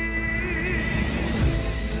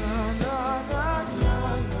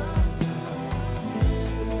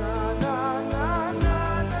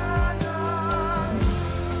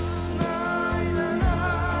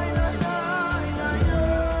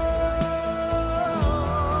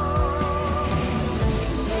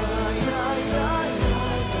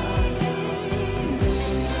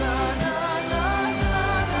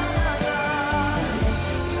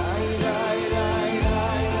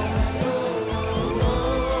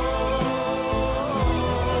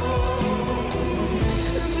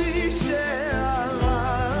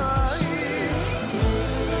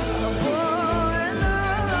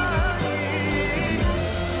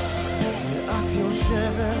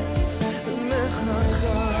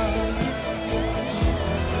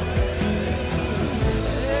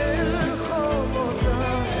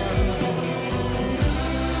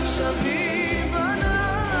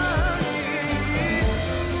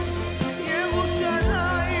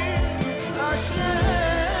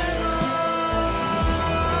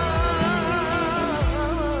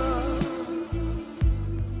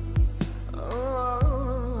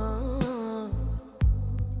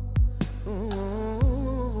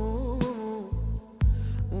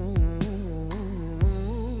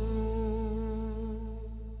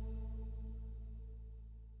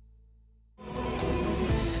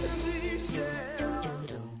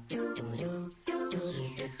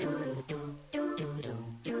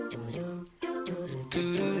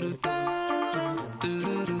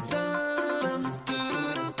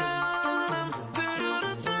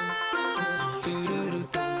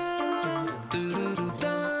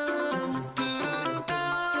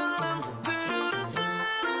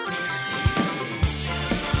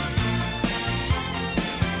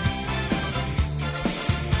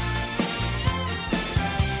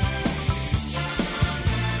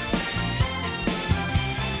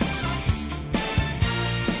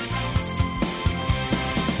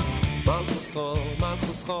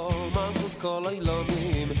מלכוס כל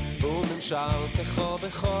אילונים וממשלתך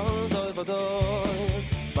בכל דוי ודוי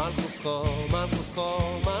מלכוס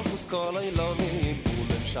כל אילונים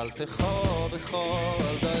וממשלתך בכל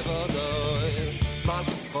דוי ודוי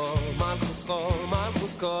מלכוס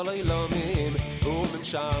כל אילונים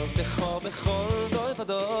וממשלתך בכל דוי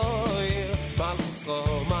ודוי מלכוס כל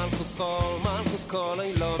אילונים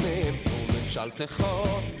וממשלתך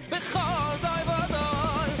בכל דוי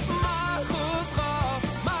ודוי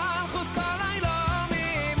מלכוס כל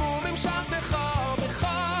אילונים וממשלתך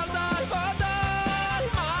בכל דוי ודוי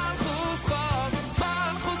מלכוס כל אילונים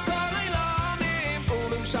וממשלתך בכל דוי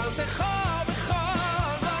ודוי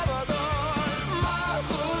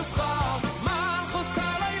מלכוס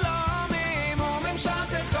כל אילונים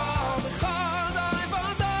וממשלתך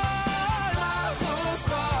בכל דוי ודוי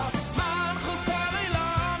מלכוס כל אילונים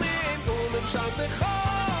וממשלתך מלכוס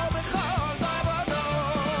כל אילונים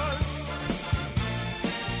וממשלתך בכל דוי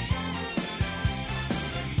ודוי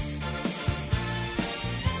מלכוס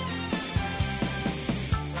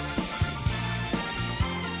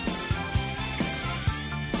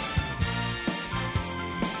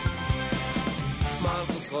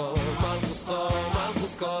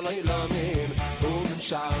כל אילונים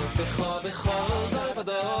וממשלתך בכל דוי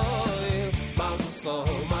ודוי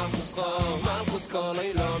מלכוס כל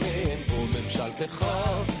אילונים וממשלתך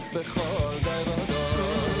בכל דוי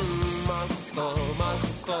ודוי מלכוס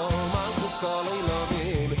כל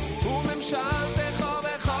אילונים וממשלתך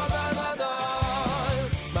בכל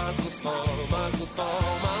דוי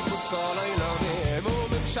ודוי מלכוס כל אילונים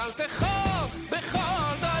וממשלתך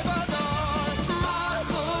בכל דוי ודוי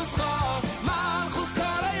מלכוס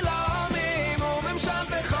כל אילונים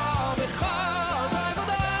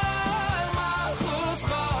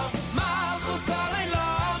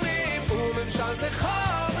וממשלתך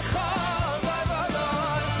בכל דוי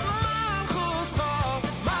ודוי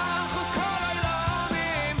מלכוס כל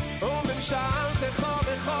אילונים וממשלתך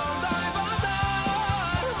בכל דוי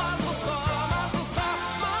ודוי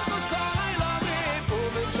מלכוס כל אילונים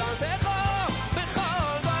וממשלתך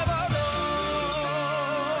בכל דוי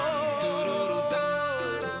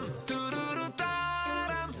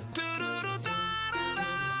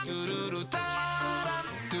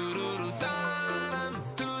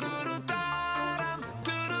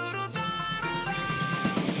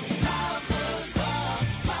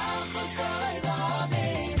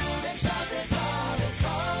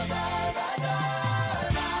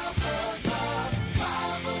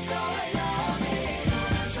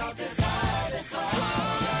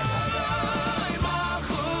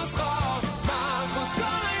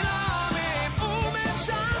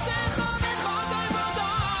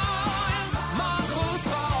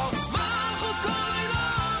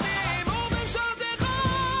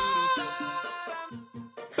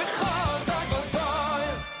bechol dag boy boy.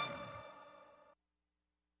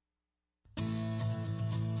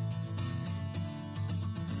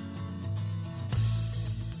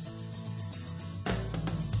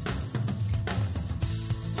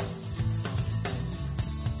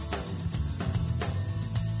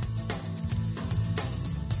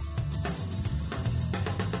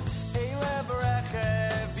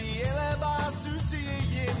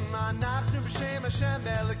 Hashem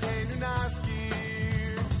Elokeinu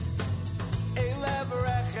naskir Elev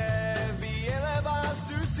Rechev Elev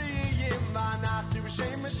Asusiyim Anachnu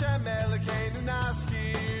b'shem Hashem Elokeinu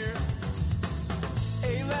naskir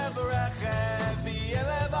Elev Rechev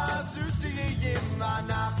Elev Asusiyim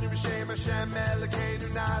Anachnu b'shem Hashem Elokeinu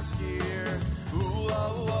naskir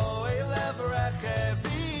Elev Rechev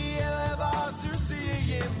Elev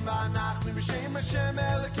Asusiyim Anachnu b'shem Hashem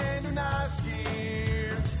Elokeinu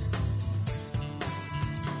naskir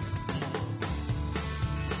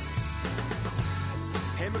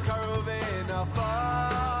Hey, Makarovin, I'll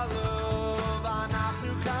follow.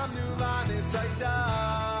 Vanachnu kamnu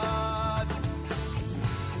vanisaydad.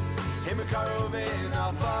 Hey, Makarovin,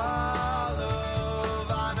 I'll follow.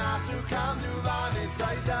 Vanachnu kamnu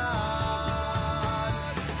vanisaydad.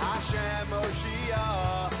 Hashem Oshia,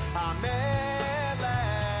 Hamelech,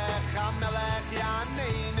 Hamelech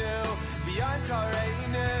Yaneinu, V'yan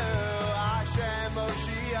Kareinu. Hashem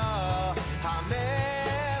Oshia, Hamelech.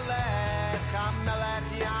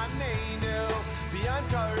 Beyond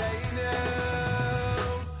Kareinu,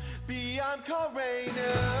 beyond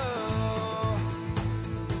Kareinu.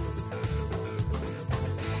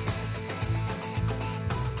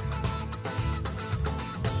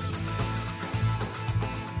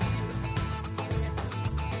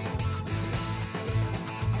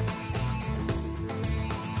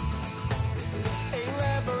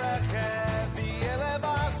 Elev Rechev, Elev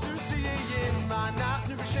Asusiyim,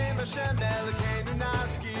 Anachnu b'shem Hashem Elokeinu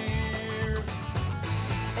naskir.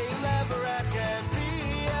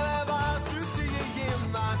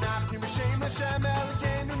 Hashem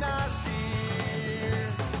Elokeinu naskir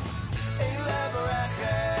Elev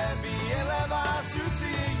Rechev Elev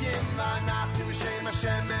Asusiyim Anachnu b'shem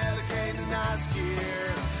Hashem Elokeinu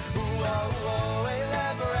naskir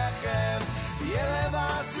Elev Rechev Elev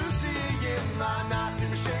Asusiyim Anachnu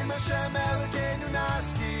b'shem Hashem Elokeinu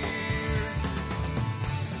naskir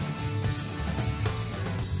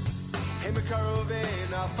Hey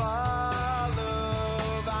Makarovin I'll follow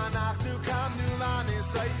Vanachnu kamnu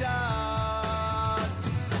vanisaydad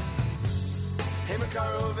Hey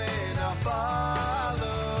Makarovin I'll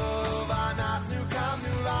follow Vanachnu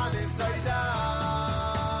kamnu vanisaydad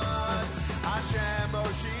Hashem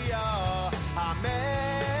Oshia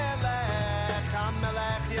Hamelech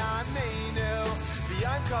Hamelech Yaneinu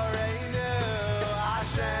V'yan Kareinu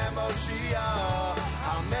Hashem Oshia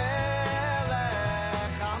Hamelech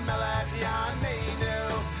Hamelech Yaneinu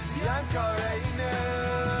V'yan Kareinu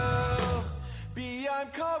V'yan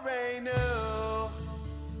Kareinu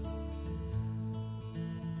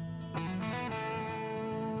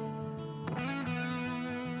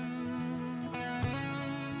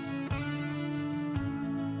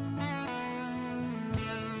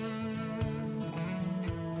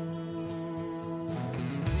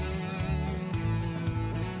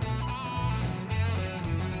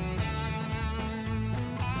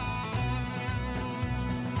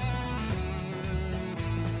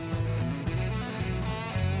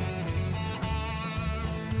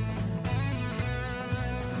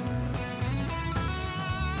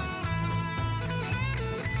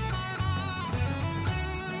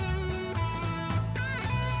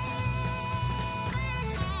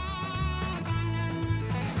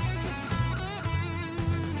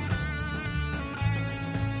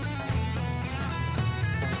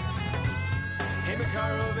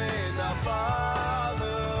Karovin I'll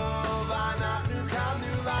follow Vanachnu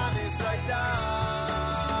kamnu vanisaydad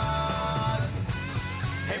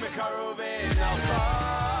Hey Makarovin I'll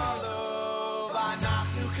follow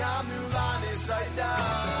Vanachnu kamnu vanisaydad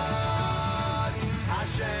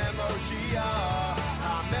Hashem Oshia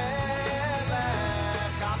Hamelech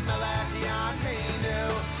Hamelech Yaneinu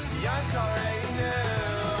V'yan Kareinu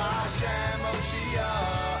Hashem Oshia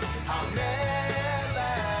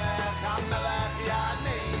Hamelech Hamelech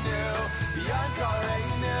Yaneinu Beyond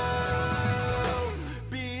Kareinu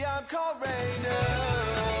Beyond Kareinu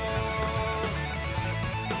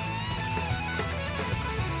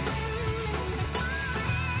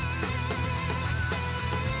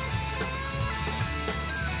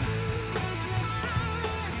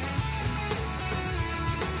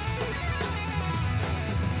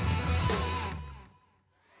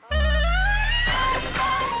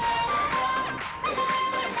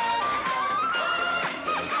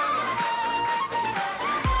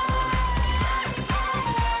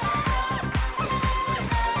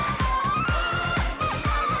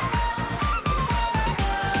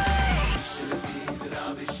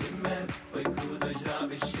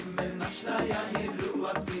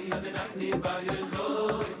bar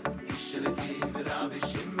yochoy Isheleki Rabbi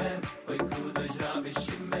Shimon Oy Kudosh Rabbi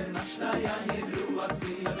Shimon Ashraya Hiru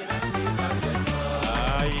Asi Adenayni bar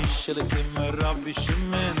yochoy Ishelekim Rabbi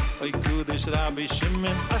Shimon Oy Kudosh Rabbi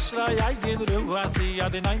Shimon Ashraya Hiru Asi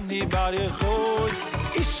Adenayni bar yochoy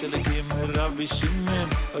Ishelekim Rabbi Shimon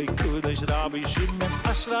Oy Kudosh Rabbi Shimon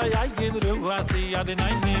Ashraya Hiru Asi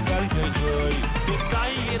Adenayni bar yochoy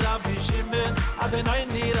Kedai Rabbi Shimon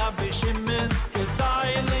Adenayni Rabbi Shimon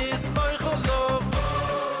Kedai Lismoy Cholom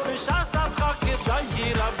Mishasatcha Kedai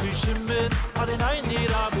Rabbi Shimon Adenayni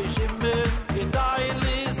Rabbi Shimon Kedai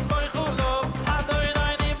Lismoy Cholom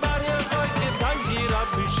Adenayni bar yochoy Kedai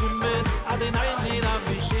Rabbi Shimon Adenayni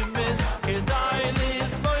Rabbi Shimon Kedai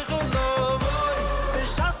Lismoy Cholom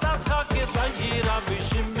Mishasatcha Kedai Rabbi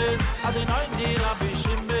Shimon Adenayni Rabbi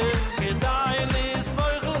Shimon Kedai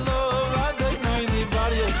Lismoy Cholom Adenayni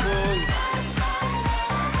bar yochoy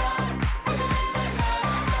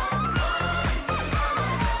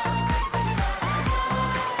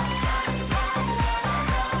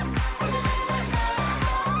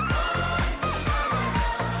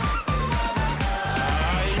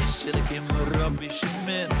Rabbi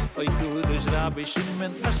Shimon, oy Kudosh Rabbi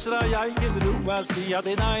Shimon, Ashraya Yidru Asi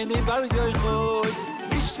Adenayni bar yochoy.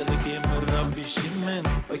 Ishelekim Rabbi Shimon,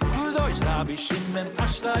 oy Kudosh Rabbi Shimon,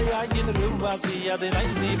 Ashraya Yidru Asi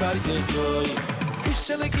Adenayni bar yochoy.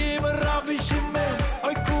 Ishelekim Rabbi Shimon,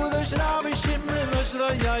 oy Kudosh Rabbi Shimon,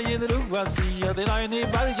 Ashraya Yidru Asi Adenayni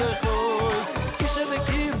bar yochoy.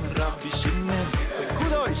 Ishelekim Rabbi Shimon, oy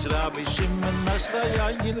Kudosh Rabbi Shimon, Ashraya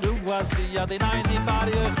Yidru Asi Adenayni bar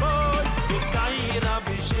yochoy. Kedai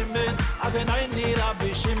Rabbi Shimon, Adenayni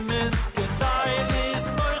Rabbi Shimon, Kedai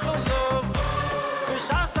Lismoy Cholom.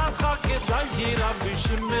 B'shasatcha Kedai Rabbi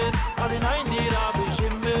Shimon, Adenayni Rabbi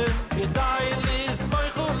Shimon, Kedai Lismoy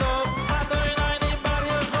Cholom. Adenayni bar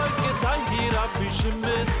yochoy, Kedai Rabbi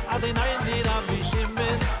Shimon, Adenayni Rabbi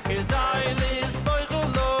Shimon, Kedai Lismoy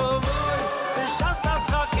Cholom.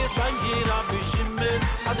 B'shasatcha Kedai Rabbi Shimon,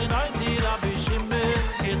 Adenayni Rabbi Shimon,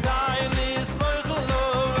 Kedai Lismoy Cholom.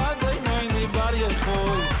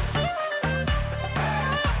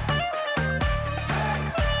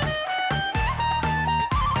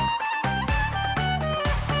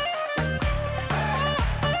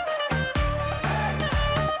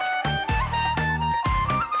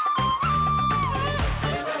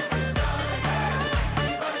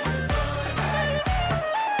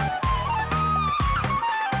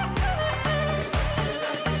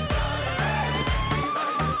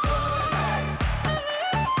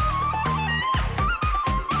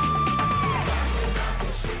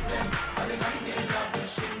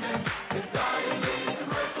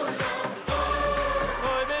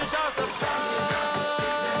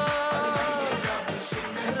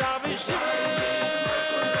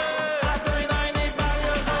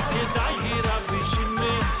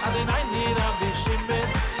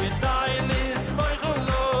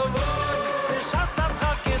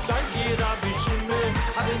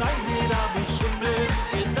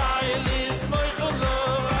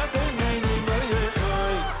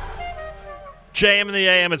 JM in the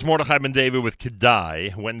AM, it's Mordechai Ben David with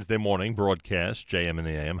Kedai, Wednesday morning broadcast, JM in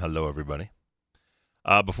the AM. Hello, everybody.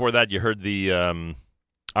 Before that, you heard the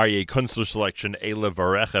Aryeh Kunstler selection, Eila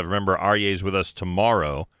Varechev. Remember, Aryeh's with us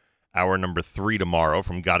tomorrow, hour number 3 tomorrow,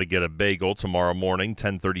 from Gotta Get a Bagel, tomorrow morning,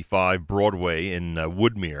 10:35 Broadway in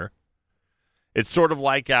Woodmere. It's sort of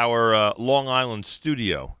like our Long Island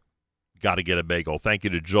studio, Gotta Get a Bagel. Thank you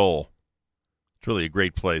to Joel. It's really a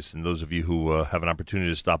great place, and those of you who have an opportunity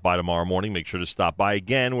to stop by tomorrow morning, make sure to stop by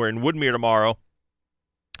again. We're in Woodmere tomorrow.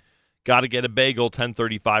 Gotta Get a Bagel,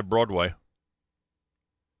 1035 Broadway.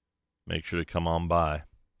 Make sure to come on by.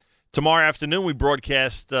 Tomorrow afternoon, we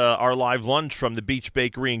broadcast our live lunch from the Beach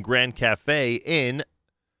Bakery and Grand Cafe in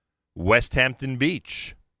West Hampton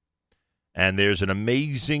Beach. And there's an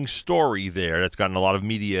amazing story there that's gotten a lot of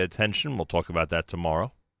media attention. We'll talk about that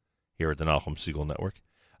tomorrow here at the Nachum Segal Network.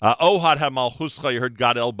 Ohad HaMalchuscha, you heard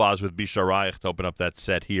Gad Elbaz with Bisharayich to open up that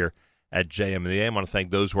set here at JM in the AM. I want to thank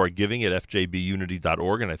those who are giving at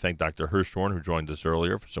fjbunity.org, and I thank Dr. Hirschorn, who joined us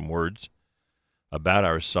earlier, for some words about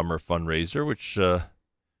our summer fundraiser, which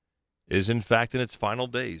is, in fact, in its final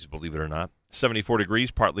days, believe it or not. 74 degrees,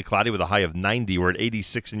 partly cloudy with a high of 90. We're at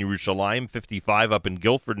 86 in Yerushalayim, 55 up in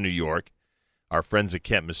Guilford, New York. Our friends at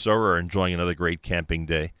Camp Mesorah are enjoying another great camping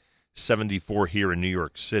day. 74 here in New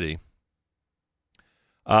York City.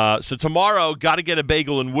 So tomorrow, got to get a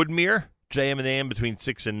bagel in Woodmere, JM and AM between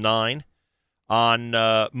 6 and 9.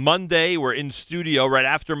 On Monday, we're in studio. Right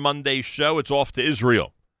after Monday's show, it's off to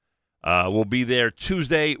Israel. We'll be there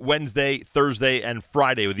Tuesday, Wednesday, Thursday, and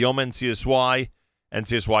Friday with Yom NCSY,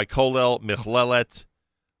 NCSY Kolel, Michlelet,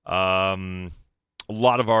 A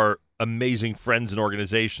lot of our amazing friends and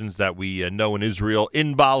organizations that we know in Israel.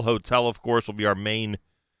 Inbal Hotel, of course, will be our main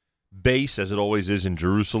base, as it always is in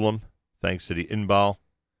Jerusalem, thanks to the Inbal.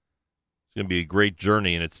 It's going to be a great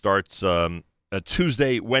journey, and it starts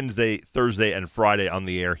Tuesday, Wednesday, Thursday, and Friday on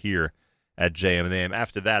the air here at JM and AM.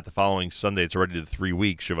 After that, the following Sunday, it's already the 3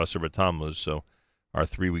 weeks, Shavasar B'Tammuz, so our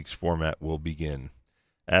 3 weeks format will begin.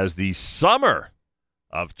 As the summer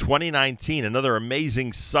of 2019, another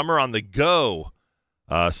amazing summer on the go,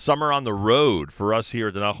 summer on the road for us here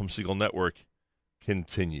at the Nachum Segal Network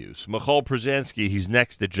continues. Michal Przanski, he's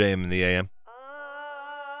next at JM and the AM.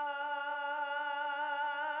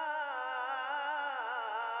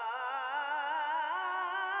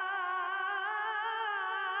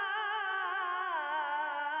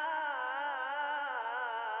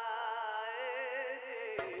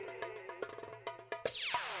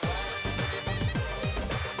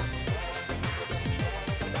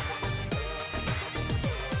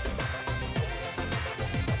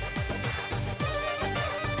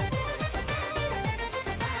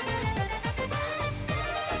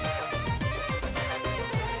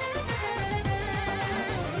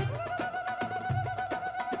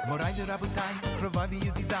 מוריי ורבותיי, קרוביי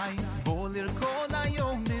וידידיי, בואו לרקוד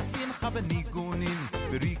היום בשמחה בניגונים,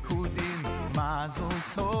 בריקודים, מזל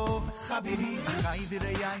טוב, חביבי, אחיי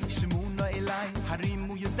ורעיי, שמעו אליי,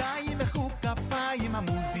 הרימו ידיים, מחאו כפיים,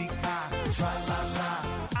 המוזיקה, טרללה,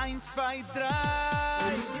 1, 2, 3,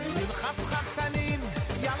 שמחת חתנים,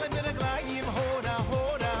 יאללה ברגליים, הורה,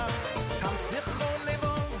 הורה, tanz בכל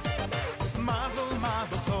לבוב, מזל,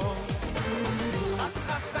 מזל טוב, שמחת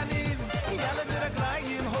חתנים, יאללה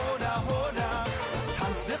ברגליים, הורה, הורה,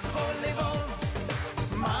 tanz בכל לבוב,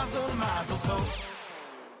 מזל, מזל טוב.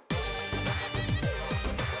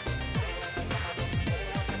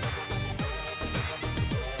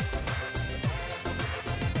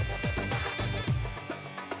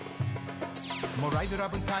 מוריי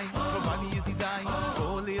ורבותיי, קרוביי וידידיי,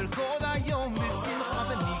 בואו לרקוד היום בשמחה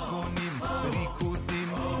בניגונים,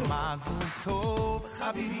 בריקודים, מזל טוב,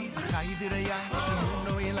 חביבי, אחיי ורעיי,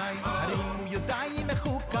 שמעו אליי, הרימו ידיים,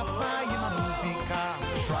 מחאו כפיים, המוזיקה,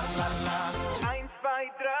 טרללה, 1, 2,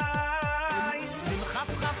 3, שמחת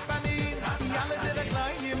חתנים, יאללה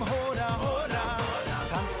ברגליים, הורה, הורה,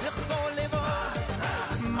 tanz בכל לבוב,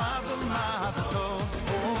 מזל, מזל טוב,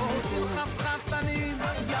 שמחת חתנים,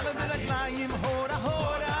 יאללה ברגליים, הורה,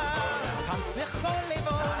 הורה, tanz בכל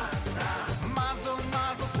לבוב, מזל,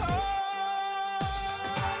 מזל טוב.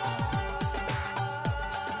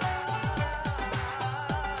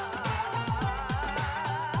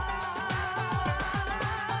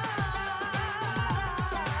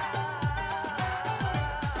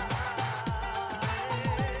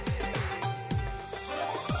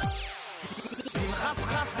 שמחת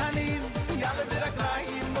חתנים, יאללה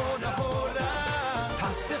ברגליים, הורה, הורה,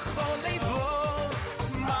 tanz בכל לבוב,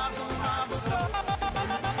 מזל, מזל טוב.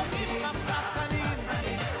 שמחת חתנים,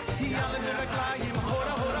 יאללה ברגליים,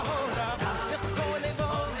 הורה, הורה, הורה, tanz בכל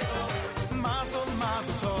לבוב, מזל,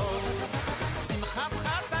 מזל טוב. שמחת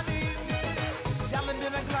חתנים, יאללה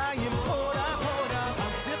ברגליים, הורה, הורה,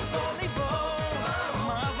 tanz בכל לבוב,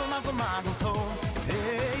 מזל, מזל, מזל טוב.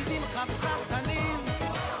 היי, שמחת חתנים,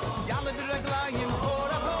 יאללה ברגליים,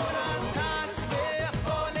 הורה, הורה,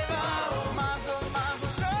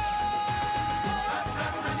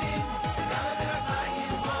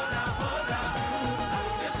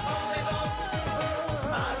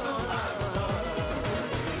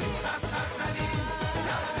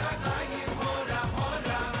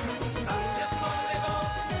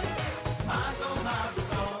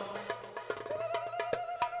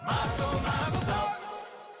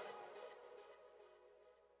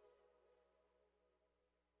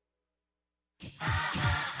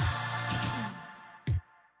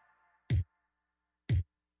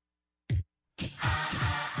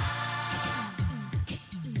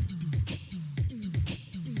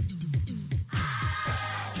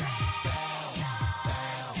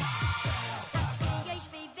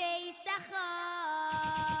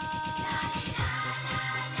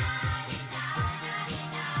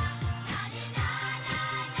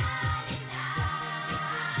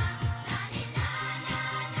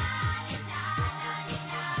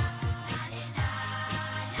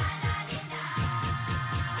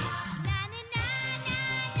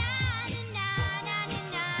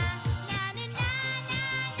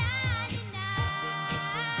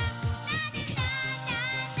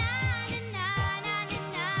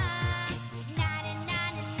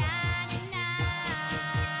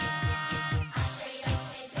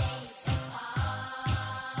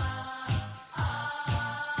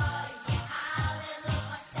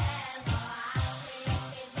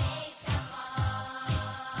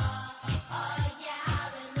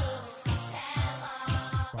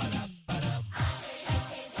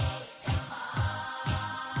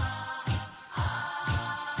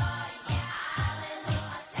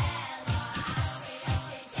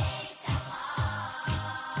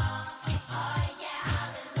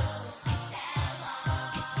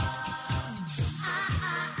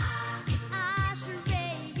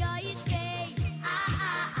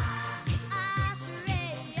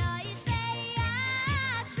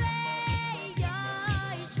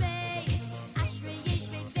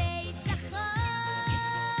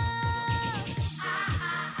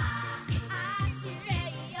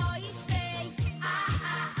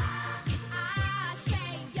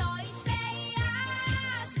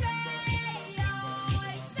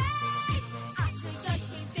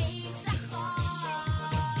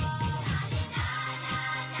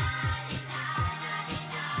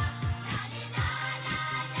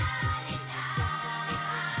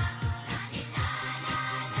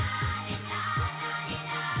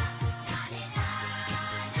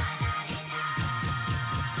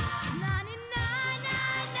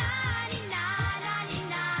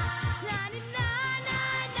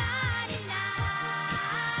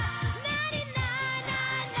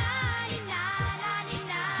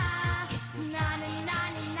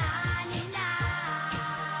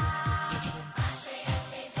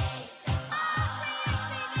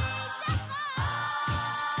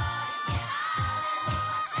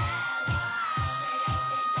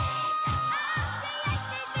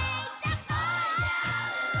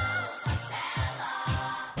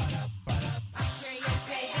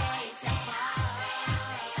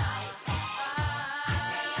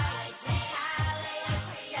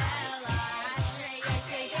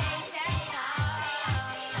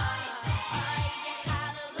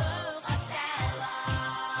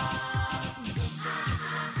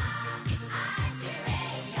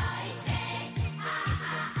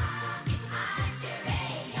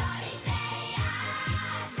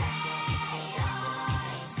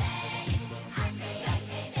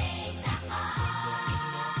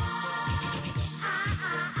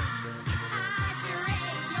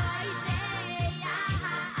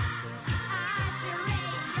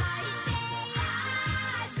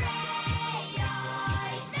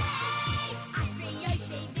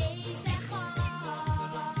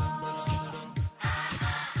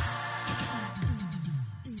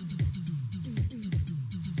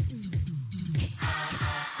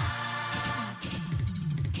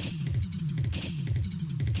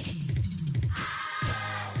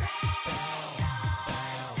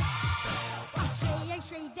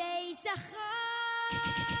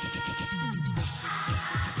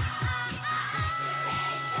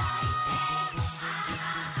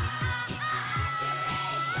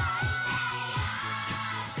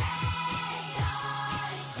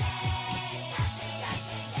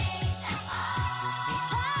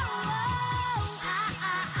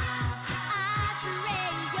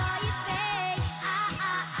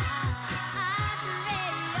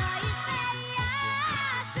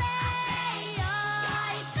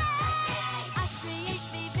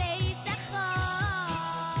 Ashrei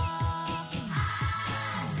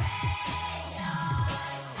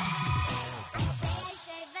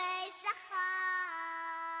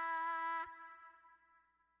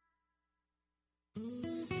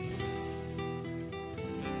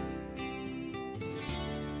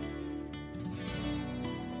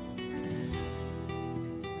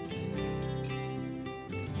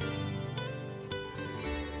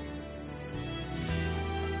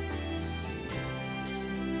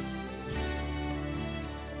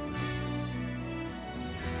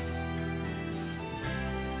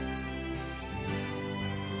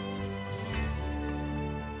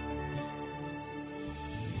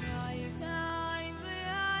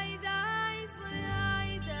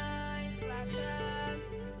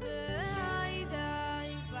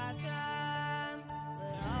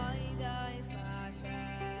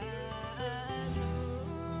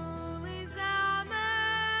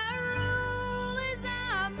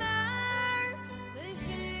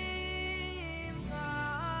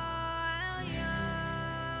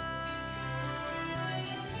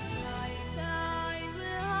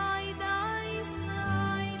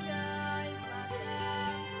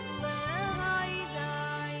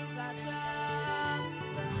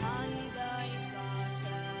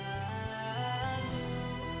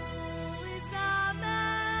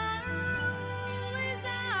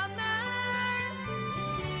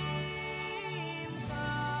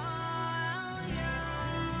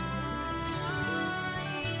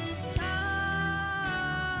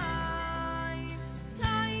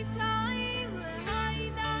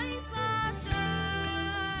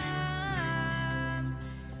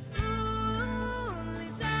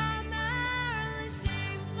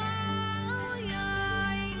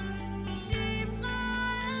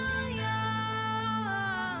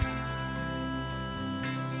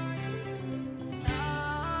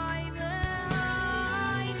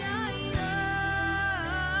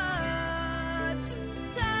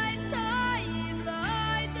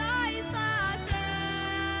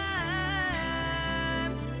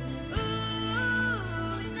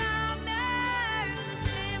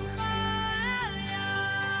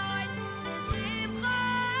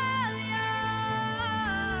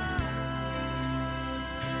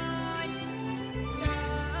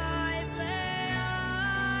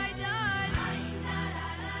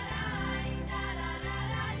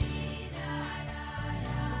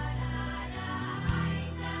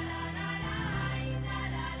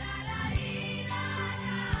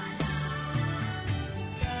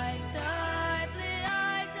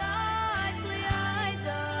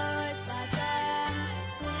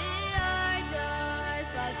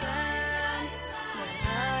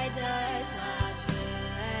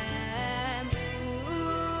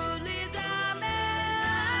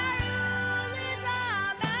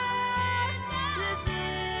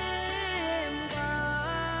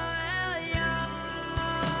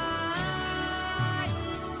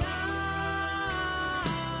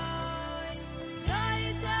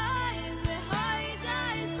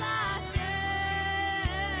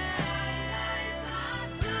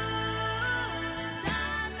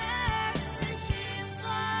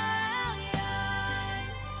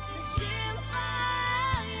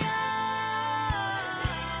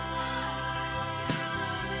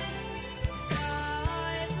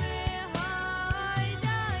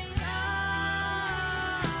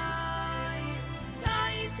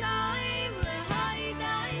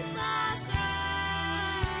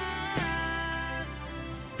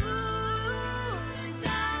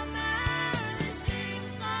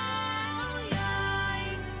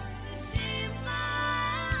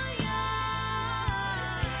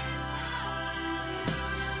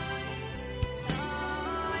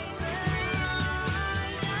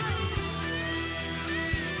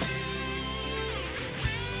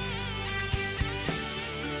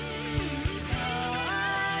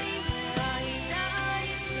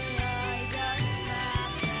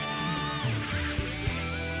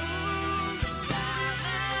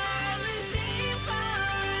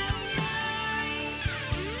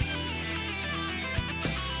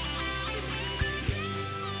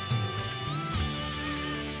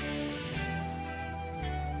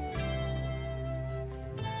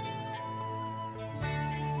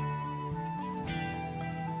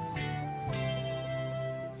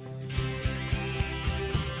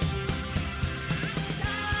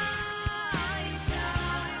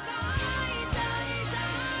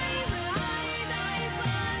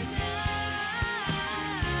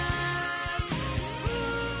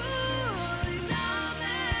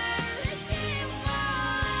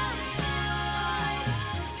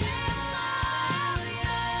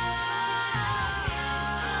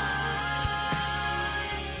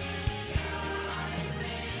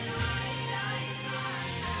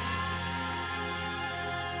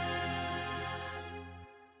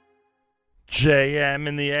JM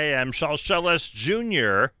in the AM. Shalsheles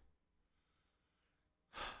Jr.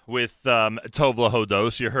 with Tov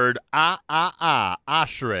Lahodos. You heard Ashrei,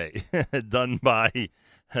 done by the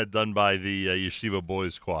Yeshiva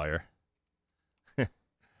Boys Choir.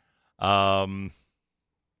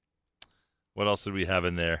 What else did we have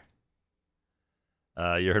in there?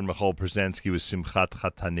 You heard Michal Przanski with Simchat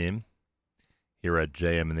Chatanim here at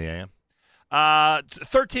JM in the AM.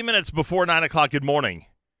 13 minutes before 9 o'clock. Good morning.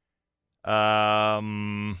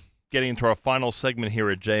 Getting into our final segment here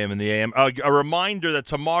at JM in the AM. A reminder that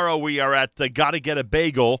tomorrow we are at Gotta Get a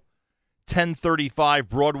Bagel, 1035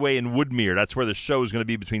 Broadway in Woodmere. That's where the show is going to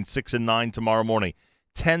be between 6 and 9 tomorrow morning.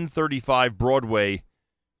 1035 Broadway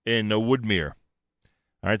in Woodmere.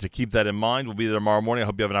 All right, so keep that in mind. We'll be there tomorrow morning. I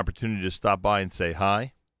hope you have an opportunity to stop by and say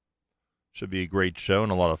hi. Should be a great show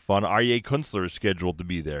and a lot of fun. Aryeh Kunstler is scheduled to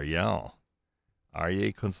be there, yeah.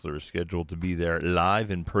 Aryeh Kunstler is scheduled to be there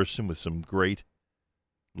live in person with some great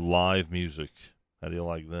live music. How do you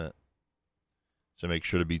like that? So make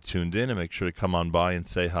sure to be tuned in and make sure to come on by and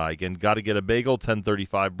say hi. Again, Gotta Get a Bagel,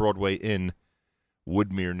 1035 Broadway in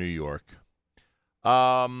Woodmere, New York.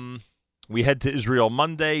 We head to Israel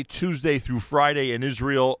Monday, Tuesday through Friday in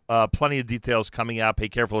Israel. Plenty of details coming out. Pay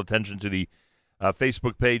careful attention to the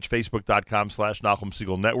Facebook page, facebook.com/Nachum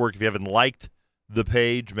Segal Network. If you haven't liked the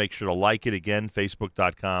page, make sure to like it. Again,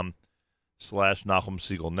 facebook.com/Nachum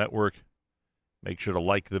Segal Network. Make sure to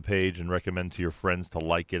like the page and recommend to your friends to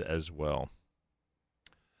like it as well.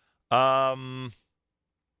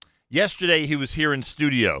 Yesterday he was here in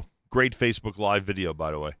studio. Great Facebook Live video,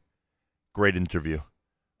 by the way. Great interview.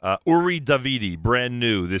 Uri Davidi, brand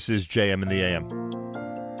new. This is JM in the AM.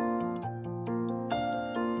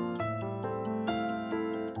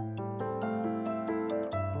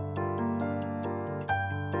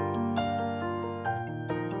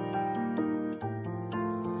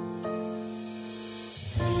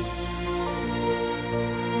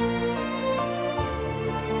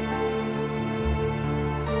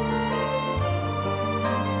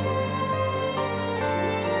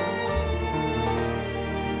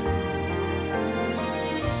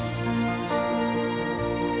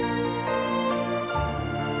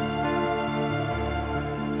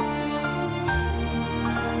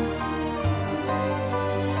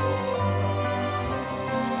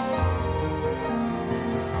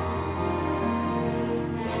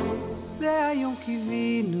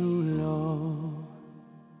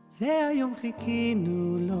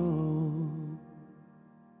 חיכינו לו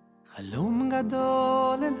חלום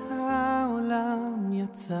גדול אל העולם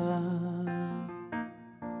יצא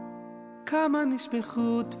כמה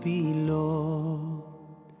נשפכו תפילות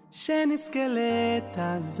שנזכה לעת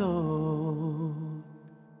הזאת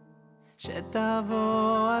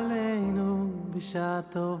שתבוא עלינו בשעה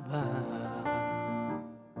טובה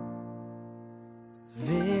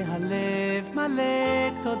והלב מלא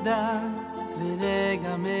תודה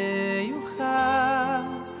ברגע מיוחד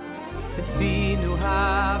בפינו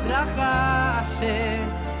הברכה אשר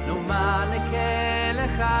נאמר לכל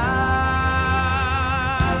אחד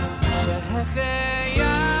שהחיינו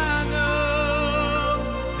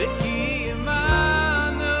וקיימנו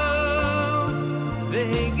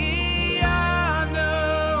והגיענו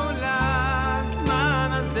לזמן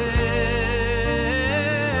הזה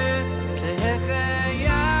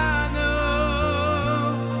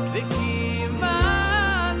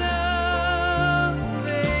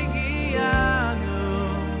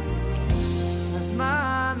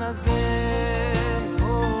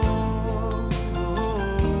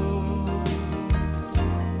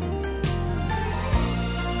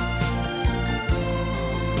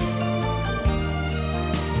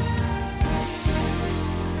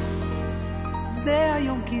זה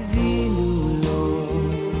היום קיווינו לו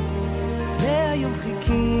זה היום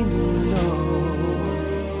חיכינו לו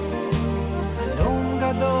חלום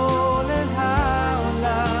גדול אל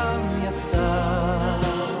העולם יצא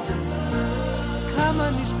כמה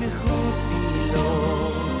נשפכו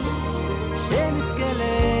תפילות שנזכה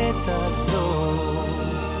לעת הזאת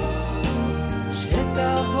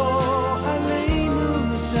שתבוא עלינו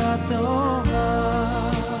בשעה טובה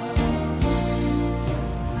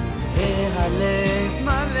והלב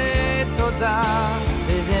מלא תודה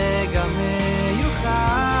ברגע מיוחד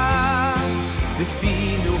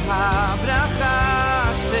בפינו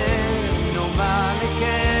הברכה שנאמר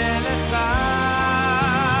לכל אחד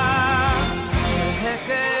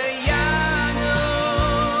שהחיינו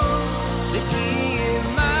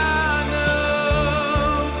וקיימנו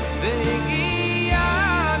והגיענו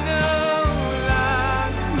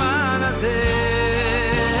לזמן הזה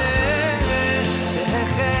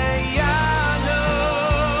שהחיינו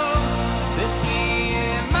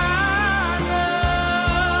וקיימנו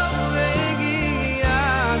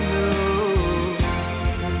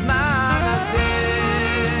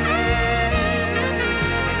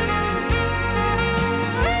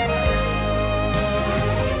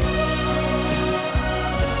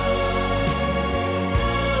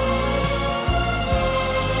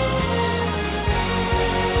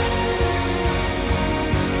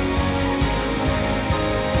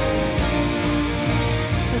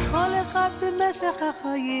במשך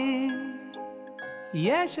החיים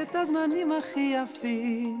יש את הזמנים הכי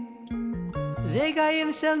יפים,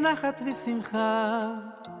 רגעים של נחת ושמחה,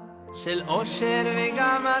 של אושר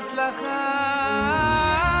וגם הצלחה.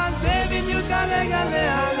 זה בדיוק הרגע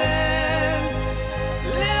להיעלם,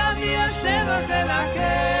 להביע שבח אל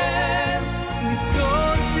הקם,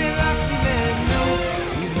 לזכור שרק ממנו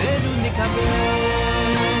נקבל.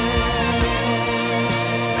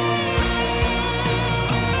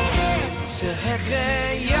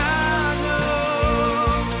 שהחיינו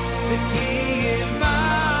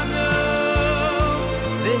וקיימנו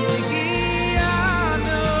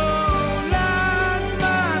והגיענו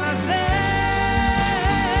לזמן הזה.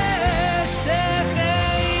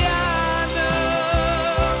 שהחיינו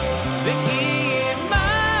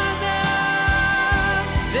וקיימנו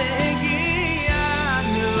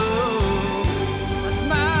והגיענו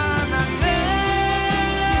לזמן הזה.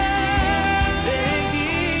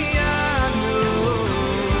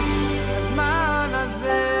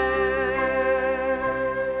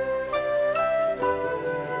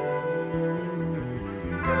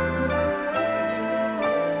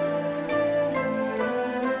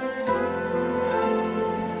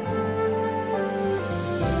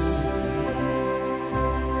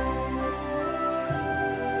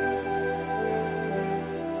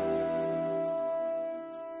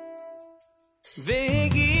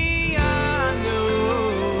 והגיענו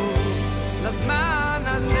לזמן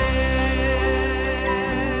הזה.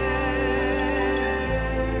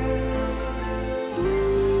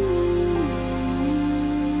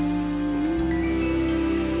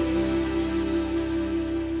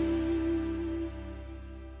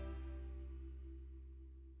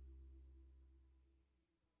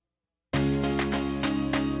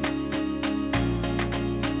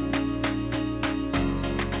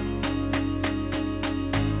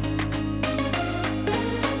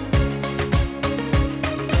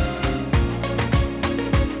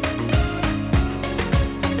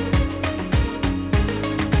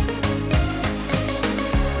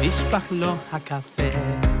 נשפך לו הקפה,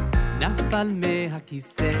 נפל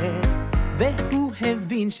מהכיסא, והוא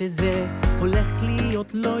הבין שזה הולך להיות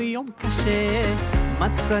לו יום קשה.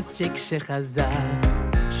 מצא צ'ק שחזר,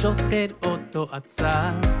 שוטר אותו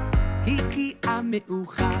עצר, הגיע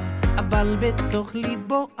מאוחר, אבל בתוך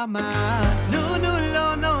ליבו אמר, נו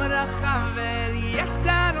לא נורא חבר, יש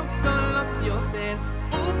צרות גדולות יותר,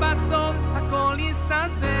 ובסוף הכל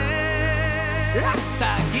יסתדר. רק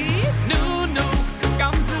תגיד נו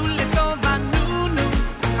גם זו לטובה נו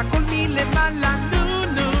הכל מלמעלה נו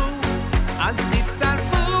אז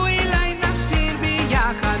תצטרפו אליי נשיר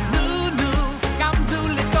ביחד נו גם זו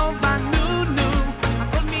לטובה נו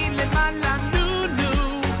הכל מלמעלה נו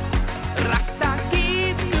רק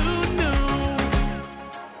תגיד נו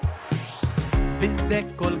וזה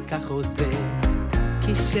כל כך עוזר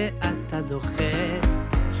כשאתה זוכר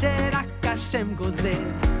שרק השם גוזר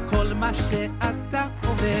כל מה שאתה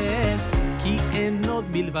עובר, כי אין עוד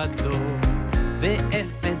מלבדו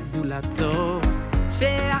ואפס זולתו,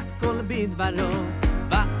 שהכל בדברו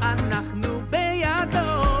ואנחנו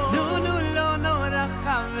בידו. נו לא נורא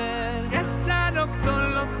חבר, יש צרות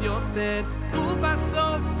גדולות יותר,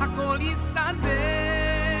 ובסוף הכל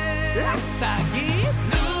יסתדר. רק תגיד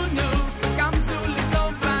נו גם זו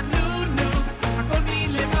לטובה נו הכל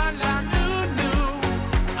מלמעלה נו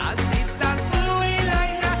אז תצטרפו אליי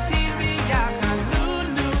נשיר ביחד נו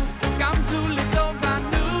גם זו לטובה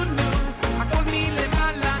נו הכל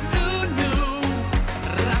מלמעלה נו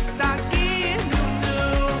רק תגיד נו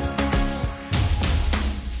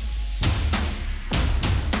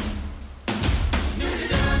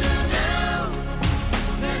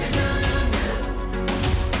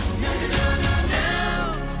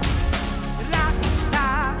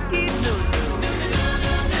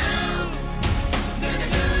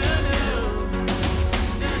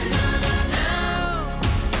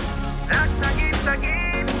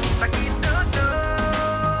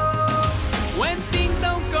When things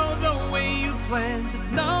don't go the way you plan, just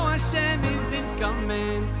know Hashem is in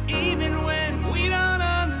command, even when we don't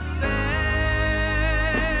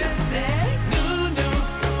understand. Just say no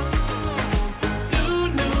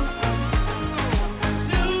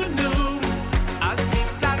אז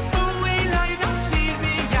תצטרפו אליי נשיר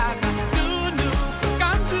ביחד נו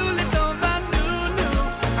גם זו לטובה נו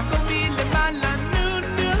הכל מלמעלה נו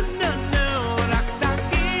רק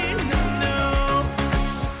תגיד נו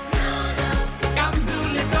גם זו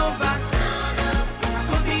לטובה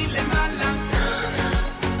הכל מלמעלה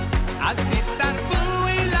אז תצטרפו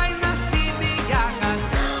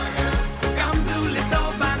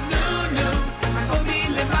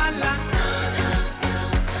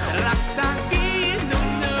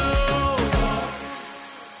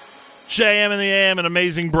JM in the AM, an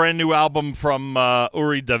amazing brand new album from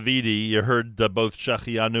Uri Davidi. You heard both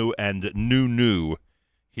Shachianu and Nu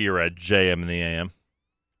here at JM in the AM.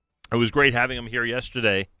 It was great having him here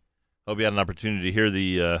yesterday. Hope you had an opportunity to hear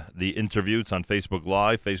the interview. It's on Facebook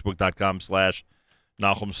Live,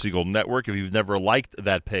 facebook.com/Nachum Siegel Network. If you've never liked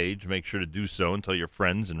that page, make sure to do so and tell your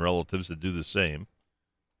friends and relatives to do the same.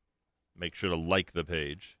 Make sure to like the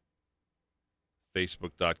page,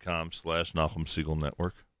 facebook.com/Nachum Siegel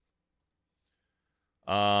Network.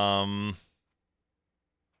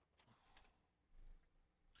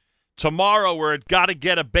 Tomorrow we're at Gotta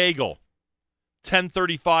Get a Bagel,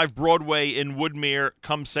 1035 Broadway in Woodmere.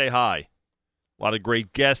 Come say hi. A lot of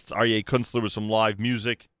great guests. Aryeh Kunstler with some live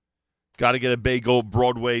music. Gotta Get a Bagel,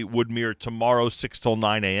 Broadway, Woodmere, tomorrow, 6 till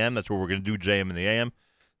 9 a.m. That's where we're going to do JM in the AM.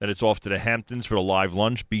 Then it's off to the Hamptons for the live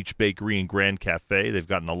lunch, Beach Bakery and Grand Cafe. They've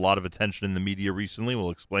gotten a lot of attention in the media recently. We'll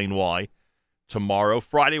explain why. Tomorrow.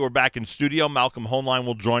 Friday, we're back in studio. Malcolm Hoenlein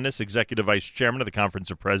will join us, Executive Vice Chairman of the Conference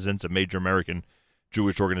of Presidents, a major American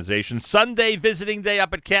Jewish organization. Sunday, visiting day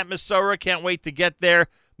up at Camp Mesorah. Can't wait to get there.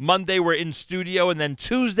 Monday, we're in studio. And then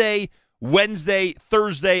Tuesday, Wednesday,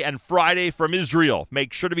 Thursday, and Friday from Israel.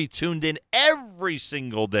 Make sure to be tuned in every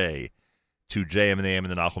single day to JM in the AM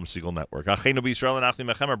and the Nachum Siegel Network. Achenu b'Yisrael and Achim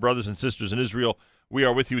Echem, our brothers and sisters in Israel. We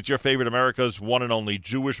are with you. It's your favorite America's one and only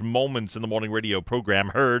Jewish Moments in the Morning radio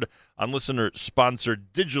program, heard on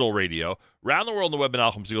listener-sponsored digital radio around the world on the web at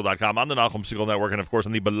NachumSiegel.com, on the Nachum Siegel Network, and, of course,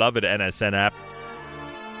 on the beloved NSN app.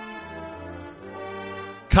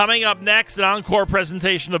 Coming up next, an encore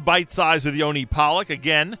presentation of Bite Size with Yoni Pollock.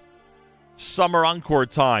 Again, summer encore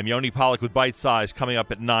time. Yoni Pollock with Bite Size coming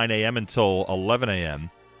up at 9 a.m. until 11 a.m.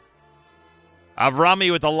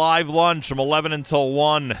 Avrami with the live lunch from 11 until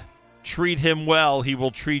 1. Treat him well, he will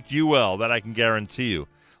treat you well. That I can guarantee you.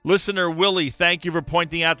 Listener Willie, thank you for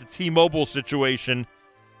pointing out the T-Mobile situation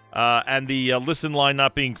and the listen line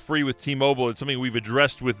not being free with T-Mobile. It's something we've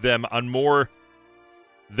addressed with them on more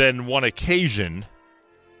than one occasion.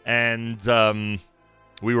 And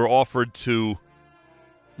we were offered to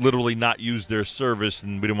literally not use their service,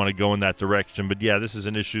 and we didn't want to go in that direction. But, yeah, this is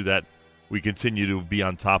an issue that we continue to be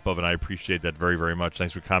on top of, and I appreciate that very, very much.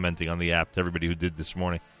 Thanks for commenting on the app to everybody who did this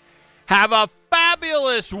morning. Have a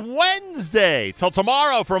fabulous Wednesday. Till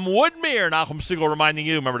tomorrow from Woodmere, Nachum Siegel reminding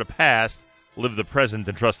you, remember the past, live the present,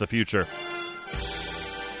 and trust the future.